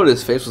 the look on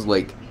his face was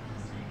like,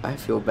 I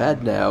feel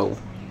bad now.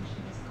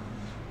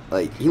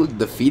 Like, he looked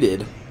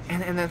defeated.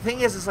 And the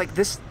thing is like,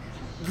 the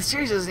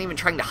series isn't even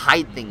trying to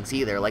hide things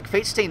either. Like,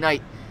 Fate Stay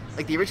Night,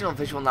 like the original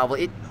visual novel,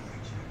 it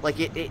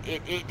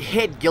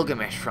hid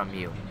Gilgamesh from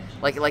you.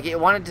 Like it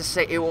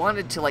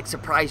wanted to like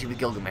surprise you with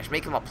Gilgamesh,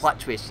 make him a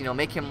plot twist,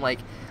 make him like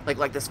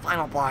this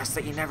final boss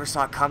that you never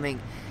saw coming.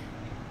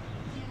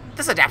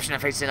 This adaptation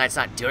of Fate Stay Night's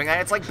not doing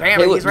that. It's like, bam,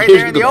 he's right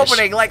there in the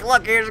opening. Like,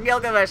 look, here's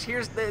Gilgamesh.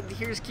 Here's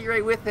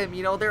Kirei with him.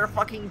 They're a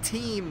fucking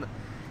team.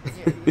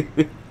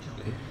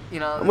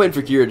 I'm waiting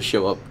for Kira to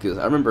show up because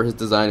I remember his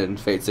design in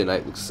Fate Stay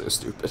Night looks so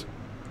stupid.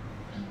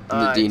 In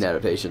the Dean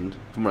adaptation,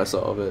 from what I saw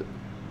of it.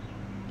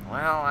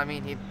 Well, I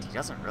mean, he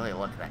doesn't really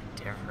look that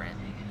different.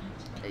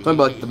 I'm talking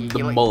about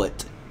the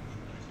mullet.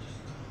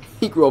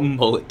 He grew a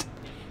mullet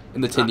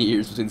in the 10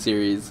 years between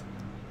series.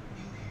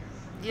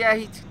 Yeah,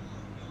 he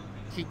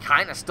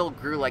kind of still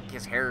grew like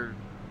his hair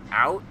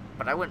out,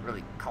 but I wouldn't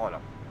really call it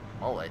a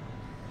mullet.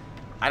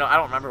 I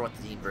don't remember what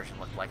the Dean version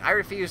looked like. I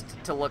refused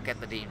to look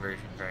at the Dean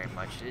version very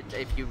much.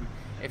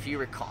 If you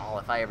recall,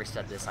 if I ever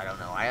said this, I don't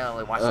know. I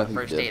only watched the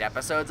first 8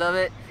 episodes of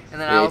it, and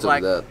then I was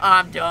like,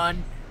 I'm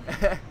done.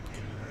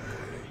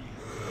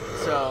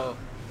 So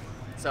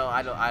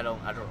I don't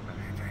remember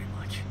it very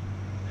much.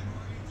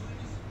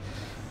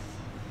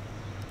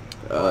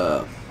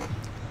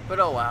 But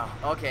oh wow.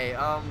 Okay.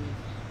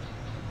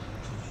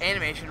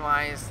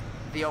 Animation-wise,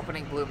 the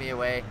opening blew me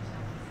away.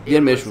 The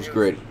animation was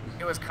great.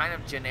 It was kind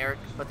of generic,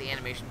 but the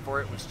animation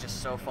for it was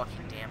just so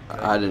fucking damn good.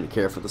 I didn't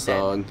care for the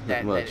song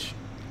that much.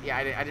 Yeah,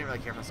 I didn't really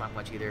care for the song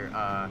much either.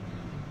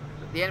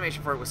 The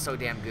animation for it was so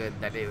damn good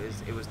that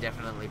it was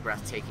definitely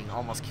breathtaking.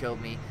 Almost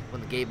killed me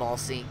when the gay ball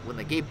scene, when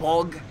the gay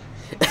bog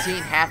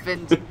scene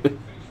happened.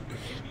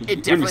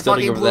 It definitely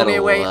fucking blew me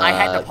away. I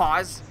had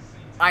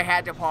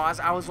to pause.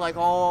 I was like,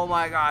 oh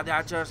my god,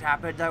 that just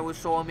happened. That was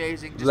so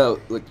amazing.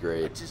 That looked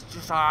great.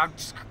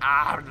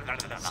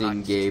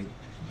 Seeing Gabe.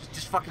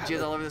 Just fucking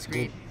jizz all over the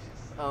screen.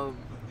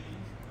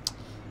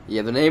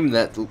 Yeah, the name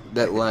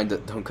that line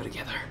that don't go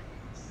together.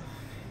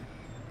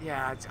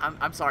 Yeah,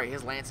 I'm sorry.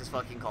 His lance is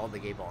fucking called the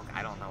gay bulk.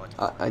 I don't know what to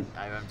call it.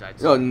 I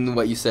just, no,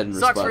 what you said in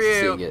response to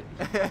seeing it.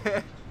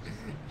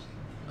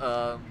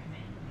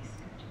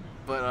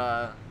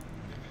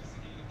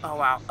 Oh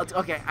wow.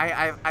 Okay,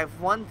 I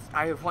have one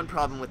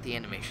problem with the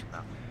animation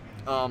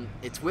though.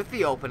 It's with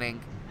the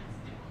opening,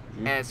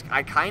 and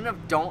I kind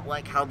of don't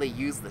like how they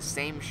use the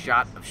same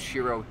shot of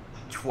Shiro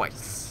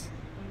twice.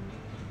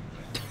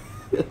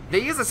 They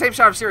use the same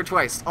shot of Shiro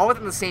twice, all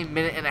within the same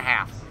minute and a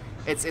half.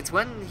 It's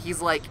when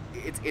he's like,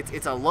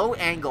 it's a low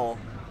angle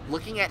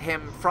looking at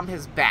him from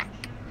his back,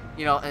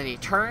 you know, and he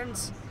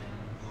turns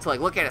to like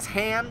look at his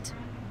hand,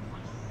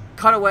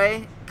 cut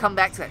away, come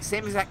back to that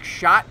same exact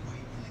shot,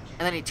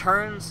 and then he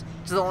turns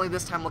to only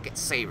this time look at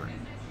Saber.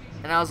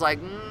 And I was like,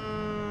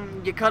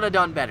 you could have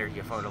done better,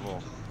 you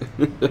Ufotable.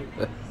 You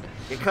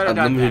could have done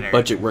better. Unlimited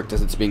budget work,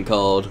 as it's being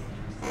called.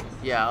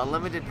 Yeah,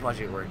 unlimited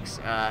budget works.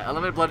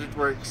 Unlimited budget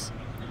works.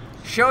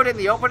 Showed in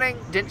the opening,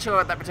 didn't show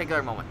at that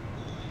particular moment.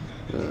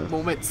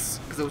 Moments,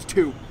 because it was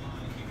 2.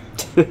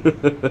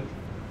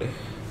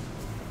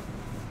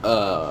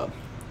 A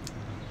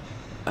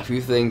few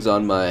things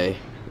on my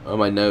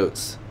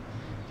notes.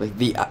 Like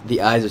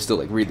the eyes are still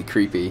like really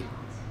creepy.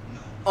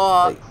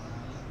 Like,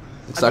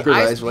 Sakura's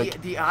eyes were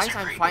like the eyes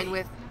I'm fine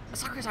with.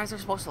 Sakura's eyes are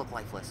supposed to look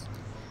lifeless.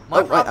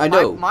 I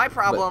know. My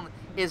problem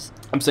is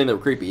I'm saying they were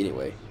creepy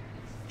anyway.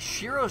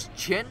 Shiro's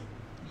chin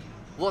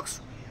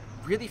looks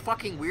really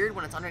fucking weird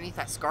when it's underneath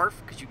that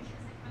scarf because you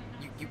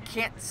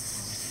can't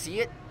see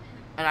it,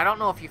 and I don't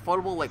know if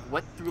Ufotable like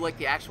went through like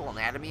the actual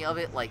anatomy of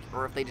it, like,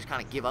 or if they just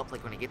kind of give up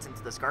like when it gets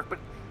into the scarf. But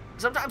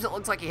sometimes it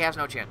looks like he has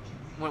no chin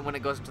when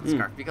it goes into the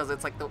scarf because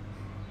it's like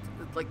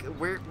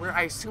where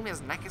I assume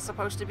his neck is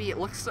supposed to be. It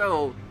looks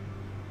so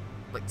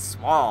like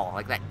small,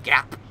 like that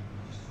gap.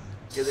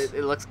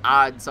 It looks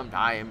odd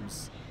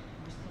sometimes.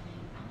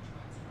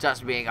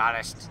 Just being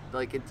honest,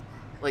 like it's.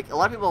 Like, a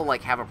lot of people,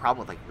 like, have a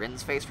problem with, like,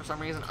 Rin's face for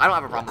some reason. I don't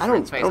have a problem with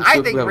Rin's face.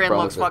 I think Rin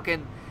looks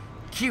fucking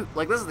cute.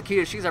 Like, this is the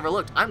cutest she's ever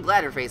looked. I'm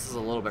glad her face is a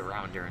little bit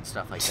rounder and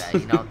stuff like that,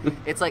 you know?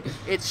 It's like,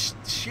 it's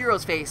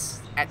Shiro's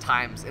face at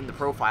times in the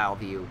profile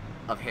view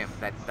of him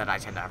that I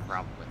tend to have a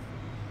problem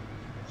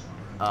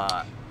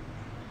with.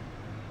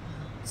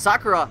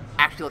 Sakura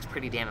actually looks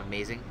pretty damn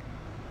amazing.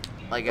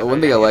 Like, if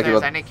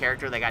there's any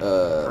character that got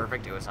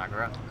perfect, it was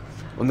Sakura.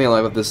 One thing I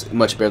like about this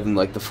much better than,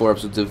 like, the 4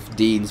 episodes of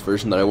Dean's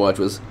version that I watched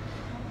was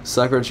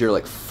Sakura and Shiro are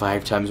like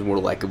 5 times more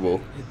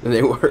likable than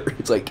they were.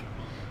 It's like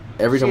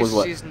every time was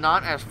what? She's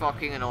not as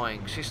fucking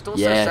annoying. She still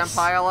says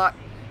senpai a lot,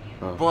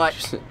 but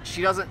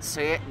she doesn't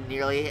say it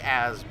nearly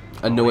as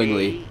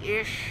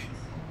annoyingly-ish.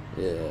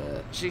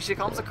 Yeah. She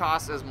comes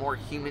across as more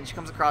human. She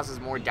comes across as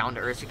more down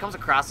to earth. She comes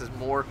across as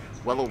more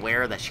well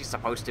aware that she's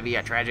supposed to be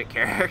a tragic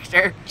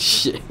character.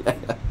 Shit.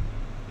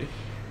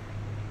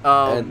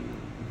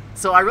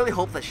 So I really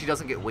hope that she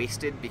doesn't get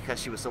wasted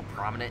because she was so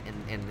prominent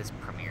in this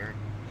premiere.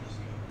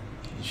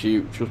 She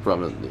was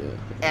prominent, yeah.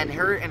 And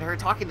her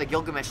talking to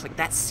Gilgamesh, like,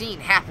 that scene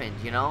happened,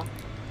 you know?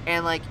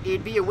 And, like,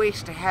 it'd be a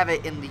waste to have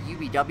it in the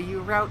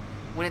UBW route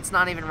when it's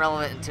not even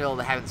relevant until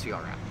the Heaven's Feel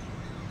route.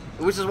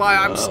 Which is why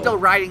I'm still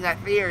riding that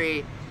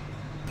theory,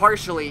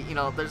 partially, you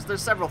know,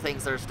 there's several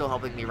things that are still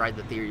helping me ride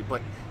the theory,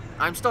 but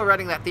I'm still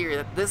riding that theory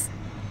that this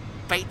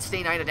Fate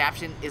Stay Night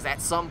adaptation is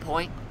at some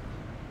point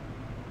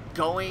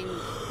going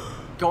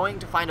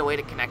to find a way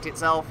to connect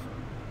itself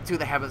to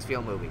the Heaven's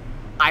Feel movie.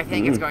 I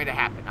think it's going to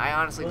happen. I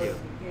honestly do.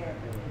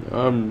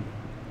 I'm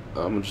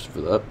interested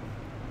for that.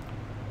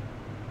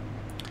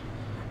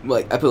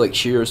 Like, I feel like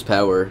Shiro's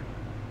power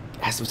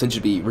has the potential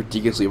to be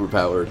ridiculously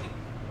overpowered.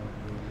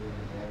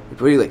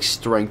 If really like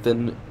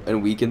strengthen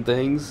and weaken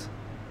things,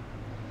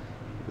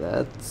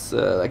 that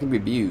can be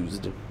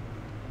abused,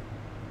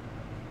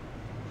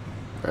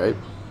 right?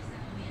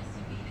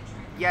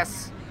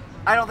 Yes.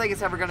 I don't think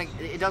it's ever gonna.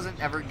 It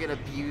doesn't ever get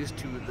abused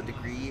to the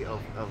degree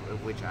of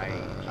which I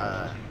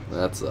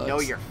that sucks. know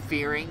you're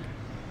fearing.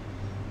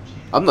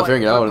 I'm not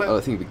fearing it. I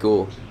think it'd be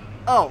cool.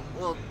 Oh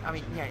well, I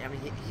mean, yeah, I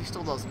mean, he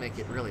still does make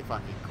it really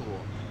fucking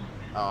cool.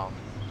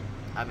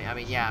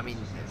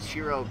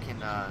 Shiro can,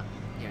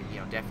 you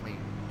know, definitely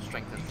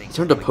strengthen things. He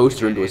turned a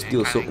poster into a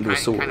steel into a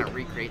sword. Kind of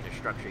recreate their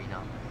structure, you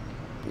know.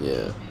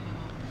 Yeah.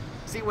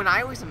 See, when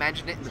I always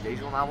imagined it in the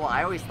visual novel,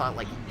 I always thought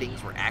like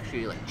things were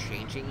actually like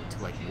changing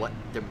to like what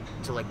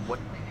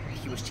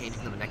he was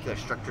changing the molecular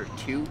structure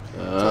too.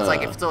 So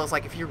it's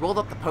like if you rolled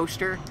up the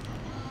poster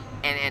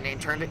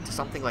and turned it to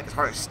something like as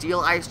hard as steel,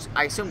 I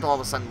assumed all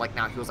of a sudden like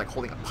now he was like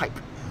holding a pipe.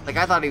 Like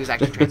I thought he was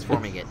actually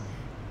transforming it.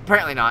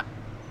 Apparently not.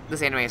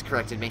 This anime has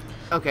corrected me.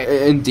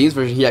 Okay. In Dean's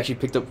version, he actually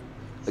picked up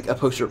like a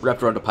poster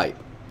wrapped around a pipe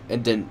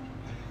and didn't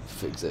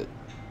fix it.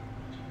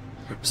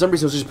 For some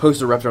reason, it was just a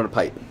poster wrapped around a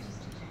pipe.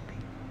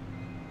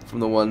 From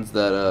the ones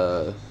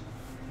that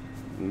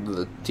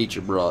the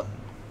teacher brought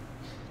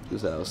to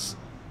his house.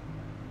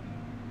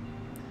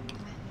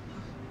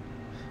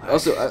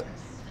 Also,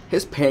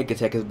 his panic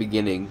attack at the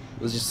beginning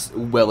was just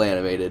well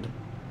animated.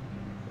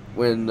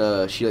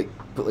 When she like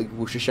put like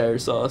Worcestershire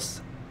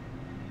sauce.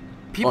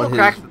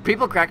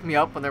 People crack me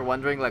up when they're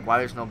wondering like why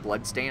there's no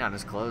blood stain on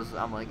his clothes.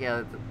 I'm like,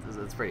 yeah,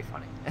 that's pretty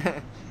funny.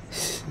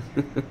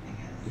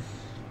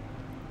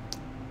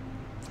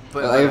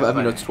 But I've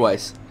noticed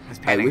twice.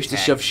 I wish to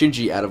shove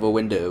Shinji out of a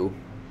window.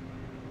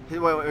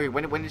 Wait,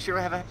 when did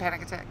Shiro have a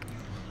panic attack?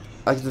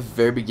 Like at the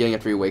very beginning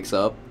after he wakes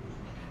up,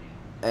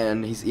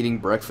 and he's eating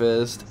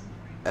breakfast,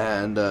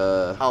 and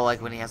oh,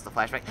 like when he has the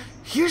flashback.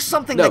 Here's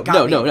something that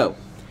got me. No.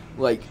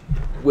 Like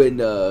when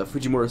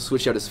Fujimura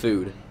switched out his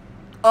food.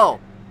 Oh,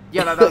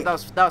 yeah, that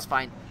was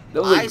fine.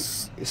 That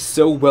was like,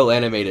 so well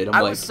animated.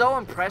 I was so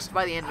impressed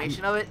by the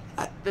animation of it.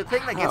 The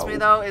thing that gets me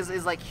though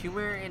is like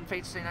humor in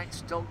Fate Stay Night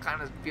still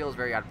kind of feels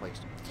very out of place.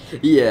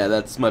 Yeah,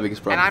 that's my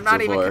biggest problem. And I'm not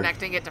so even far.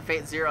 connecting it to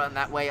Fate Zero in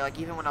that way. Like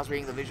even when I was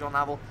reading the visual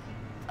novel,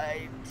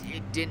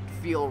 it didn't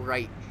feel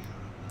right.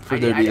 For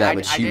there to be that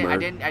much humor. I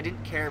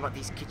didn't care about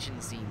these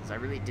kitchen scenes. I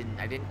really didn't.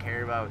 I didn't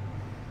care about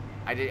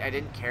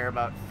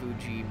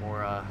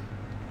Fujimura. I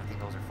think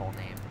that was her full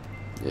name.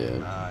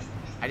 Yeah.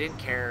 I didn't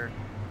care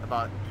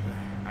about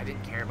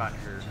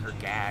her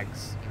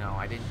gags. You know,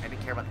 I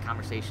didn't care about the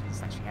conversations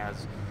that she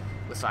has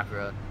with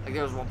Sakura. Like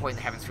there was one point in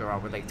the Heaven's Feel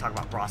where they talk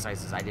about bra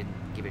sizes. I didn't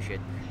give a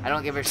shit. I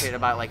don't give a shit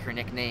about like her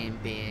nickname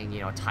being, you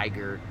know,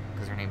 Tiger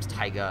because her name's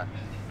Taiga.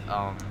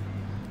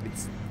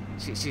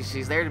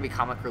 She's there to be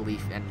comic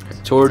relief and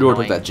Torador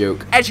with that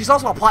joke. And she's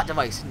also a plot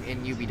device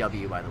in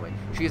UBW, by the way.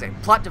 She's a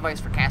plot device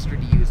for Caster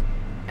to use.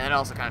 And it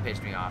also kind of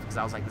pissed me off because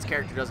I was like, this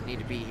character doesn't need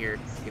to be here.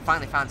 You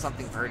finally found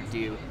something for her to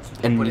do,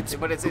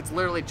 but it's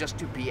literally just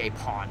to be a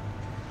pawn.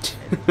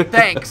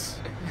 Thanks.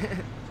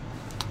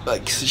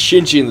 Like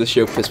Shinji in the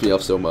show pissed me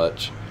off so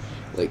much.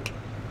 Like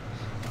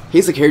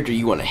he's a character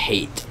you want to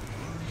hate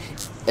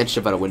and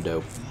shove out a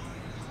window.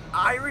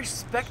 I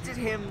respected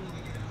him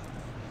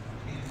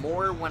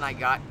more when I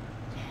got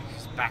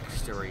his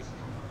backstory.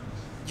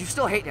 You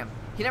still hate him.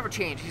 He never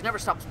changed. He's never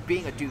stopped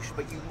being a douche,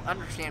 but you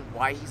understand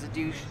why he's a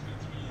douche.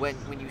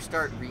 When you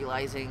start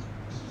realizing,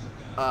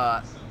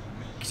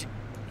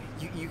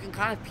 you can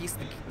kind of piece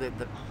the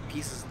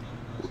pieces.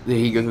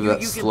 He goes through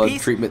that slug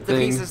treatment thing.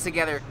 The pieces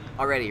together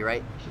already,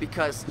 right?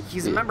 Because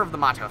he's a member of the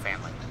Mato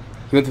family.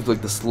 He went through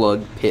like the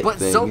slug pit but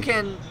thing. But so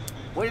can,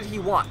 what did he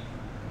want?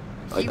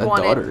 He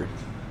wanted a daughter.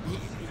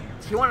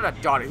 He wanted a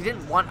daughter. He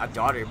didn't want a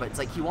daughter, but it's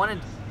like he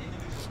wanted.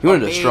 He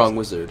wanted a strong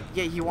wizard.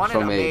 Yeah, he wanted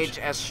a mage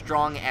as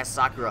strong as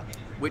Sakura,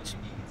 which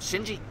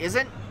Shinji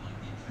isn't.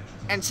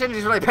 And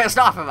Shinji's really pissed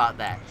off about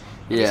that.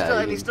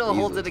 And he still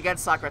holds it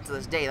against Sakura to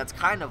this day. That's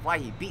kind of why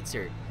he beats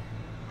her,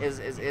 is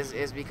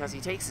because he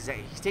takes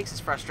his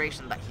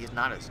frustration that he's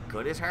not as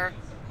good as her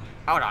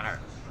out on her.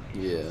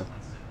 Yeah.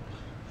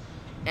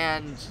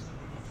 And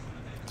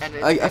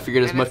I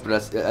figured as much, but I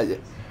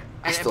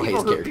still hate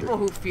his character. People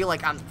who feel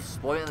like I'm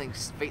spoiling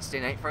Fate Stay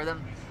Night for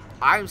them,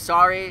 I'm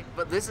sorry,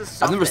 but this is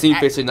stuff I've never seen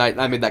Fate Stay Night,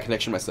 and I made that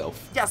connection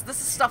myself. Yes, this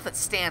is stuff that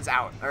stands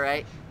out. All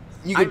right.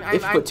 If you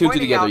put two and two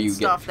together, you get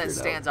stuff that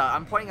stands out.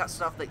 I'm pointing out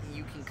stuff that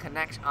you can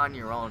connect on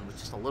your own with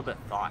just a little bit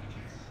of thought.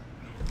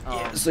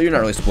 Yeah, so you're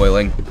not really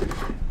spoiling,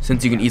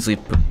 since you can easily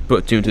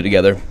put two and two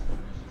together.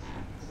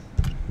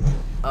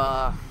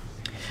 I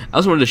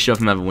also wanted to shove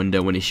him out of a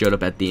window when he showed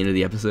up at the end of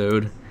the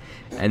episode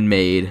and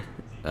made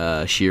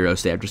Shiro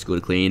stay after school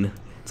to clean.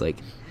 It's like...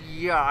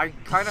 Yeah, I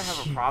kind of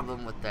have a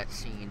problem with that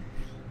scene.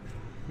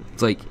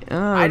 It's like,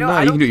 I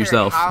don't you can do it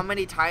yourself. How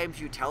many times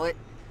you tell it,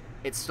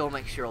 it still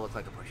makes Shiro look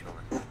like a pushover.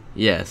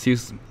 Yes, he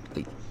was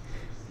like,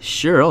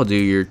 sure, I'll do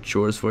your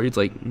chores for you. It's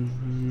like,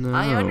 no.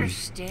 I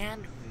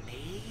understand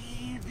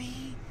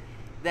maybe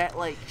that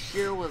like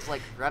Shiro was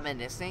like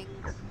reminiscing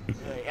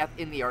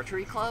in the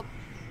archery club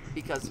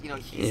because, you know,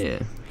 he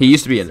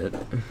used to be in it,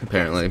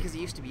 apparently. Because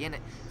he used to be in it.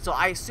 So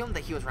I assumed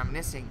that he was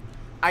reminiscing.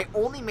 I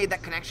only made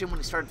that connection when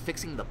he started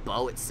fixing the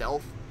bow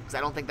itself, because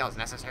I don't think that was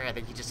necessary. I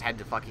think he just had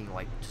to fucking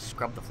like just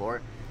scrub the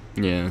floor.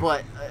 Yeah.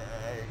 But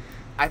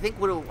I think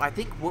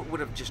what would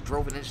have just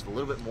drove it in just a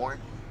little bit more,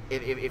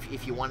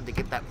 if you wanted to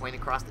get that point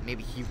across that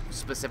maybe he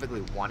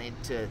specifically wanted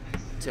to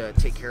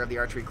take care of the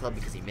archery club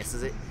because he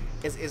misses it,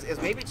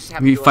 is maybe just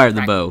have him fire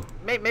the bow.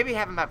 Maybe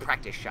have him have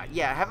practice shot.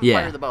 Yeah, have him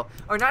fire the bow,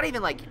 or not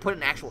even like put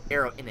an actual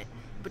arrow in it,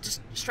 but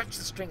just stretch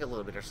the string a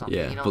little bit or something.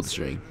 Yeah, you know, pull the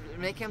string.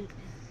 Make him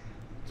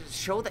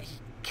show that he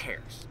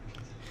cares.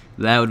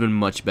 That would have been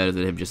much better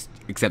than him just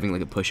accepting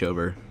like a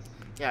pushover.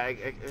 Yeah,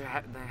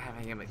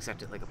 having him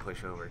accept it like a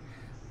pushover.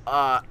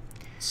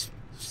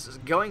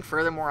 Going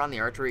furthermore on the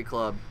archery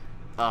club,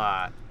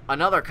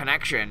 Another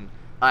connection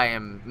I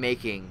am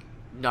making,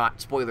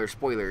 not spoiler,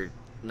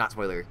 not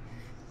spoiler.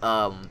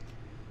 I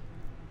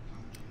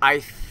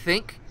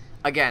think,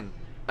 again,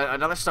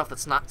 another stuff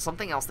that's not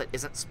something else that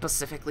isn't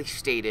specifically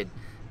stated,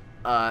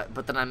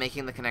 but that I'm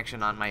making the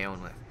connection on my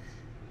own with,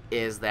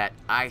 is that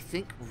I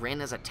think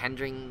Rin is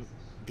attending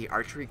the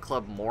archery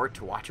club more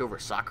to watch over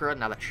Sakura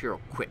now that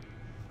Shiro quit.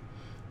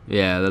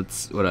 Yeah,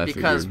 that's what I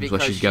figured.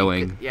 Because she's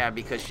going.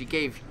 Because she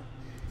gave...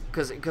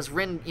 Because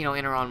Rin,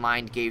 in her own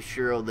mind, gave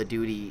Shiro the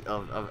duty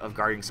of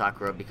guarding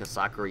Sakura because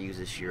Sakura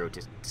uses Shiro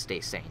to stay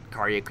sane.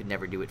 Karia could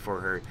never do it for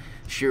her.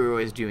 Shiro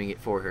is doing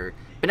it for her.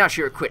 But now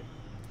Shiro quit.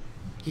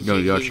 Go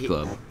to the archery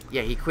club.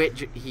 Yeah, he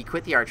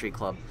quit the archery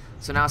club.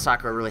 So now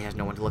Sakura really has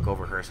no one to look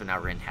over her. So now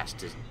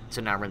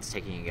Rin's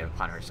taking it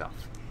upon herself.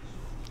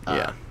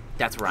 Yeah.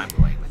 That's where I'm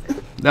going with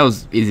it. That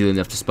was easy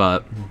enough to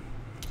spot.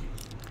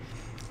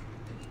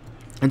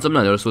 And something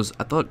I noticed was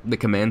I thought the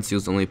command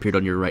seals only appeared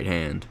on your right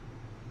hand.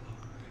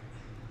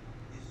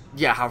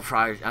 Yeah, how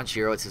on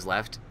Shiro it's his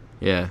left.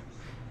 Yeah.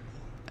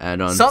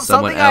 And on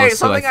someone else,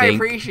 something I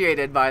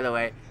appreciated, by the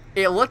way,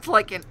 it looked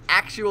like an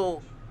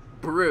actual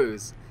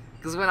bruise.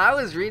 Because when I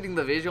was reading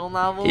the visual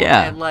novel,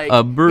 and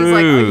a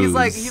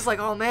bruise. He's like,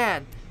 oh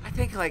man, I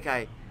think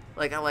I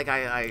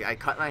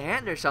cut my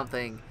hand or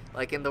something,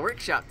 like in the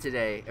workshop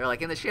today, or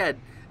like in the shed.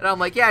 And I'm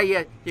like, yeah,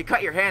 you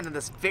cut your hand in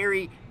this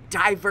very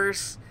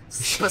diverse,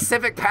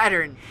 specific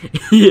pattern.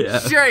 Yeah.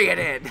 Sure you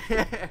did.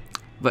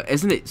 But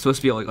isn't it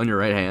supposed to be like on your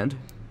right hand?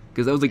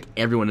 Because that was like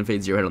everyone in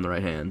Fate Zero had on the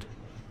right hand.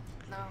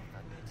 No,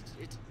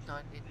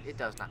 it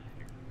does not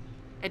matter.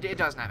 It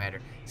does not matter.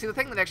 See, the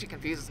thing that actually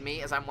confuses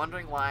me is I'm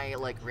wondering why,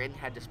 like, Rin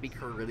had to speak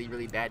her really,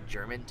 really bad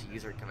German to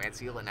use her command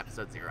seal in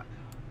episode 0.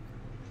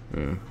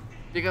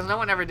 Because no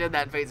one ever did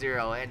that in Fate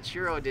Zero, and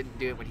Shiro didn't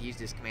do it when he used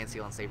his command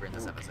seal on Saber in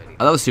this episode either. I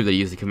thought it was stupid they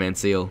used the command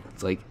seal.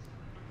 It's like,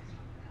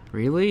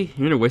 really?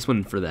 You're gonna waste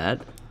one for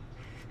that?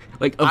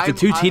 Like, of the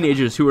two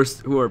teenagers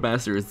who are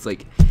masters, it's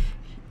like,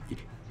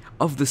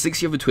 of the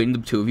 6 you have between the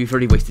two of you, you've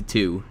already wasted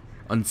 2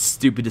 on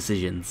stupid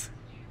decisions.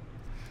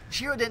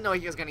 Shiro didn't know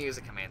he was going to use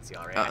a command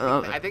seal, right?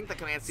 I think the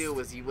command seal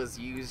was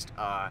used,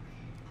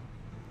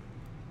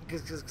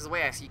 because the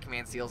way I see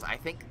command seals, I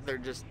think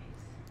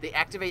they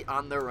activate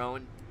on their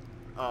own,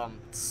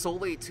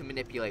 solely to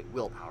manipulate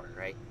willpower,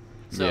 right?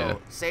 So, yeah.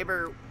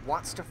 Saber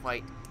wants to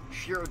fight,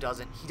 Shiro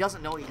doesn't. He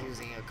doesn't know he's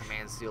using a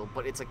command seal,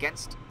 but it's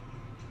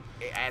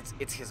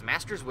his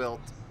master's will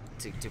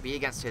to be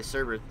against his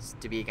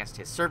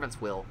servant's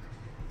will,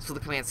 so the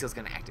command seal is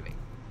going to activate.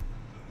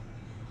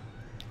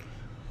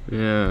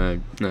 Yeah,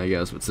 I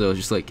guess, but still, it's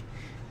just like,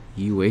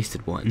 you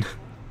wasted one.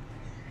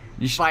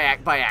 By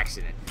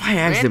accident. By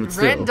accident, but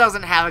still. Rin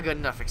doesn't have a good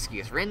enough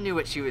excuse. Rin knew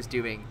what she was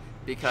doing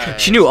because...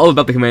 She knew all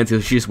about the command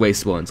seal, she just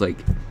wasted one. It's like,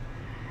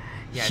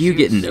 yeah, you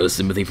get no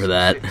sympathy for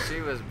that.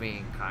 She was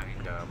being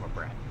kind of a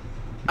brat.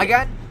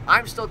 Again,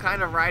 I'm still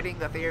kind of riding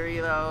the theory,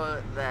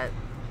 though, that,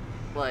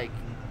 like,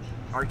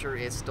 Archer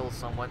is still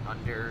somewhat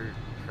under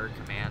her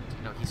command.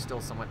 He's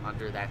still somewhat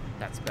under that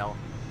spell.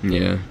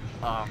 Yeah.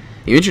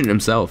 He mentioned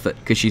himself that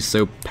because she's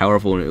so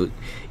powerful and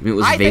it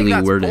was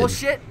vaguely worded.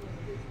 Bullshit.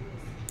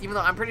 Even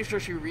though I'm pretty sure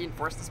she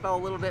reinforced the spell a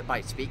little bit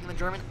by speaking the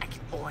German, I can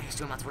only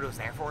assume that's what it was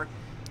there for.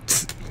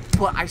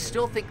 But I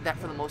still think that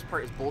for the most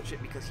part is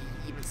bullshit because he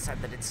even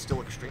said that it's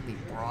still extremely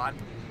broad.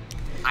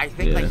 I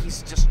think that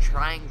he's just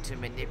trying to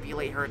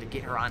manipulate her to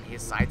get her on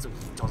his side so he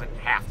doesn't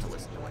have to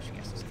listen to what she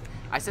has to say.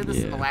 I said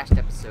this in the last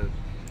episode,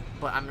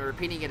 but I'm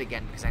repeating it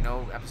again because I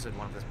know episode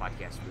 1 of this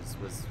podcast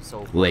was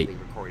so late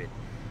recorded.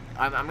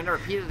 I'm going to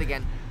repeat it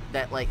again,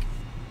 that, like,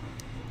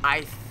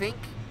 I think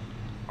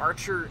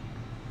Archer,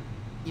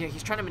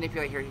 he's trying to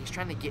manipulate her, he's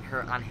trying to get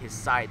her on his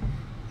side,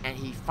 and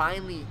he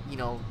finally,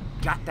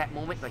 got that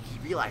moment, like, he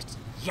realized,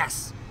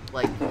 yes,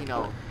 like, I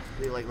can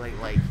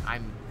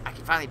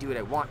finally do what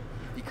I want,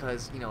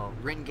 because,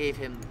 Rin gave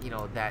him,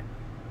 that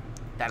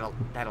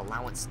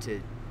allowance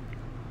to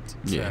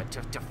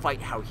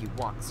fight how he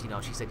wants.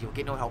 She said, you'll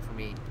get no help from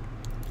me,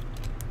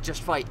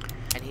 just fight,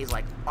 and he's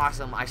like,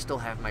 awesome, I still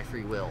have my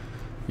free will.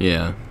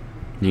 Yeah.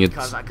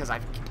 Because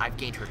I've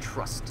gained her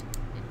trust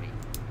in me.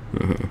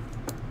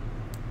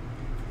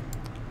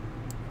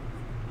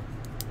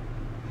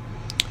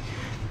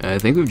 I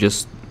think we've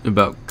just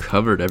about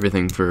covered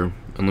everything for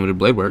Unlimited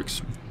Blade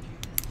Works.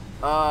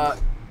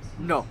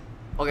 No.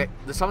 Okay,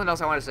 there's something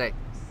else I want to say.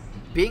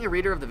 Being a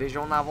reader of the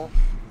visual novel,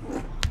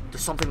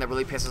 there's something that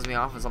really pisses me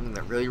off and something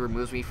that really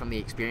removes me from the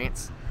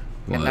experience.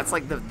 What? And that's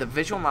like the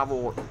visual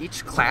novel,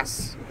 each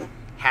class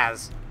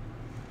has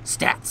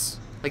stats.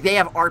 Like, they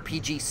have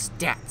RPG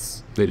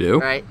stats. They do?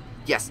 Right?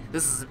 Yes,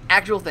 this is an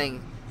actual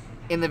thing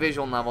in the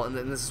visual novel,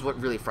 and this is what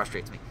really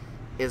frustrates me,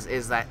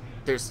 is that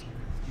there's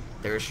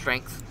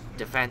strength,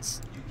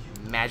 defense,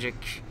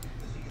 magic,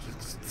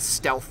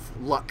 stealth,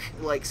 luck,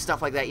 like,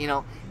 stuff like that,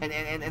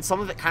 and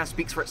some of it kind of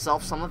speaks for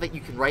itself. Some of it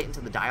you can write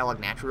into the dialogue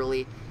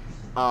naturally.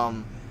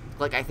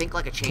 Like, I think,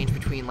 like, a change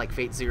between, like,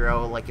 Fate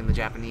Zero, like, in the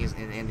Japanese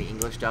and the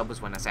English dub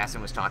was when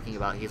Assassin was talking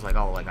about, he's like,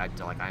 oh,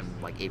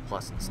 I'm, like, A+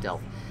 in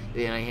stealth.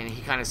 And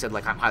he kind of said,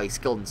 like, I'm highly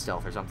skilled in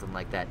stealth or something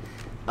like that.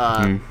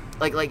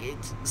 Like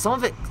some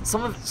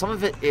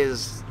of it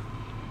is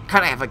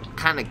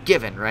kind of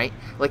given, right?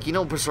 Like, you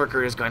know,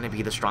 Berserker is going to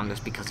be the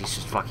strongest because he's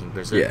just fucking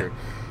Berserker.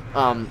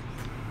 Yeah.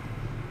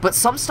 But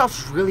some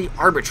stuff's really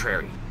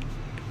arbitrary.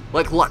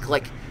 Like luck.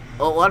 Like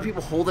a lot of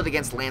people hold it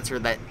against Lancer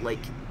that like,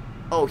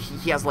 oh,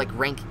 he has like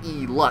rank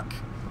E luck.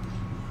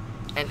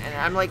 And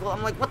I'm like,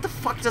 what the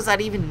fuck does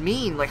that even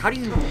mean? Like, how do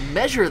you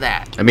measure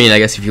that? I mean, I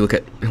guess if you look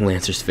at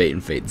Lancer's fate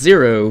and Fate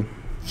 0,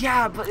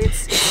 yeah, but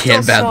it's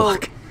still so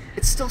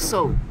it's still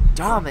so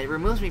dumb. It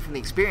removes me from the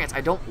experience.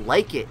 I don't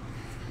like it,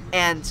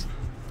 and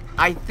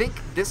I think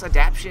this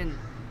adaptation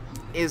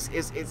is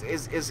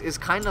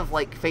kind of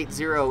like Fate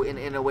 0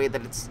 in a way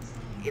that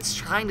it's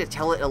trying to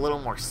tell it a little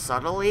more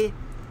subtly.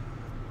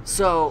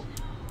 So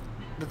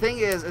the thing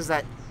is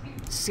that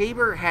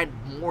Saber had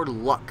more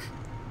luck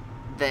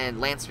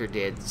than Lancer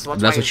did. So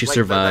that's what she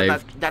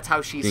survived. That's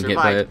how she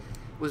survived.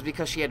 Was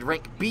because she had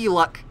rank B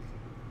luck.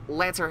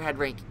 Lancer had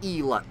rank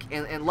E luck,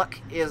 and luck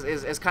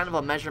is kind of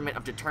a measurement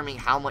of determining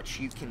how much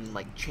you can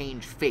like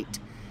change fate,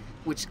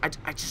 which I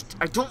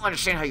don't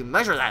understand how you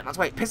measure that. That's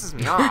why it pisses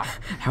me off.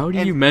 How do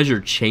you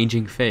measure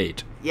changing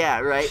fate? Yeah,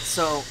 right.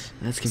 So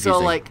that's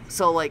confusing.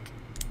 So like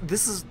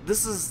this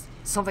is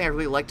something I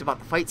really liked about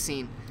the fight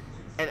scene,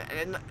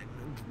 and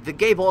the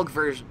gay bulk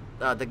version,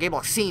 the gay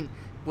bulk scene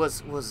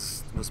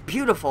was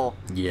beautiful.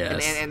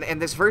 Yes.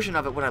 And this version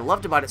of it, what I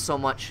loved about it so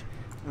much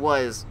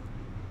was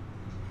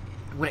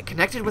when it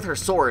connected with her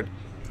sword,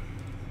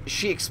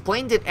 she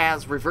explained it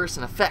as reverse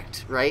and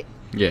effect, right?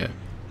 Yeah.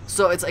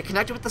 So it's like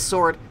connected with the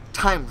sword,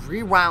 time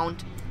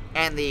rewound,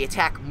 and the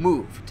attack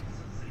moved.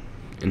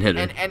 And hit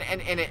her.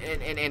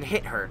 And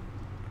hit her.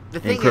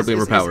 The thing incredibly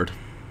overpowered.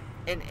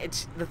 And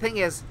it's the thing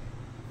is,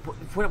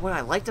 what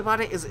I liked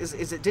about it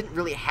is it didn't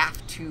really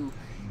have to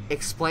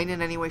explain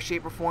in any way,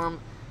 shape, or form,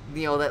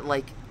 you know, that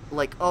like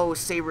oh,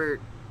 Saber,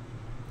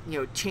 you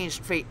know,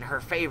 changed fate in her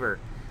favor.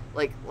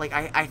 Like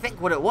I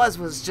think what it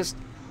was just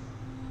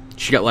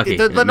she got lucky.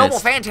 The Noble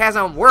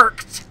Phantasm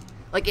worked.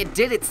 Like, it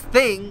did its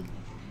thing.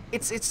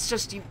 It's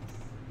just you.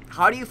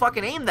 How do you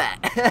fucking aim that?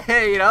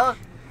 You know,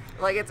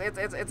 like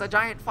it's a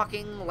giant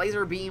fucking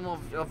laser beam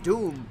of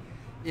doom.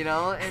 You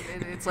know, and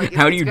it's like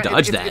how do you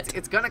dodge that?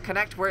 It's gonna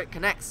connect where it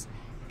connects.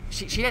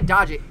 She didn't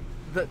dodge it.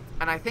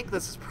 And I think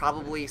this is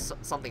probably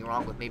something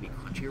wrong with maybe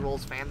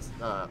Crunchyroll's fans,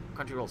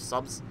 Crunchyroll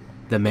subs.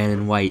 The man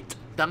in white.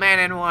 The man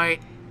in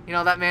white. You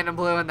know, that man in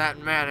blue and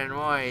that man in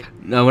white.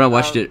 No, when I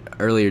watched it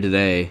earlier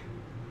today,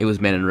 it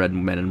was man in red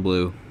and man in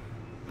blue.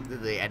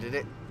 Did they edit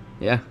it?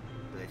 Yeah.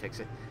 Did they fix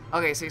it?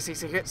 Okay, so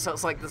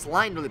it's like this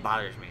line really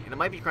bothers me, and it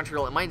might be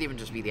Crunchyroll. It might even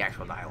just be the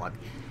actual dialogue.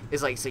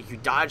 It's like, you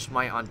dodged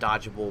my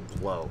undodgeable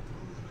blow,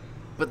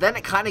 but then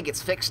it kind of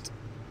gets fixed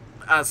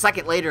a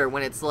second later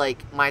when it's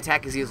like, my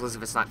attack is useless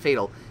if it's not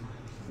fatal.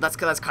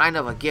 That's kind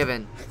of a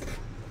given.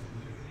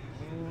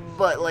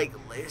 But like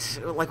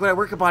what I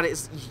work about it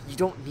is you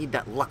don't need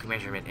that luck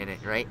measurement in it,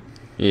 right?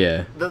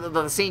 Yeah.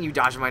 The saying you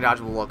dodged my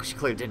dodgeable blow because she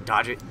clearly didn't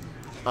dodge it,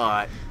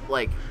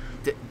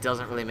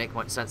 doesn't really make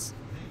much sense.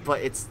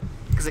 But it's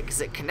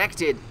because it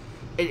connected,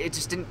 it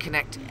just didn't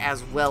connect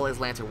as well as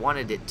Lancer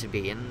wanted it to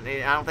be, and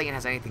I don't think it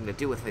has anything to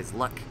do with his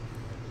luck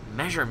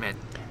measurement.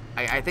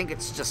 I think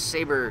it's just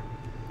Saber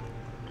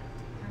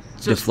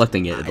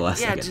deflecting it at the last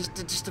second.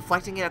 Yeah, just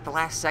deflecting it at the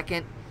last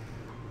second,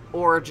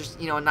 or just,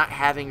 you know, not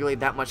having really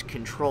that much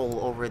control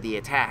over the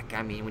attack.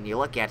 I mean, when you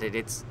look at it,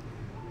 it's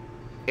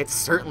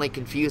certainly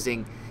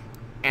confusing,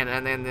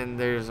 and then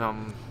there's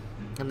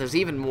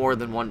even more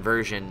than one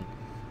version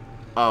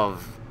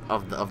of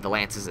the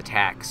Lance's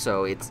attack.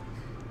 So it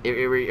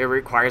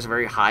requires a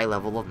very high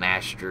level of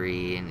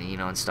mastery and, you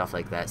know, and stuff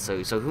like that.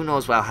 So who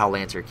knows how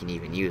Lancer can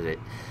even use it.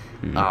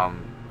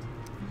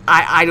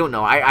 I don't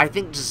know. I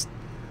think just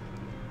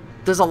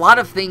there's a lot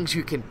of things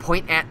you can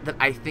point at that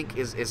I think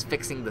is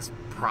fixing this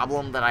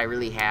problem that I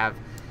really have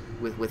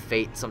with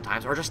Fate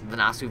sometimes, or just the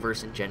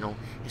Nasuverse in general.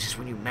 It's just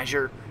when you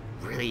measure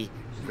really,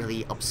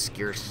 really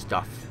obscure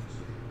stuff,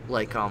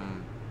 like the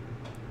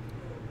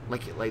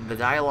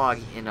dialogue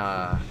in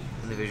the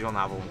visual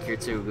novel when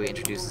Kiritsugu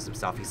introduces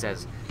himself. He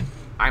says,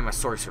 "I'm a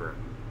sorcerer,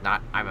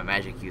 not I'm a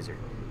magic user."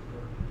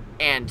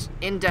 And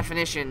in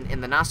definition,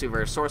 in the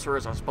Nasuverse,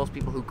 sorcerers are supposed to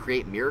be people who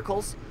create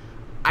miracles.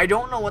 I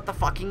don't know what the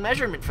fucking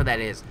measurement for that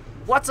is.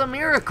 What's a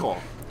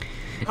miracle?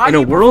 How in do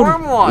a you world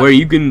perform one? where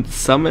you can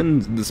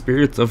summon the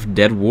spirits of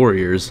dead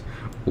warriors,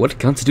 what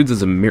constitutes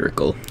as a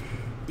miracle?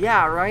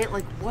 Yeah, right?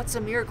 Like, what's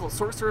a miracle?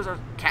 Sorcerers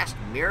cast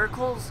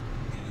miracles?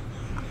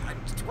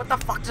 What the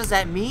fuck does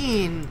that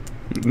mean?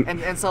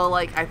 And so,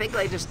 like, I think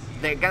they took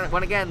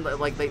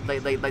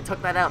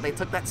that out. They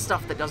took that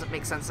stuff that doesn't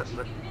make sense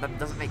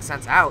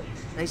out.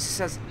 And he just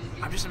says,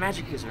 "I'm just a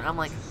magic user." And I'm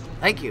like,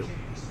 thank you.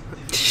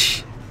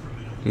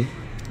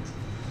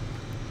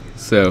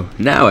 So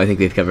now I think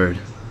we've covered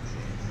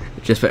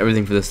just about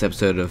everything for this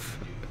episode of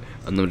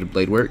Unlimited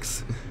Blade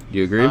Works. Do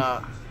you agree?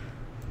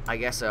 I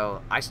guess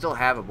so. I still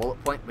have a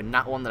bullet point, but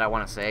not one that I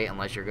want to say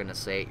unless you're going to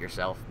say it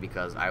yourself,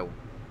 because I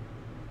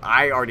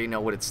already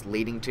know what it's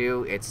leading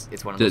to. It's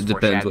one of those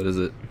depends. What is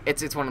it?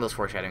 It's one of those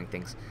foreshadowing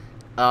things.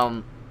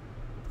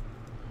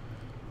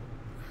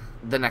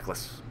 The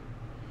necklace.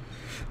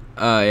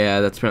 Yeah,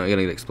 that's apparently going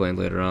to get explained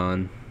later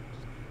on.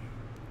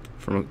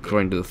 From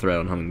according to the thread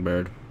on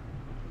Hummingbird.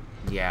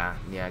 Yeah,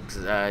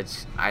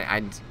 cause,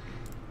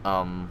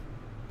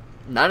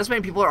 not as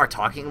many people are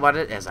talking about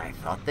it as I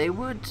thought they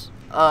would.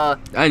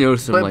 I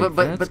noticed them,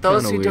 but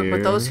those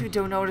who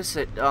don't notice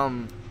it,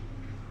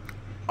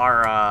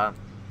 are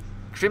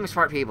extremely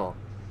smart people.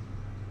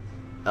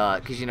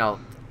 Cause you know,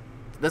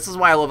 this is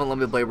why I love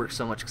Unlimited Blade Works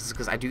so much,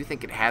 because I do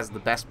think it has the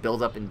best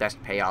build-up and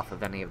best payoff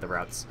of any of the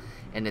routes,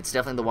 and it's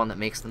definitely the one that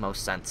makes the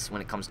most sense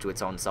when it comes to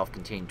its own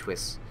self-contained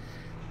twists.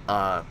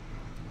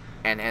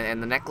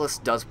 And the necklace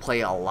does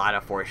play a lot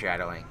of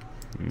foreshadowing.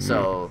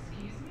 So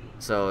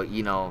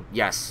you know,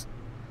 yes,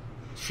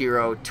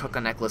 Shiro took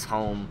a necklace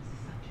home,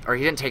 or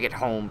he didn't take it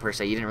home per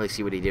se. You didn't really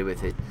see what he did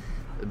with it,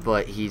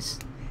 but he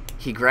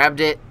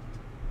grabbed it,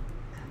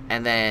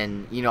 and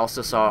then you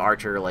also saw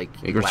Archer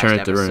he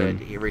returned it to her.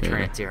 He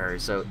returned it to her.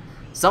 So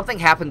something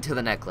happened to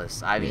the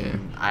necklace. I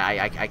mean,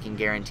 I can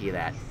guarantee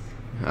that.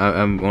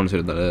 I want to see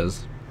what that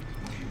is.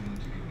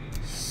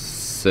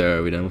 So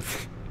are we done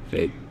with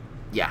Fate?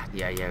 Yeah.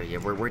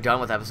 We're done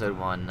with episode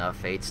 1 of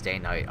Fate Stay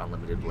Night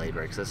Unlimited Blade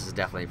Works. This is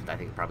definitely, I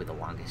think, probably the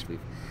longest we've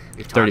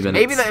talked. 30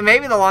 minutes.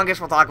 Maybe the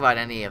longest we'll talk about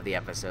any of the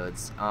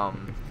episodes.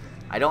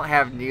 I don't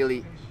have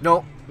nearly.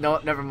 No,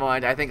 never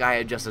mind. I think I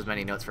had just as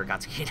many notes for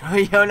Akatsuki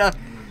Yona.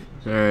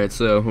 All right,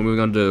 so we're moving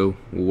on to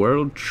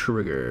World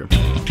Trigger.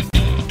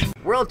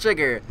 World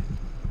Trigger.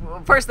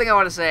 First thing I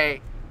want to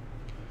say,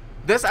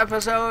 this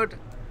episode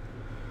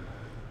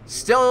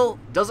still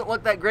doesn't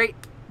look that great,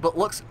 but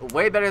looks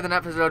way better than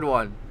episode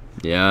 1.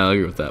 Yeah, I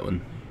agree with that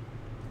one.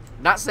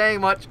 Not saying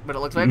much, but it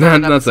looks way better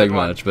than Not saying episode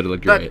 1. much, but it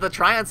looked great. The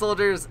Trion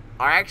soldiers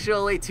are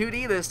actually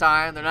 2D this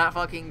time. They're not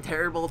fucking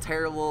terrible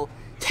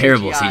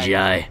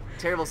CGI.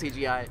 Terrible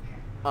CGI.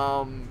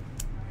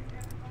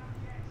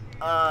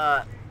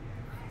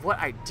 What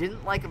I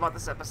didn't like about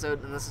this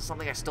episode, and this is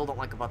something I still don't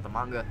like about the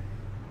manga,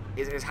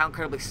 is how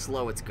incredibly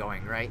slow it's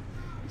going, right?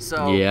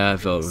 So yeah, I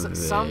felt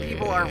some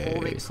people are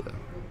holding.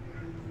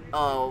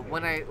 Slow.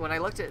 When I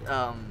looked at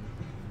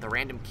the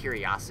random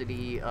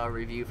curiosity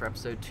review for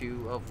episode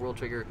 2 of World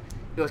Trigger,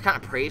 it was kind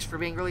of praised for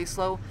being really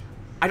slow.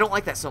 I don't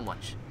like that so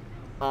much,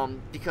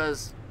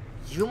 because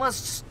Yuma's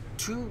just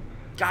too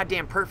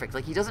goddamn perfect.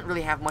 Like, he doesn't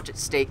really have much at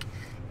stake,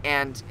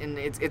 and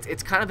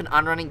it's kind of an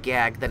on-running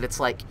gag that it's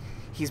like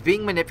he's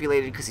being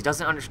manipulated because he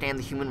doesn't understand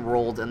the human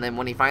world, and then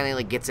when he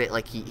finally gets it,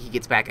 like, he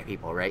gets back at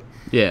people, right?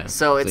 Yeah.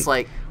 So it's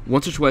like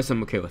once or twice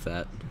I'm okay with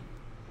that.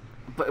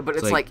 But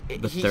it's like he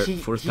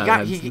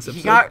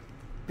got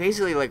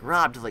basically like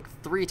robbed like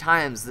 3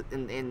 times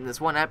in this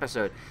one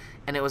episode,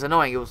 and it was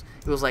annoying.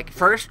 It was like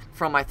first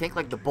from I think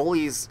like the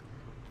bullies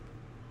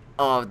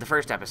of the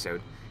first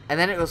episode, and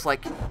then it was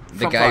like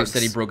the guy who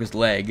said he broke his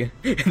leg,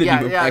 and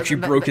then he actually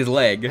broke his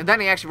leg, and then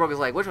he actually broke his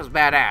leg, which was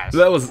badass.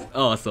 That was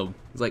awesome.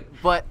 It's like,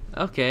 but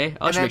okay,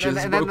 I'll just make sure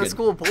this is broken. And then the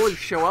school bullies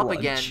show up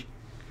again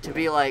to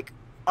be like,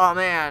 oh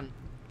man,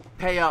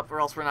 pay up or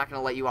else we're not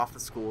gonna let you off the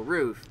school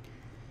roof.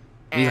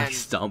 And, he like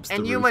stomps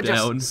the Yuma roof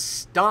down.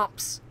 just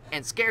stomps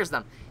and scares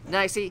them.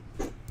 Now, you see,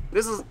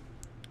 this is...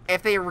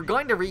 If they were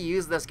going to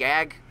reuse this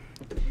gag,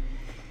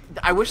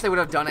 I wish they would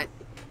have done it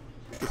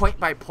point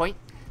by point,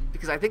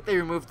 because I think they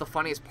removed the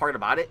funniest part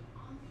about it.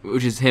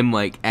 Which is him,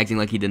 like, acting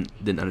like he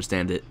didn't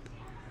understand it.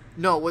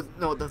 No,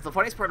 the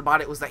funniest part about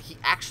it was that he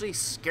actually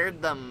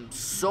scared them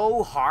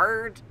so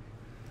hard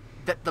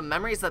that the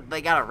memories that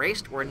they got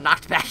erased were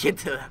knocked back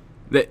into them.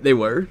 They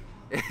were?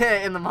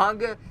 In the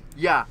manga?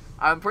 Yeah,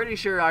 I'm pretty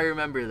sure I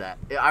remember that.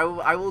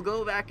 I will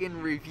go back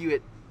and review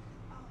it,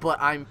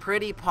 but I'm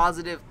pretty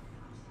positive,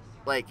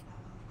 like,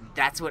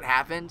 that's what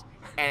happened,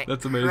 and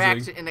that's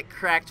amazing. It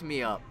cracked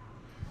me up.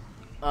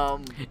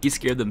 He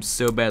scared them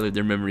so badly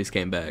their memories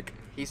came back.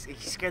 He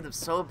scared them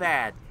so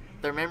bad,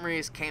 their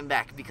memories came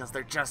back because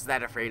they're just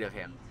that afraid of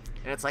him.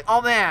 And it's like,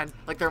 oh man,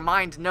 like their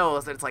mind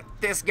knows that it's like,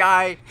 this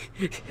guy,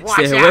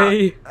 watch Stay out.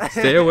 away,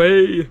 stay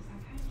away.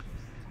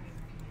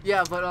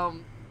 Yeah, but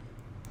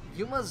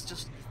Yuma's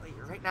just like,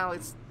 right now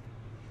it's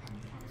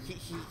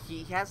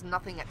he has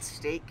nothing at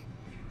stake.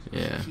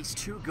 Yeah. He's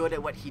too good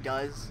at what he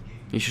does.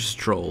 He's just a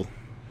troll.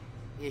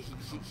 Yeah,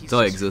 he's that's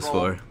all he exists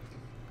for.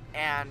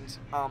 And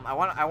I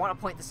want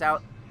to point this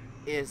out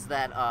is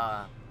that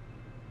I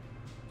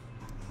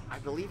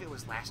believe it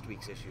was last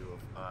week's issue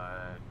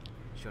of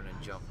Shonen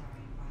Jump.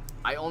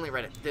 I only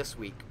read it this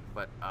week,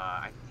 but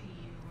I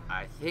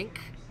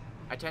think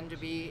I tend to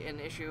be an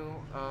issue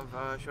of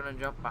Shonen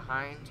Jump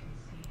behind.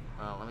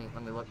 Let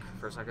me look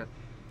for a second.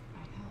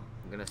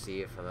 I'm gonna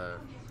see if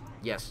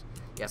yes,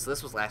 so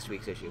this was last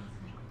week's issue.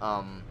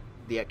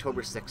 The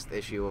October 6th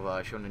issue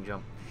of Shonen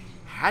Jump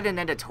had an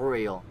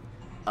editorial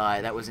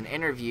that was an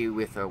interview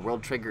with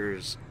World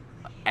Trigger's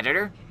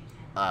editor,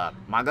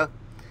 manga.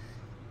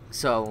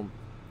 So,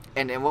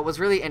 and what was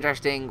really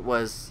interesting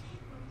was,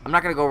 I'm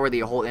not gonna go over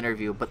the whole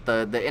interview, but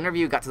the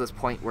interview got to this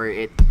point where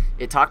it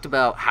talked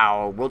about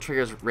how World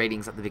Trigger's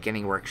ratings at the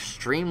beginning were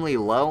extremely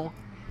low,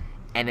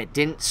 and it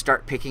didn't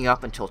start picking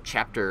up until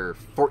chapter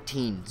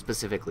 14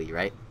 specifically,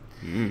 right?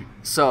 Mm.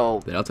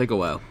 So that'll take a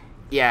while.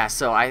 Yeah,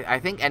 so I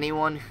think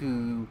anyone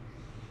who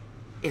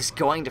is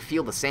going to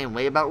feel the same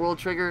way about World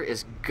Trigger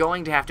is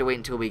going to have to wait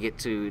until we get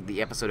to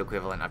the episode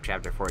equivalent of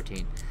Chapter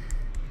 14.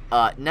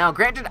 Now,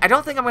 granted, I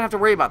don't think I'm going to have to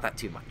worry about that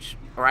too much.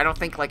 Or I don't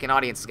think, like, an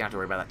audience is going to have to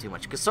worry about that too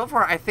much. Because so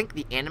far, I think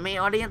the anime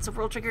audience of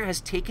World Trigger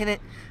has taken it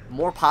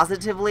more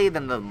positively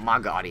than the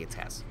manga audience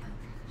has.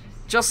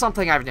 Just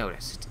something I've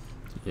noticed.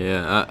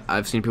 Yeah,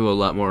 I've seen people a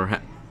lot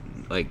more,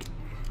 like,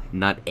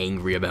 not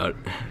angry about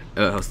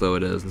how slow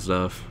it is and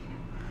stuff.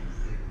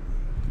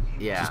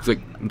 Yeah. Just,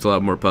 like, it's a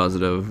lot more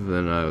positive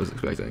than I was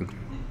expecting.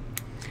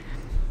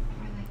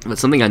 But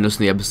something I noticed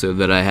in the episode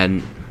that I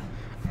hadn't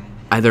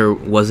either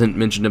wasn't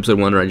mentioned in episode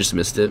 1 or I just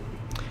missed it,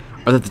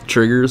 are that the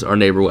triggers are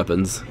neighbor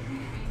weapons.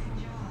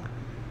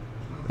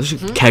 That's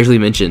just casually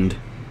mentioned.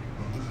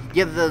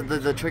 Yeah,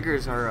 the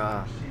triggers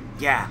are,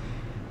 yeah.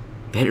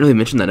 They didn't really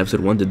mention that in episode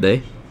 1, did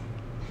they?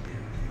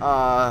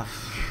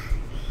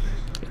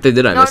 If they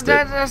did, I missed it.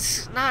 No,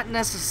 that's not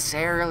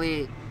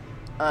necessarily.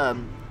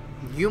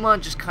 Yuma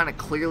just kind of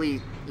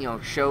clearly,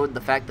 showed the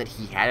fact that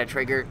he had a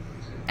trigger,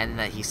 and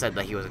that he said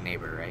that he was a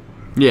neighbor, right?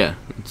 Yeah.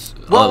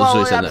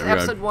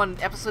 Episode one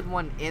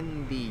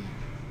in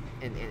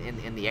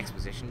the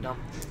exposition dump,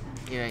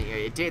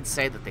 it did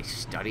say that they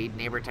studied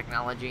neighbor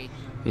technology.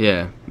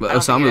 Yeah, but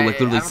Osamu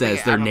literally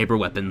says they're neighbor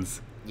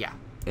weapons. Yeah.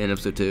 In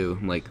episode 2,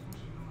 I'm like.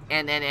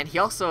 And he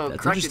also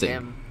corrected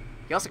him.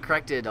 He also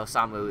corrected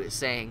Osamu,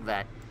 saying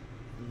that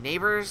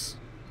neighbors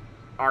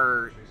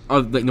are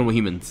like normal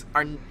humans.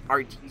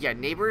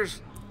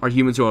 Neighbors are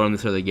humans who are on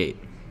this other gate.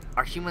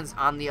 Are humans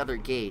on the other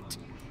gate,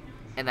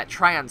 and that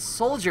Tryon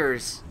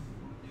soldiers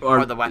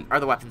are the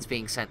weapons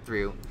being sent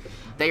through.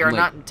 They are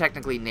not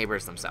technically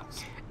neighbors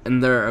themselves.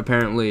 And there are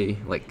apparently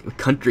like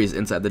countries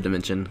inside the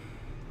dimension,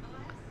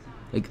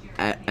 like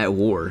at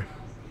war.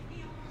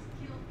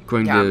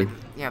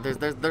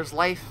 There's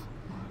life.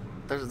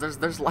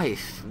 There's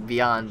life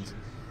beyond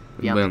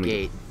the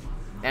gate.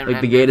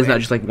 And the gate is not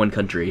just like one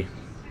country.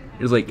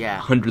 There's like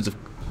hundreds of,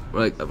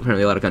 like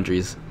apparently a lot of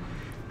countries,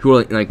 who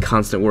are in like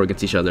constant war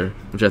against each other,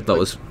 which I thought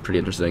was pretty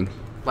interesting.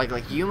 Like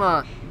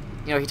Yuma,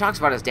 he talks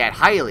about his dad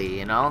highly,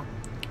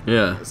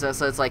 Yeah. So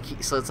it's like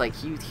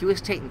he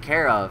was taken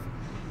care of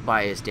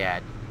by his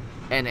dad,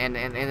 and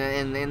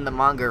in the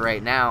manga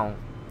right now,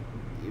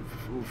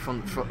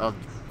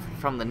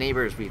 from the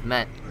neighbors we've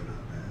met,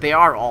 they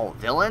are all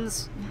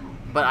villains,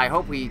 but I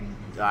hope we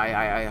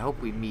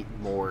meet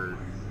more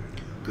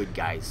good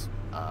guys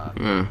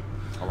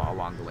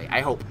along the way.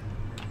 I hope.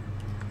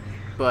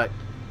 But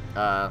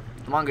the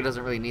manga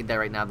doesn't really need that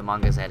right now. The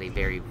manga's at a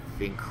very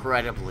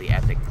incredibly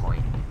epic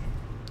point.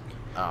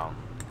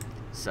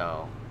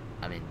 So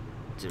I mean,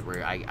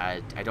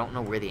 I don't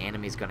know where the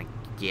anime is gonna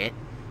get.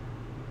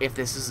 If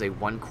this is a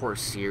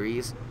one-course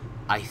series,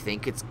 I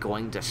think it's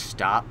going to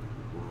stop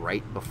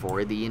right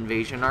before the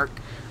invasion arc.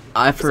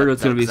 I've heard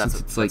it's gonna be, since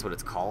it's like that's what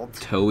it's called.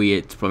 Toei,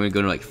 it's probably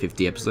going to like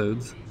 50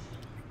 episodes.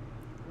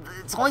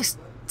 It's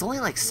only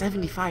like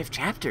 75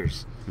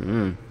 chapters.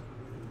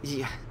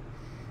 Yeah.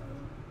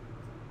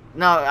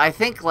 No, I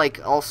think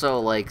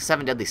also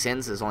Seven Deadly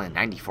Sins is only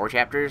 94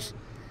 chapters.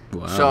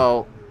 Wow.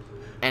 So,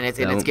 and it's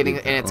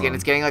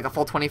getting like a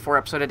full 24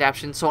 episode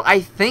adaptation. So I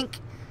think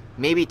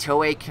maybe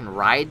Toei can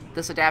ride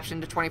this adaptation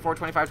to 24,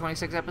 25,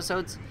 26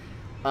 episodes,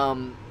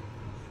 and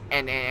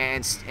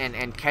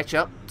catch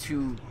up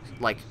to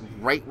like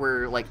right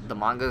where like the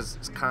manga's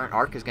current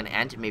arc is going to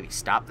end, and maybe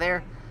stop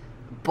there.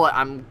 But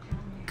I'm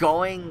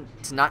going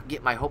to not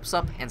get my hopes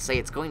up and say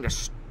it's going to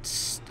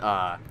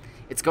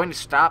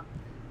stop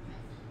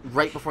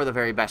right before the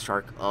very best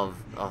arc of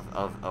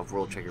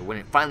World Trigger, when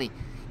it finally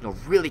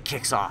really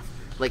kicks off.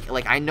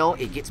 Like I know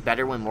it gets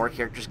better when more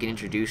characters get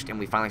introduced and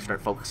we finally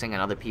start focusing on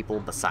other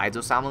people besides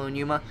Osamu and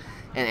Yuma,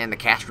 and the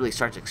cast really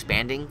starts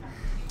expanding.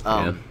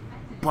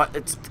 But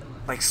it's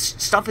like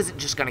stuff isn't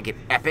just gonna get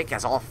epic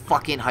as all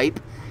fucking hype,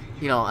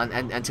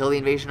 until the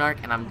invasion arc.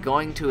 And I'm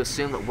going to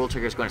assume that World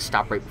Trigger is going to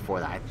stop right before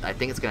that. I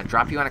think it's going to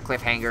drop you on a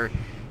cliffhanger,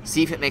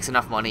 see if it makes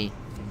enough money.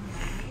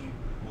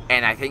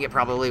 And I think it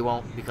probably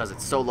won't, because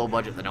it's so low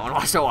budget that no one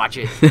wants to watch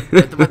it.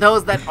 But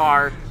those that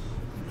are,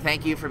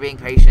 thank you for being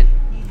patient.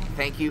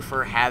 Thank you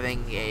for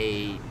having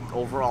a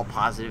overall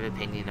positive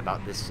opinion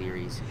about this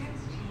series.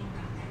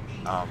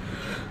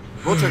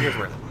 World Trigger's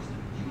worth it.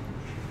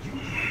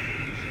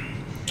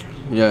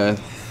 Yeah,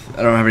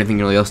 I don't have anything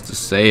really else to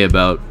say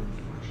about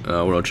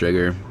World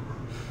Trigger,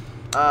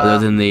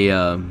 other than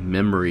the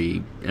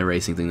memory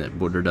erasing thing that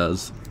Border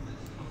does.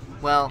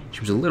 Well,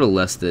 which was a little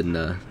less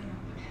than.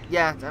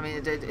 Yeah, I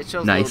mean it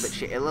shows nice. a little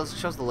bit. It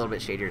shows a little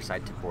bit shadier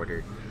side to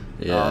Border.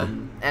 Yeah.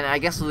 And I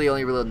guess the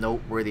only real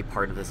noteworthy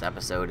part of this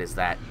episode is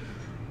that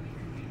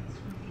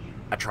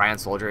a Tryon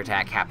soldier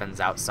attack happens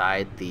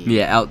outside the.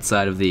 Yeah,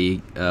 outside of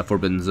the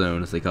Forbidden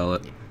Zone, as they call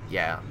it.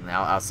 Yeah,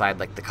 now outside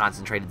like the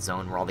concentrated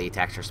zone where all the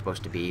attacks are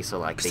supposed to be, so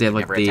like they can have,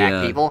 never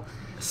attack people.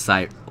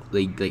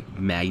 Like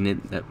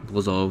magnet that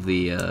pulls all of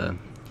the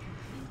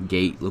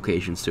gate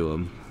locations to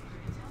them.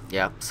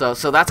 Yeah, so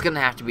that's gonna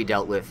have to be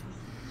dealt with,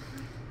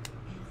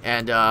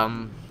 and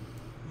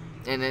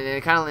And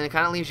it kind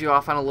of leaves you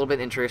off on a little bit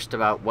of interest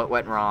about what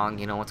went wrong,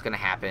 you know, what's going to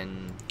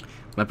happen.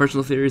 My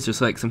personal theory is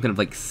just like some kind of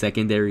like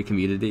secondary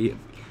community.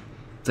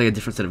 It's like a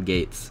different set of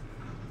gates.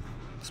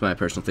 That's my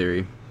personal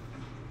theory.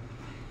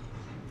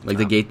 Like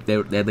the gate they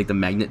had like the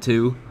magnet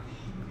to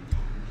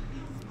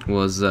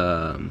was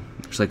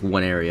just like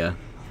one area,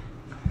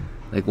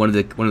 like one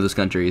of those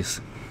countries,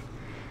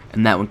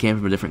 and that one came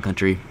from a different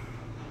country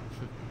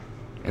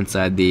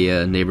inside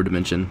the neighbor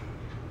dimension.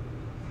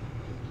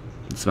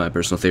 That's my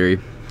personal theory.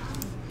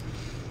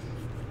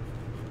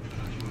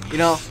 You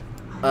know,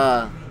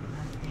 I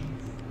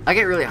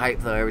get really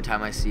hyped though every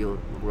time I see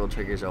World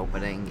Trigger's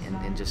opening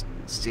and just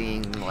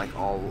seeing like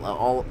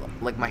all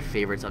like my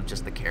favorites of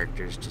just the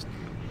characters just.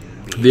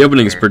 The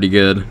opening is pretty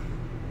good.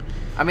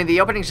 I mean,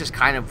 the opening's just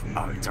kind of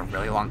it's a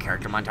really long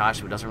character montage,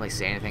 so it doesn't really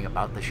say anything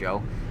about the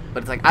show.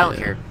 But it's like I don't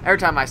care. Every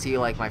time I see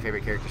like my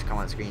favorite characters come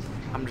on screen,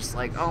 I'm just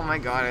like, oh my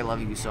god, I love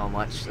you so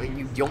much. Like,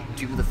 you don't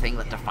do the thing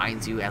that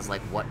defines you as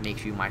like what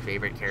makes you my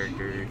favorite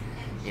character,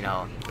 you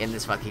know, in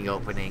this fucking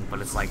opening.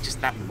 But it's like just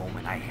that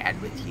moment I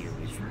had with you.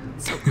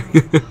 It's so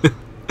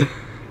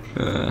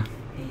cool.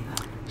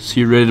 So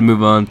you ready to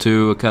move on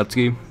to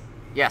Akatsuki?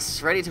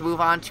 Yes, ready to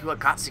move on to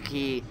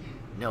Akatsuki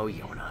no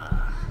Yona.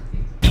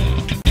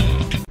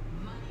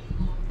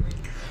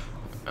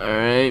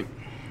 Alright.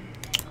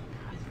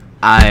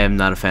 I am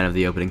not a fan of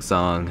the opening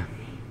song.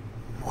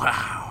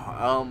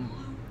 Wow.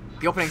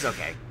 The opening's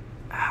okay.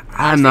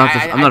 I'm not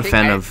a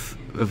fan of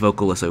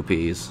vocalist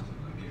OPs.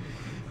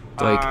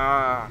 Like,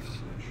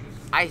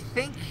 I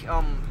think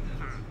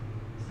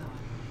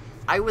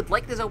I would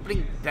like this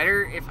opening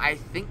better if I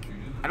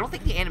don't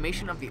think the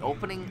animation of the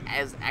opening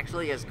is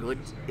actually as good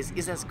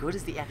is as good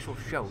as the actual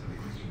show.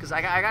 Because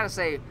I gotta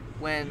say,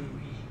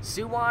 when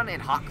Suwon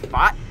and Hawk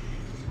fought,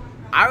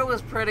 I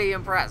was pretty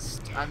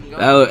impressed.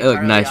 It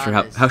looked nice for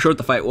how short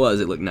the fight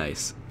was. It looked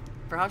nice.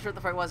 For how short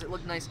the fight was, it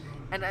looked nice.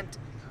 And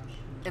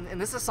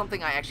this is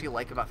something I actually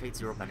like about Fate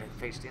Zero better than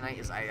Fate Stay Night,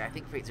 is I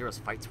think Fate Zero's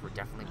fights were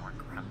definitely more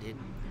grounded.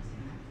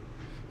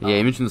 Yeah,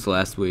 you mentioned this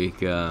last week.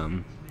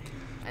 The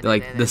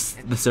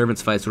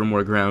servants' fights were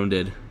more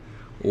grounded,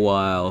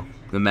 while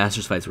the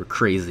masters' fights were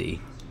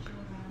crazy.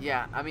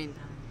 Yeah, I mean,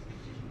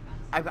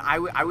 I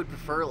would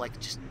prefer like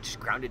just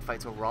grounded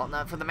fights overall.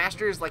 Now for the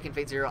masters, like in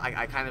Fate Zero,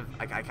 I kind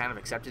of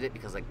accepted it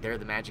because like they're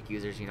the magic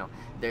users, you know,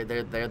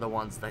 they're the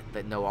ones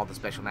that know all the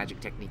special magic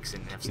techniques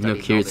and have studied all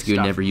this Kiryu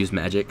stuff. never used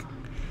magic,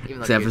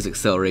 except for his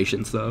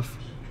acceleration stuff.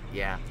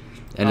 Yeah.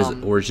 And his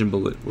origin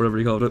bullet, whatever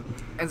he called it.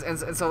 And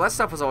so that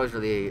stuff was always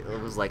really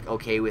like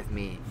okay with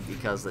me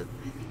because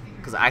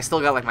I still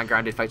got like my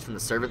grounded fights from the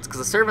servants, because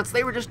the servants,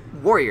 they were just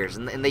warriors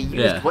and they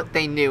used what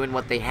they knew and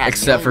what they had.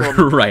 Except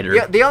for Ryder.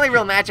 Yeah, the only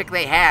real magic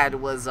they had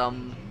was just,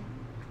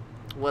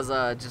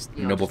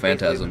 you know, Noble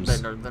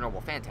Phantasms. The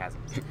Noble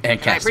Phantasms. And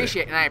Caster.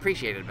 I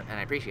appreciated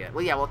it.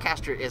 Well, yeah,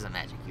 Caster is a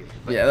magic user.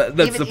 But yeah,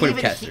 that's the point of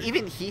Caster.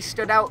 Even he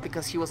stood out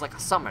because he was like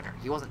a summoner.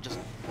 He wasn't just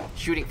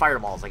shooting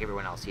fireballs like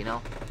everyone else, you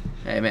know?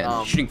 Hey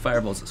man, shooting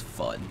fireballs is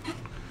fun.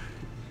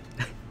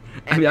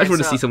 I mean, I just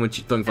want to see someone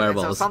throwing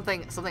fireballs. So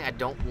something I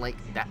don't like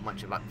that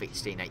much about Fate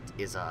Stay Night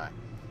is that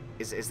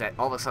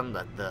all of a sudden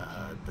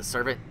the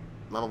servant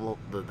level,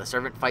 the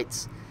servant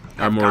fights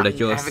are more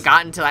ridiculous. Have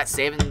gotten to that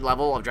same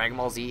level of Dragon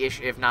Ball Z-ish,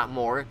 if not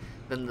more,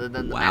 than the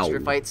master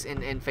fights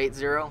in Fate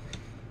Zero,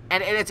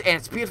 and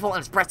it's beautiful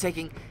and it's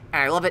breathtaking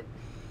and I love it,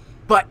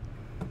 but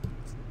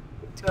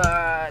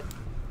I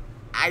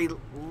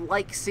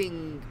like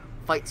seeing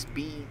fights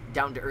be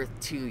down to earth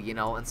too, you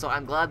know, and so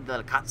I'm glad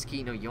that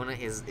Akatsuki no Yona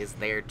is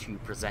there to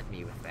present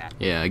me with that.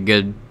 Yeah, a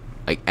good,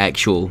 like,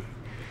 actual,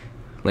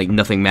 like,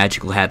 nothing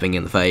magical happening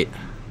in the fight.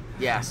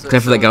 Yeah, so,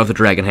 except for that guy with the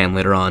dragon hand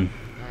later on.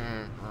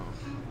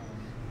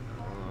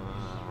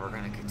 We're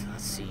gonna get to that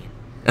scene.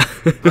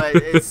 But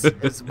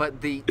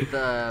but the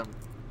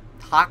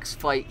Hawk's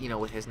fight, you know,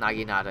 with his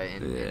Naginata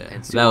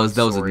and Suwon's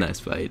that was sword, a nice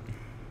fight.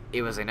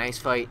 It was a nice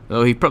fight.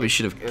 Oh, he probably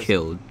should have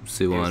killed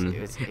Suwon.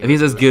 If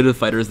he's as good a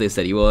fighter as they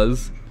said he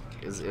was,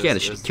 Canada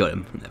should have killed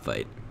him in that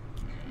fight.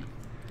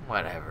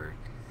 Whatever.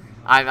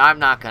 I'm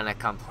not gonna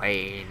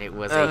complain. It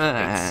was a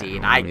good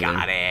scene. I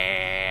got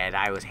it.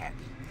 I was happy.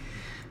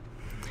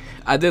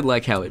 I did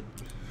like how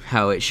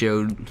it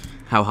showed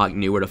how Hawk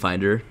knew where to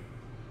find her.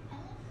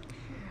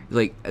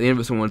 Like at the end of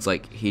this one, it's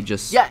like he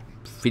just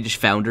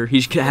found her.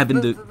 He just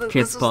happened to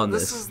chance upon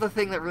this. This is the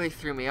thing that really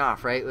threw me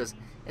off. Right?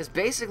 It's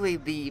basically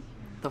the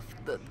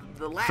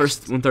last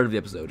first 1/3 of the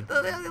episode.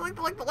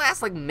 Like the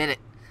last minute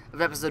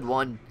of episode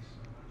 1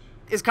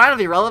 is kind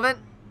of irrelevant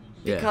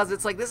because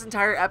it's like this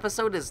entire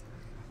episode is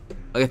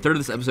like 1/3 of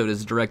this episode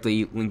is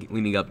directly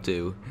leading up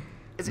to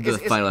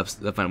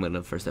the final minute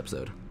of the first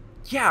episode.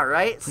 Yeah,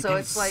 right. Like, so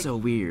it's like so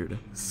weird.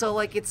 So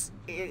like it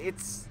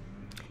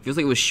feels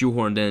like it was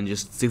shoehorned in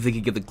just so they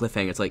could get the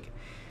cliffhanger. It's like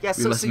we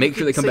must so make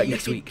sure they come back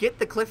next week. Get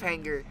the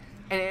cliffhanger.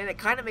 And it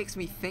kind of makes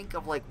me think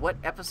of like what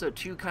episode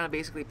 2 kind of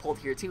basically pulled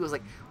here too.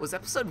 Was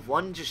episode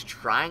 1 just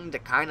trying to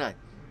kind of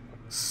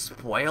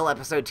spoil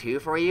episode 2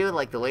 for you,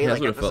 like the way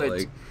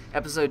like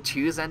episode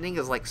 2's ending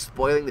is like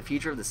spoiling the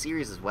future of the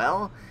series as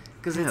well.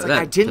 Because it's Yeah,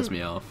 like that pissed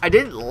me off. I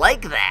didn't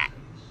like that.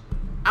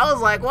 I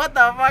was like, what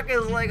the fuck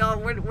is like, oh,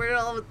 where did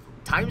all the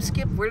time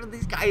skip? Where did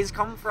these guys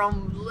come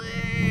from?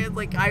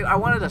 Like, I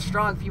wanted a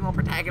strong female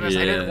protagonist.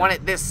 I didn't want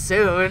it this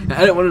soon. I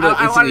didn't want it to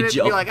I wanted it to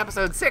jump. be like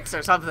episode 6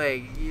 or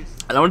something.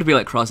 I don't want it to be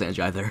like Cross Ange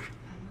either.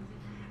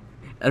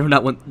 I do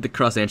not want the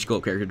Cross Ange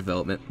school character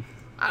development.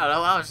 I don't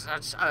know. I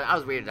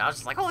was weirded. I was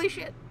just like, holy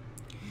shit.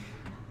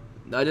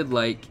 I did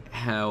like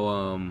how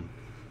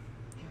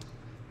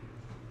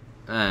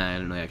I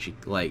don't know actually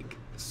like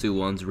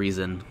Suwon's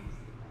reason.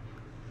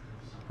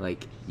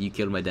 Like, you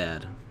killed my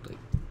dad. Like,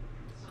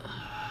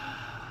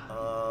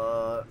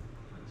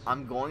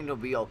 I'm going to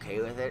be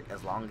okay with it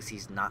as long as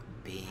he's not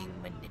being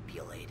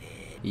manipulated.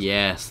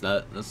 yes,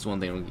 that's one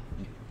thing that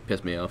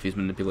pissed me off. He's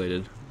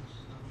manipulated.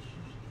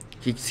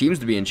 He seems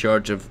to be in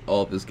charge of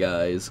all of his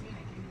guys.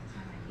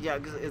 Yeah,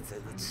 because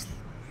it's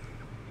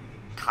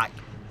Kaisuke.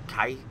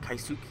 I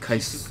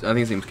think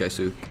his name's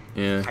Kaisuke.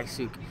 Yeah.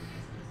 Kaisuke.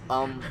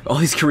 All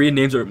these Korean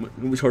names are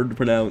much harder to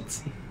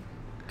pronounce.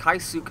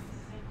 Kaisuke.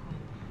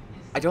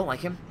 I don't like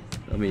him.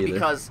 Me either.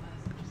 Because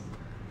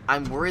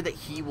I'm worried that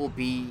he will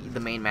be the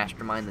main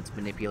mastermind that's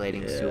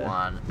manipulating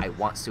Suwon. I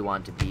want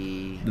Suwon to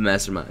be the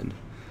mastermind.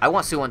 I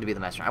want Suwon to be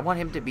the mastermind. I want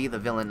him to be the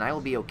villain. And I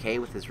will be okay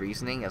with his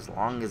reasoning as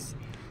long as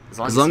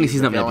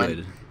he's not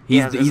manipulated.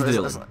 He's the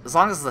villain. As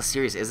long as the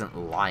series isn't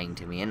lying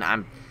to me,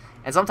 and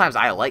sometimes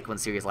I like when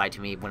series lie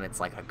to me when it's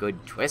like a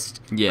good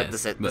twist.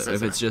 Yes, but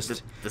if it's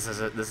just this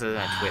isn't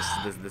a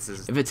twist. This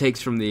is if it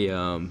takes from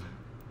the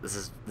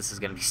this is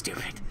gonna be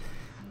stupid.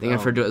 I think I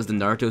referred to it as the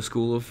Naruto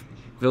school of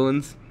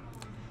villains.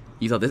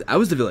 You thought I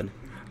was the villain,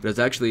 but it's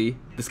actually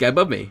this guy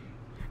above me.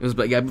 It was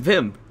the guy above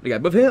him. The guy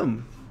above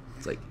him.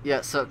 It's like,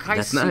 yeah. So Kaisuke,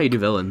 that's not how you do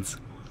villains.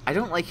 I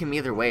don't like him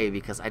either way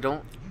because I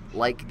don't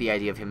like the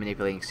idea of him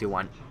manipulating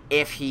Suwon.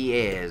 If he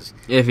is,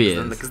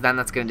 because then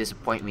that's gonna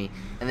disappoint me.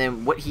 And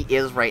then what he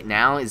is right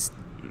now is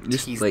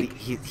just he's like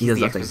he's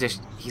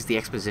the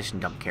exposition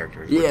dump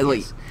character. Yeah,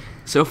 like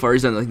so far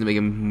he's done nothing to make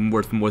him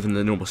worth more than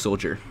the normal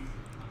soldier.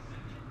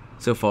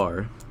 So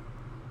far.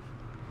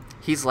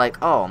 He's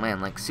like, oh man,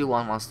 like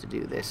Suwon wants to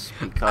do this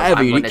because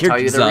I'm going to tell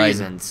you the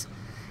reasons,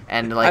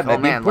 and like, oh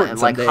man,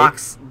 like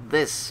Hawk's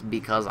this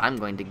because I'm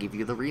going to give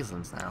you the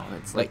reasons now.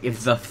 It's like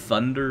if the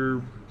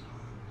Thunder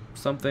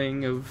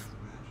something of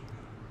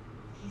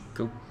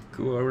Goku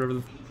or whatever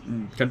the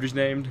country's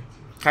named.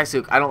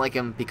 Kaisuke, I don't like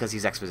him because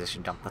he's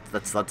exposition dump.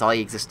 That's all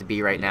he exists to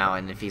be right now,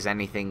 and if he's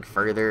anything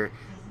further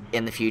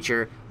in the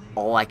future,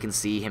 all I can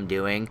see him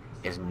doing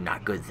is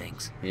not good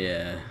things.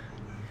 Yeah.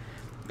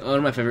 One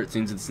of my favorite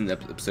scenes in the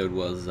episode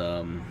was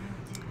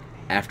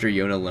after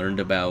Yona learned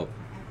about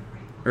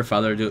her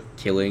father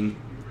killing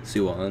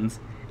Suwon's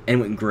and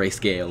went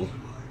grayscale.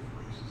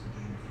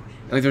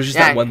 Like there was just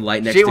that one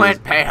light next to She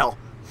went pale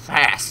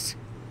fast.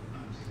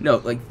 No,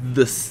 like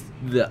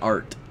the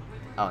art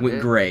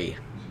went gray.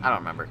 I don't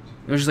remember.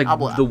 It was just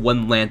like the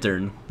one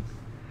lantern.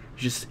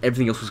 Just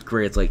everything else was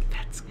gray. It's like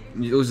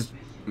it was just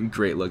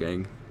great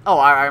looking. Oh,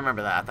 I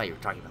remember that. I thought you were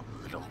talking about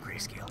little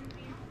grayscale.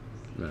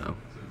 No.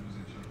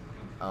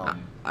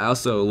 I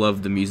also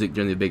love the music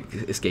during the big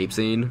escape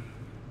scene.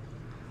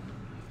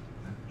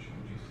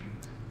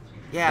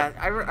 Yeah,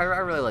 I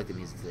really like the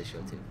music to this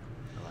show too.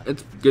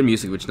 It's good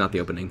music, but it's not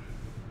the opening.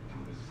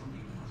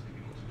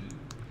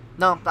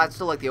 No, I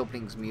still like the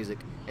opening's music.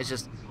 It's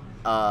just,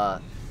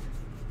 I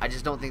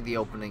just don't think the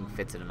opening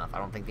fits it enough. I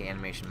don't think the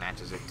animation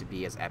matches it to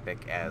be as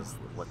epic as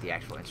what the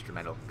actual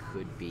instrumental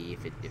could be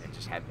if it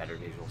just had better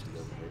visuals to go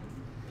with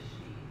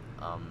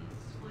it.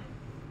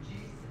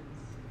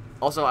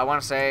 Also, I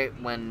want to say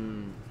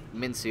when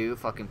Minsu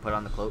fucking put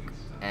on the cloak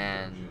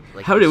and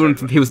like how did everyone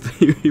think he was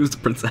the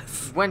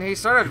princess? When he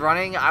started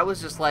running, I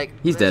was just like,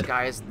 he's dead.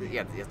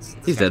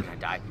 He's dead. Gonna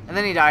die. And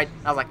then he died.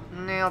 I was like,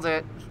 nailed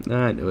it.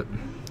 I knew it.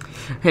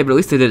 Hey, but at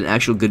least they did an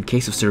actual good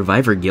case of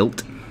survivor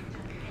guilt.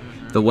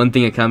 The one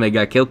thing Akame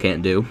got killed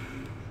can't do.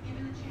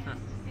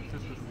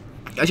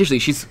 Actually,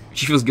 she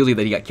feels guilty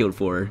that he got killed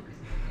for her.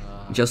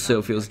 Just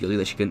so feels guilty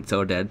that she couldn't tell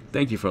her dad,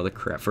 thank you for all the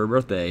crap for her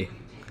birthday.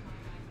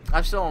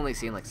 I've still only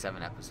seen like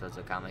 7 episodes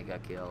of Akame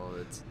got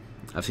killed.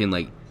 I've seen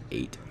like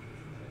 8.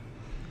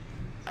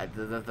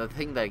 The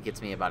thing that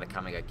gets me about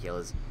Akame got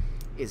killed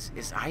is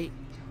I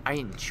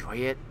enjoy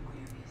it.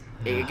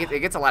 It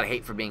gets a lot of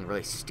hate for being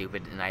really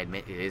stupid, and I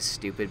admit it is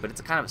stupid, but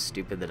it's a kind of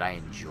stupid that I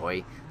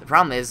enjoy. The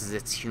problem is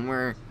its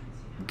humor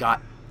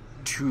got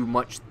too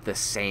much the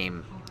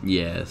same.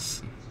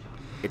 Yes.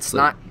 It's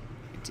not.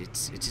 It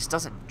just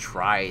doesn't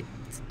try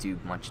to do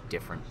much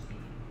different.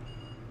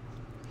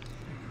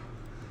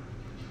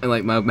 And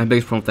like my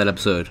biggest problem with that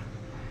episode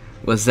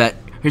was that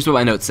here's what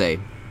my notes say,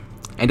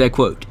 and I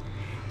quote: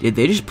 "Did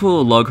they just pull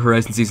a Log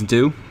Horizon season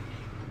 2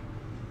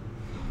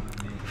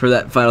 for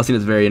that final scene at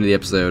the very end of the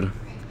episode?"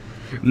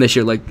 And they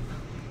showed like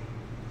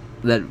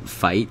that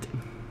fight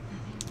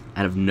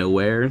out of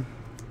nowhere.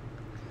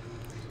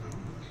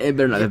 It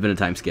better not have been a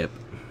time skip.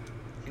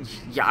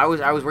 Yeah, I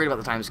was worried about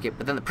the time skip,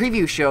 but then the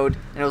preview showed,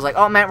 and it was like,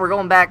 "Oh man, we're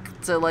going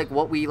back to like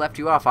what we left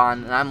you off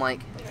on," and I'm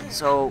like,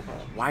 "So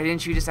why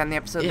didn't you just end the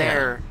episode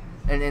there?"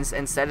 And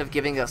instead of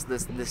giving us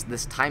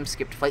this time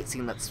skipped fight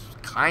scene that's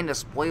kind of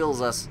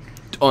spoils us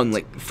on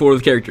like 4 of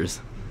the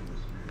characters.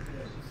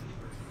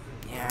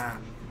 Yeah.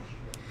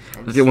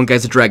 The one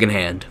guy's a dragon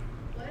hand.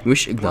 We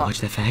should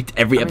acknowledge that fact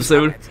every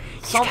episode.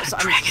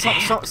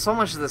 So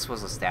much of this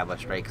was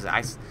established, right? Because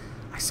I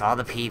saw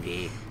the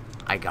PV,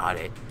 I got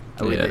it.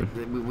 Yeah.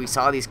 We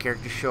saw these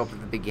characters show up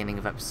at the beginning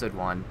of episode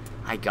 1.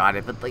 I got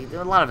it, but like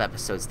a lot of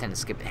episodes tend to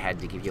skip ahead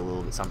to give you a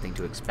little bit something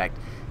to expect.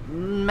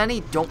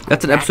 Many don't.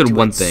 That's an episode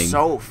 1 thing.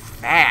 So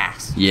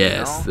fast.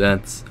 Yes, you know?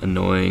 That's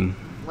annoying.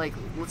 Like,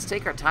 let's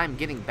take our time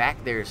getting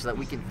back there so that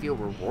we can feel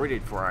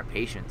rewarded for our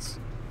patience.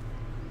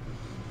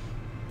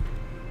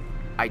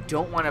 I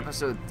don't want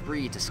episode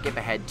 3 to skip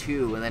ahead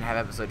 2 and then have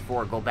episode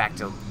 4 go back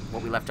to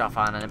what we left off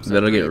on episode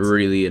That'll 3. get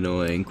really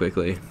annoying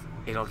quickly.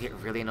 It'll get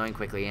really annoying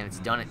quickly, and it's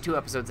done it 2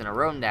 episodes in a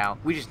row now.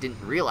 We just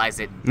didn't realize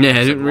it. Yeah,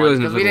 I didn't realize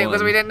it because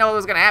we didn't know it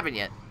was going to happen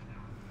yet.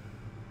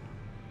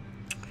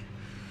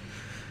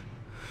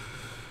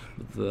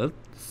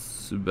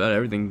 That's about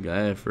everything I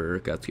have for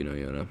Akatsuki no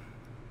Yona.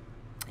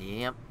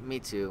 Yep, me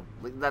too.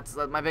 That's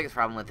my biggest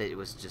problem with it. It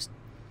was just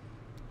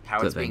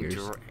how it's being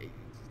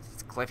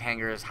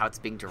cliffhangers, how it's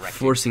being directed.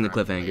 Forcing the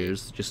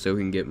cliffhangers just so we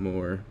can get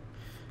more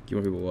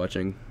people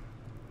watching.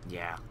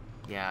 Yeah,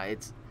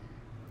 it's.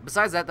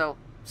 Besides that, though,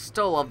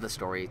 still love the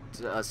story.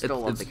 Still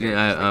love the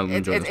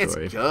characters. It's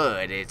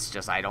good. It's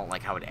just I don't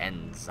like how it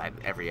ends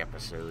every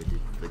episode.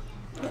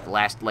 The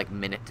last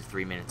minute to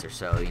 3 minutes or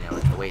so, you know,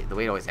 the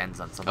way it always ends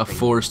on something. A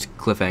forced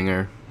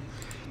cliffhanger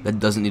that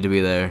doesn't need to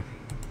be there.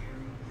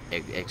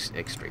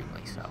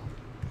 Extremely so.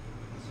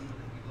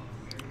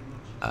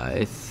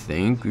 I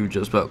think we've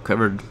just about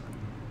covered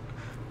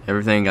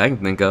everything I can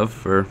think of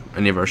for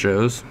any of our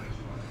shows.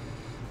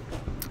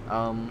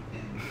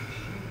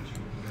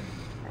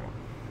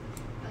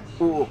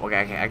 Ooh,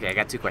 okay, I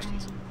got 2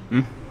 questions.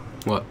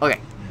 What? Okay,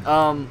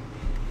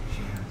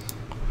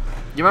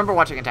 you remember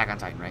watching Attack on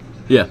Titan, right?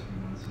 Yeah.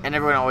 And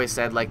everyone always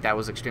said, like, that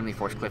was extremely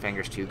forced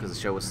cliffhangers, too, because the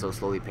show was so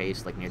slowly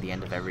paced, like, near the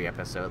end of every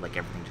episode, like,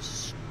 everything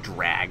just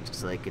dragged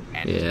so they could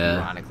end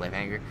on a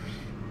cliffhanger.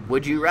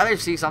 Would you rather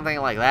see something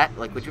like that?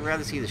 Like, would you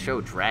rather see the show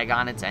drag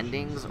on its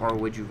endings, or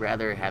would you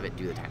rather have it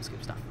do the time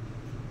skip stuff?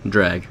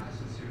 Drag.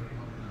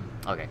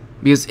 Okay.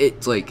 Because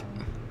it's, like,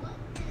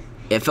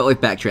 it felt like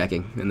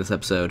backtracking in this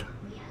episode.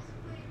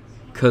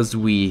 Because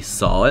we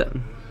saw it,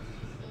 and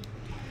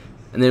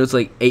then it was,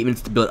 like, 8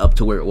 minutes to build up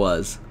to where it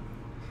was,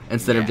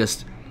 instead of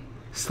just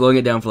slowing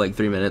it down for like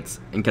 3 minutes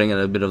and cutting out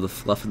a bit of the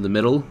fluff in the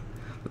middle.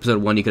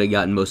 Episode 1, you could have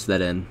gotten most of that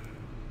in.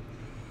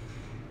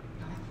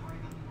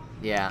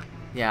 Yeah,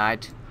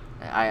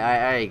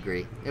 I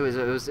agree. It was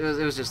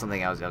just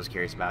something I was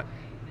curious about.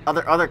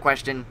 Other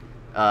question,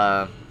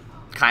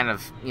 kind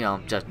of, you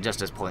know,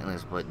 just as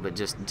pointless, but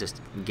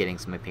just getting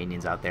some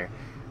opinions out there.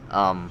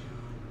 All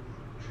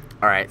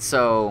right,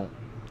 so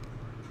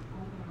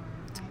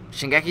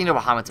Shingeki no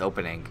Bahamut's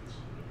opening.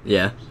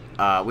 Yeah.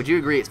 Would you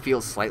agree it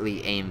feels slightly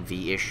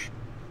AMV-ish?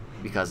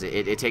 Because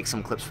it takes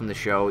some clips from the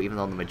show, even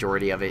though the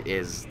majority of it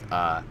is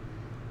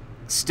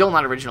still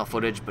not original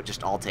footage, but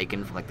just all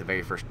taken from like the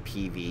very first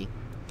PV.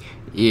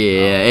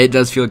 Yeah, it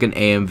does feel like an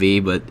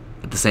AMV, but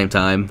at the same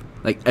time,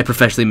 like a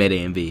professionally made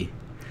AMV.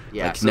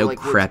 Yeah, like so, no like,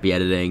 crappy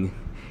editing.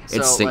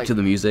 It's synced to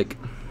the music.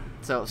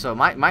 So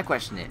my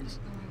question is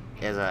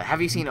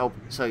have you seen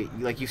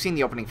you've seen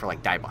the opening for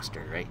like Die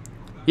Buster, right?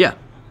 Yeah.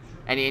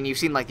 And you've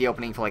seen like the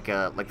opening for like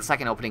the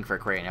second opening for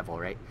Aquarian Neville,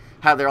 right?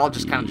 How they're all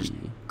just kind of just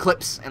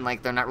clips, and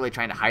like they're not really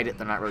trying to hide it.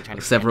 They're not really trying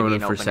to. Except for one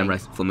for Samurai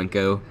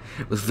Flamenco,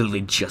 it was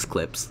literally just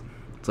clips.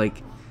 It's like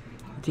it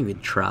didn't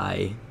even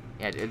try.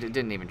 Yeah, it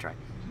didn't even try.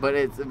 But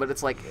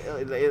it's like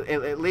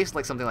at least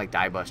like something like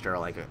Die Buster or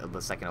like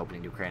the second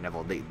opening to Aquarian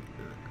Neville, they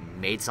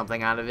made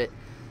something out of it,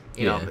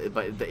 you know.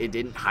 But it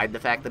didn't hide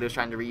the fact that it was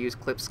trying to reuse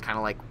clips, kind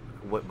of like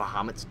what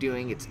Bahamut's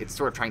doing. It's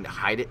sort of trying to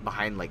hide it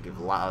behind like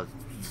a lot of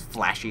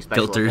flashy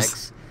special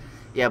effects.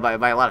 Yeah, by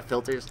a lot of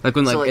filters. Like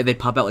when they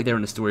pop out like they're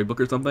in a storybook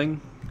or something.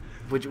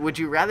 Would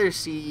you rather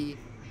see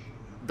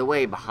the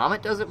way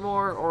Bahamut does it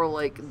more, or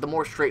like the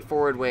more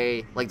straightforward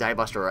way like Die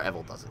Buster or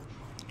Evil does it?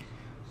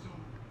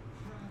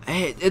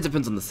 It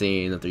depends on the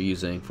scene that they're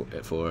using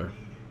it for.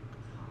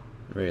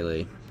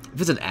 Really,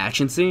 if it's an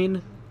action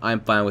scene, I'm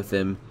fine with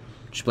them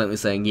just blatantly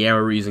saying, "Yeah,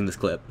 we're reusing this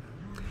clip."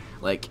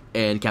 Like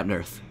in Captain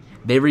Earth,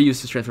 they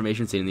reused his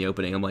transformation scene in the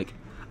opening. I'm like,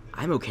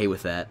 I'm okay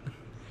with that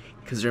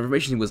because the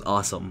transformation scene was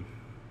awesome.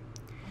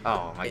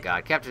 Oh my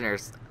god, Captain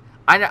Earth!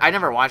 I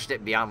never watched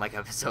it beyond like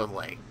episode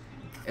like.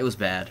 It was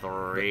bad.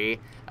 3.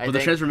 But the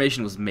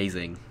transformation was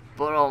amazing.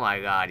 But oh my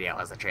god, yeah, it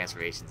was the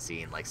transformation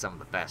scene like some of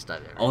the best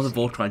I've ever All the seen.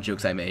 Voltron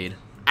jokes I made.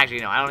 Actually,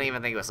 no, I don't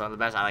even think it was some of the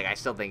best. I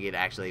still think it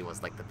actually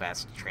was like the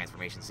best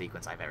transformation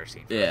sequence I've ever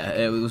seen. Yeah,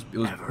 it was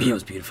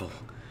beautiful.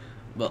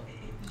 Well,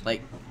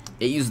 like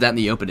it used that in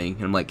the opening,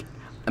 and I'm like,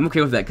 I'm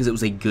okay with that because it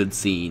was a good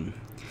scene.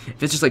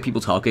 If it's just like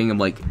people talking, I'm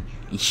like,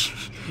 you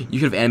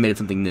could have animated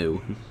something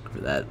new for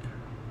that.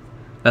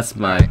 That's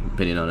my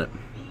opinion on it.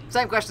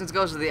 Same questions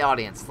goes to the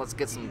audience. Let's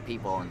get some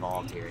people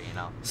involved here, you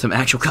know. Some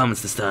actual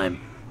comments this time.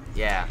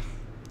 Yeah.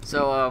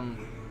 So,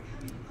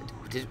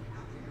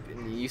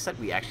 You said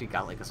we actually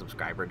got like a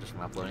subscriber just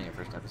from uploading our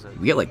first episode.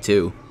 We got like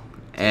 2,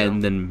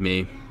 and then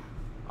me.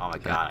 Oh my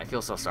god, I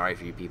feel so sorry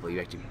for you people. You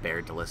actually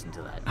bared to listen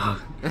to that.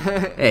 Oh.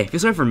 Hey, feel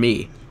sorry for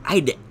me. I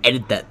had to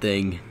edit that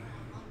thing.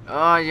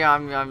 Oh yeah,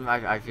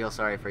 I feel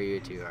sorry for you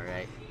too. All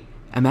right.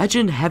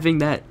 Imagine having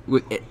that.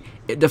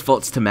 It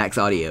defaults to max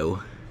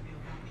audio.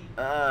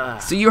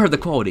 So you heard the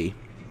quality.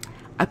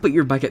 I put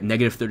your mic at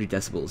negative 30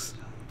 decibels.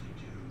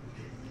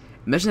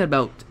 Imagine that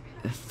about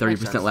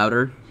 30%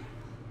 louder.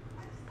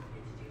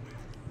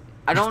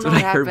 I don't know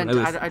what happened.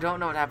 I don't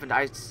know what happened.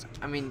 I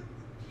mean,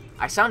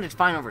 I sounded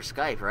fine over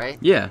Skype, right?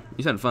 Yeah,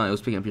 you sounded fine. I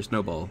was picking up your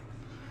snowball.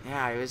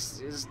 Yeah, it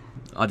was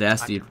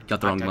Audacity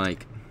got the wrong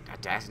mic.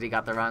 Audacity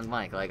got the wrong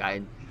mic. Like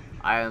I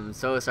am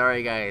so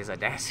sorry, guys.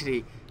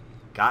 Audacity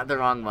got the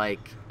wrong mic.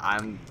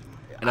 And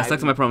I stuck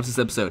to my promise this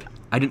episode.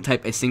 I didn't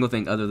type a single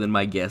thing other than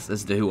my guess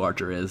as to who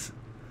Archer is.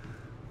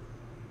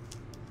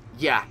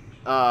 Yeah.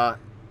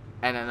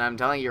 And I'm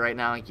telling you right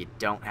now, you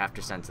don't have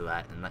to censor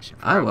that, and that should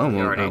probably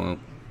I won't.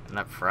 And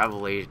that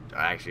probably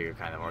actually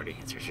kind of already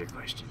answers your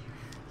question.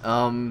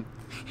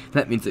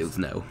 That means it was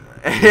no,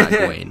 not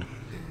Gawain.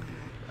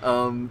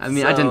 I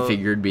mean, I didn't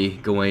figure it'd be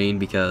Gawain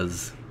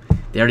because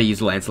they already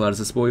used Lancelot as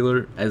a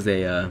spoiler, as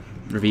a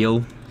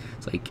reveal.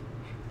 It's like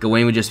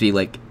Gawain would just be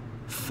like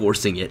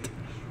forcing it.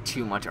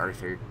 Too much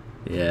Arthur.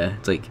 Yeah,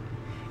 it's like,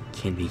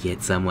 can we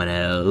get someone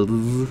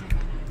else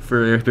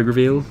for a big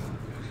reveal?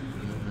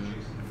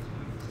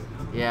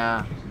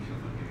 Yeah,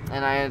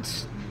 and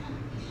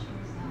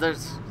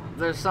there's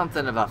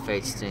something about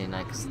Fate Stay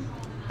Night, 'cause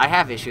I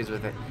have issues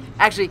with it.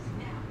 Actually,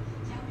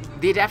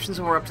 the adaptations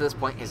we're up to this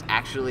point has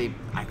actually,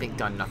 I think,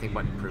 done nothing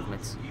but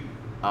improvements.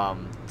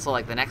 So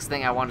like the next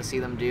thing I want to see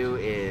them do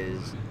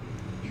is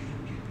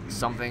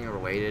something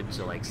related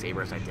to like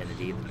Saber's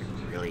identity that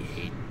I really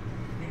hate.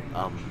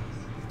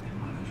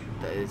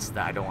 It's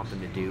that I don't want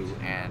them to do.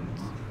 And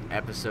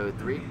episode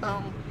 3,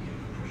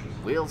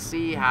 we'll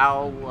see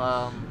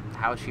how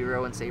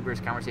Shiro and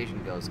Saber's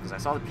conversation goes, because I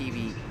saw the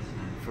PV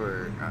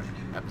for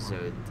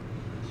episode.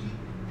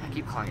 I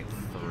keep calling it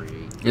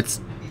 3.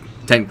 It's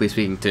technically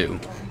speaking 2.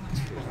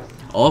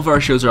 All of our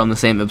shows are on the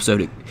same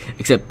episode,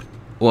 except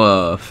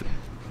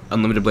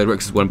Unlimited Blade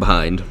Works is one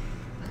behind.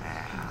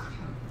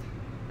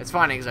 It's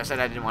funny because I said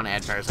I didn't want to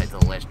add Parasite to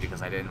the list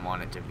because I didn't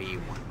want it to be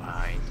one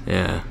behind.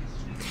 Yeah,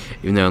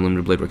 even though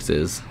Unlimited Blade Works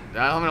is.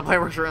 Unlimited Blade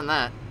Works are in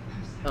that.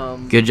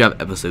 Good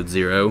job, episode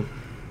 0.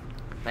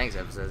 Thanks,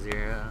 episode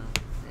 0.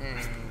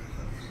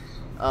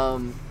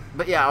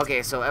 But yeah,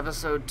 okay, so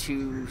episode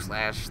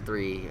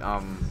 2/3,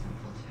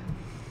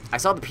 I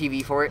saw the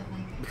PV for it,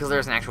 because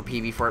there's an actual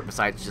PV for it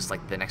besides just,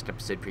 like, the next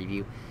episode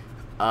preview.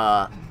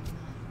 I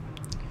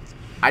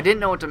didn't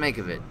know what to make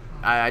of it.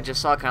 I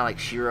just saw kind of, like,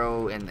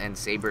 Shiro and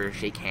Saber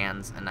shake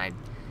hands, and I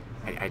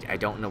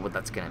don't know what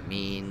that's gonna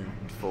mean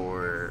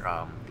for,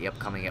 the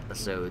upcoming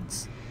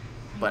episodes.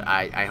 But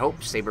I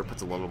hope Saber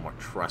puts a little more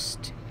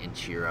trust in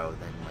Shiro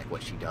than, like,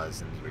 what she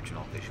does in the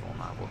original visual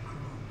novel.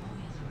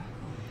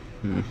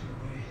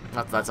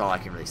 That's all I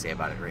can really say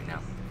about it right now.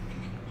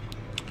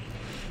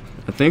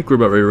 I think we're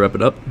about ready to wrap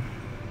it up.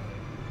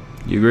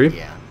 You agree?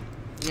 Yeah.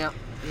 Yep.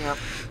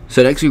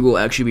 So next week we'll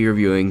actually be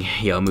reviewing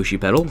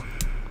YowaPeda,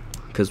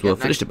 because we'll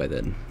have finished it by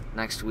then.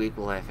 Next week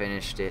we'll have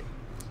finished it.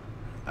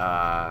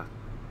 I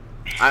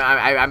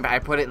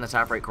put it in the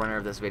top right corner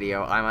of this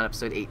video. I'm on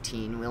episode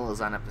 18. Will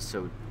is on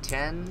episode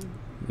 10.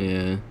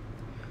 Yeah.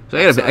 So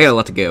I got a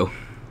lot to go.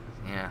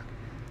 Yeah.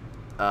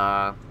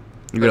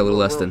 You got a little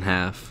less than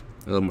half.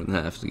 A little more than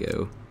half to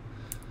go.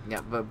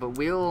 Yeah, but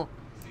we'll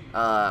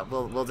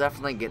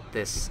definitely get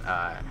this.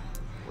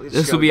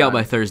 This will be out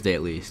by Thursday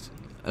at least,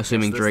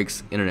 assuming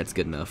Drake's internet's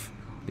good enough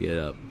to get it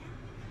up.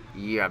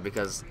 Yeah,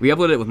 because we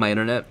uploaded it with my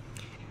internet,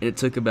 and it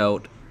took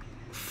about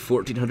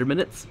 1,400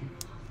 minutes.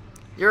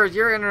 Your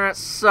internet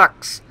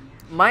sucks.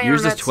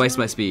 Yours is twice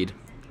my speed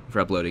for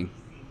uploading.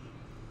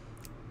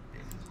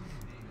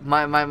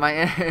 My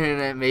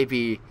internet may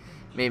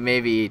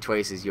be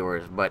twice as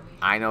yours, but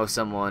I know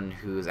someone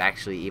who's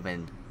actually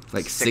even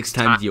like 6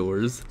 times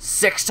yours.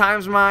 6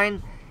 times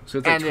mine. So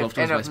it's like 12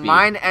 times my if speed.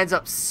 Mine ends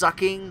up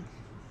sucking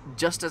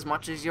just as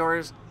much as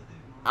yours,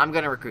 I'm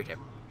gonna recruit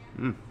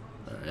him.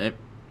 Alright.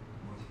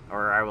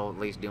 Or I will at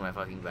least do my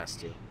fucking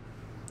best to.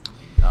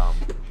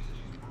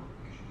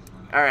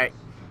 Alright.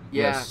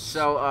 Yeah, Yes.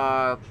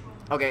 So,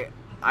 okay,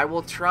 I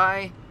will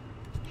try.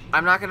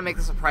 I'm not gonna make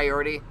this a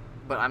priority,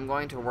 but I'm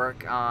going to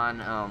work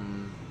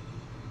on,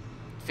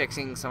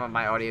 fixing some of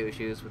my audio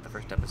issues with the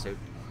first episode.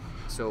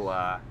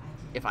 So,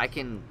 if I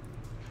can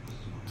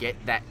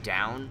get that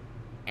down,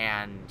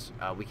 and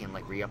we can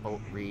like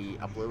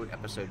re-upload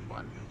episode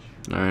 1.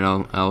 All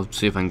right, I'll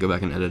see if I can go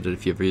back and edit it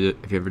if you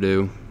ever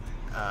do.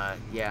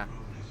 Yeah,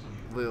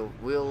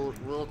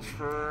 we'll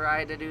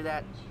try to do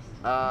that.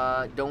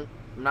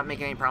 I'm not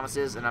making any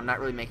promises, and I'm not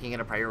really making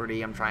it a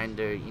priority. I'm trying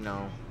to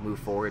move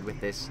forward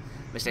with this.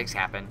 Mistakes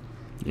happen.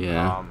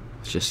 Yeah,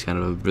 it's just kind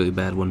of a really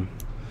bad one.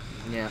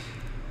 Yeah,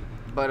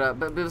 but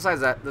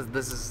besides that,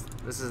 this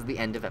is the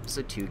end of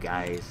episode 2,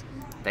 guys.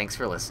 Thanks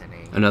for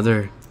listening.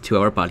 Another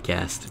 2-hour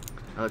podcast.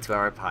 Another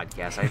 2-hour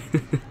podcast.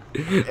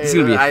 It's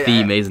gonna be a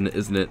theme,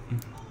 isn't it?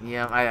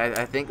 Yeah,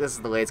 I think this is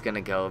the way it's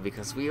gonna go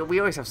because we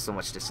always have so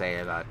much to say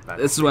about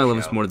this is why I love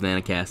us more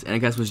than Anacast.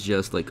 Anacast was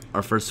just like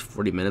our first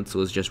 40 minutes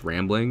was just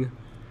rambling.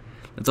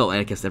 That's all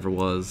Anacast ever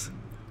was.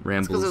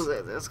 Rambles.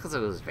 That's because it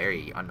was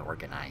very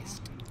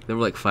unorganized. There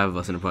were like 5 of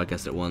us in a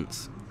podcast at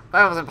once.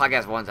 5 of us in a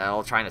podcast at once,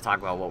 all trying to talk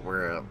about what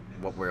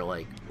we're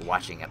like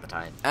watching at the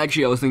time.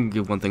 Actually, I was thinking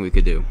of one thing we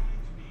could do.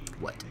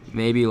 What?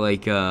 Maybe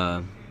like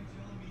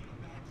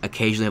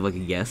occasionally have like a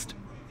guest.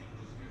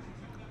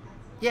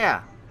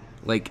 Yeah.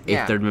 Like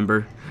a third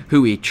member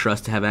who we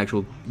trust to have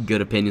actual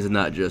good opinions and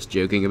not just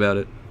joking about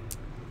it.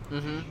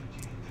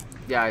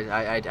 Yeah,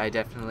 I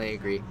definitely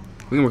agree.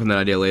 We can work on that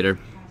idea later.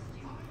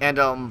 And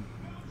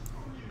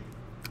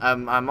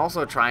I'm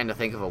also trying to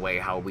think of a way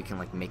how we can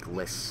like make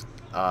lists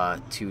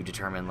to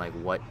determine like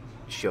what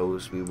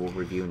shows we will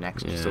review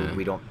next, so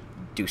we don't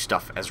do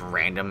stuff as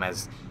random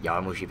as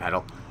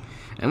YowaPeda.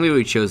 And we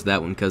already chose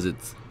that one because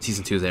it's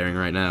season 2 is airing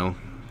right now.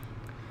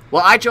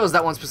 Well, I chose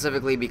that one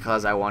specifically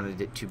because I wanted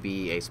it to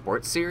be a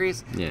sports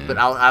series. Yeah. But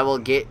I will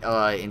get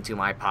into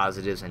my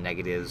positives and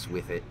negatives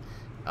with it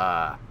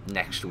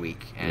next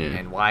week,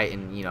 and why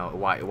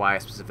why I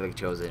specifically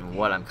chose it and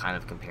what I'm kind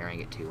of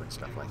comparing it to and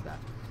stuff like that.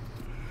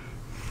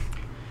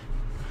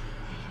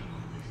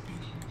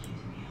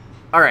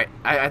 All right,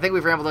 I think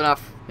we've rambled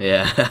enough.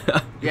 Yeah.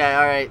 Yeah.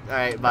 All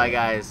right. Bye,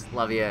 guys.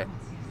 Love you.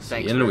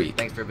 See you in a week.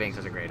 Thanks for being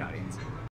such a great audience.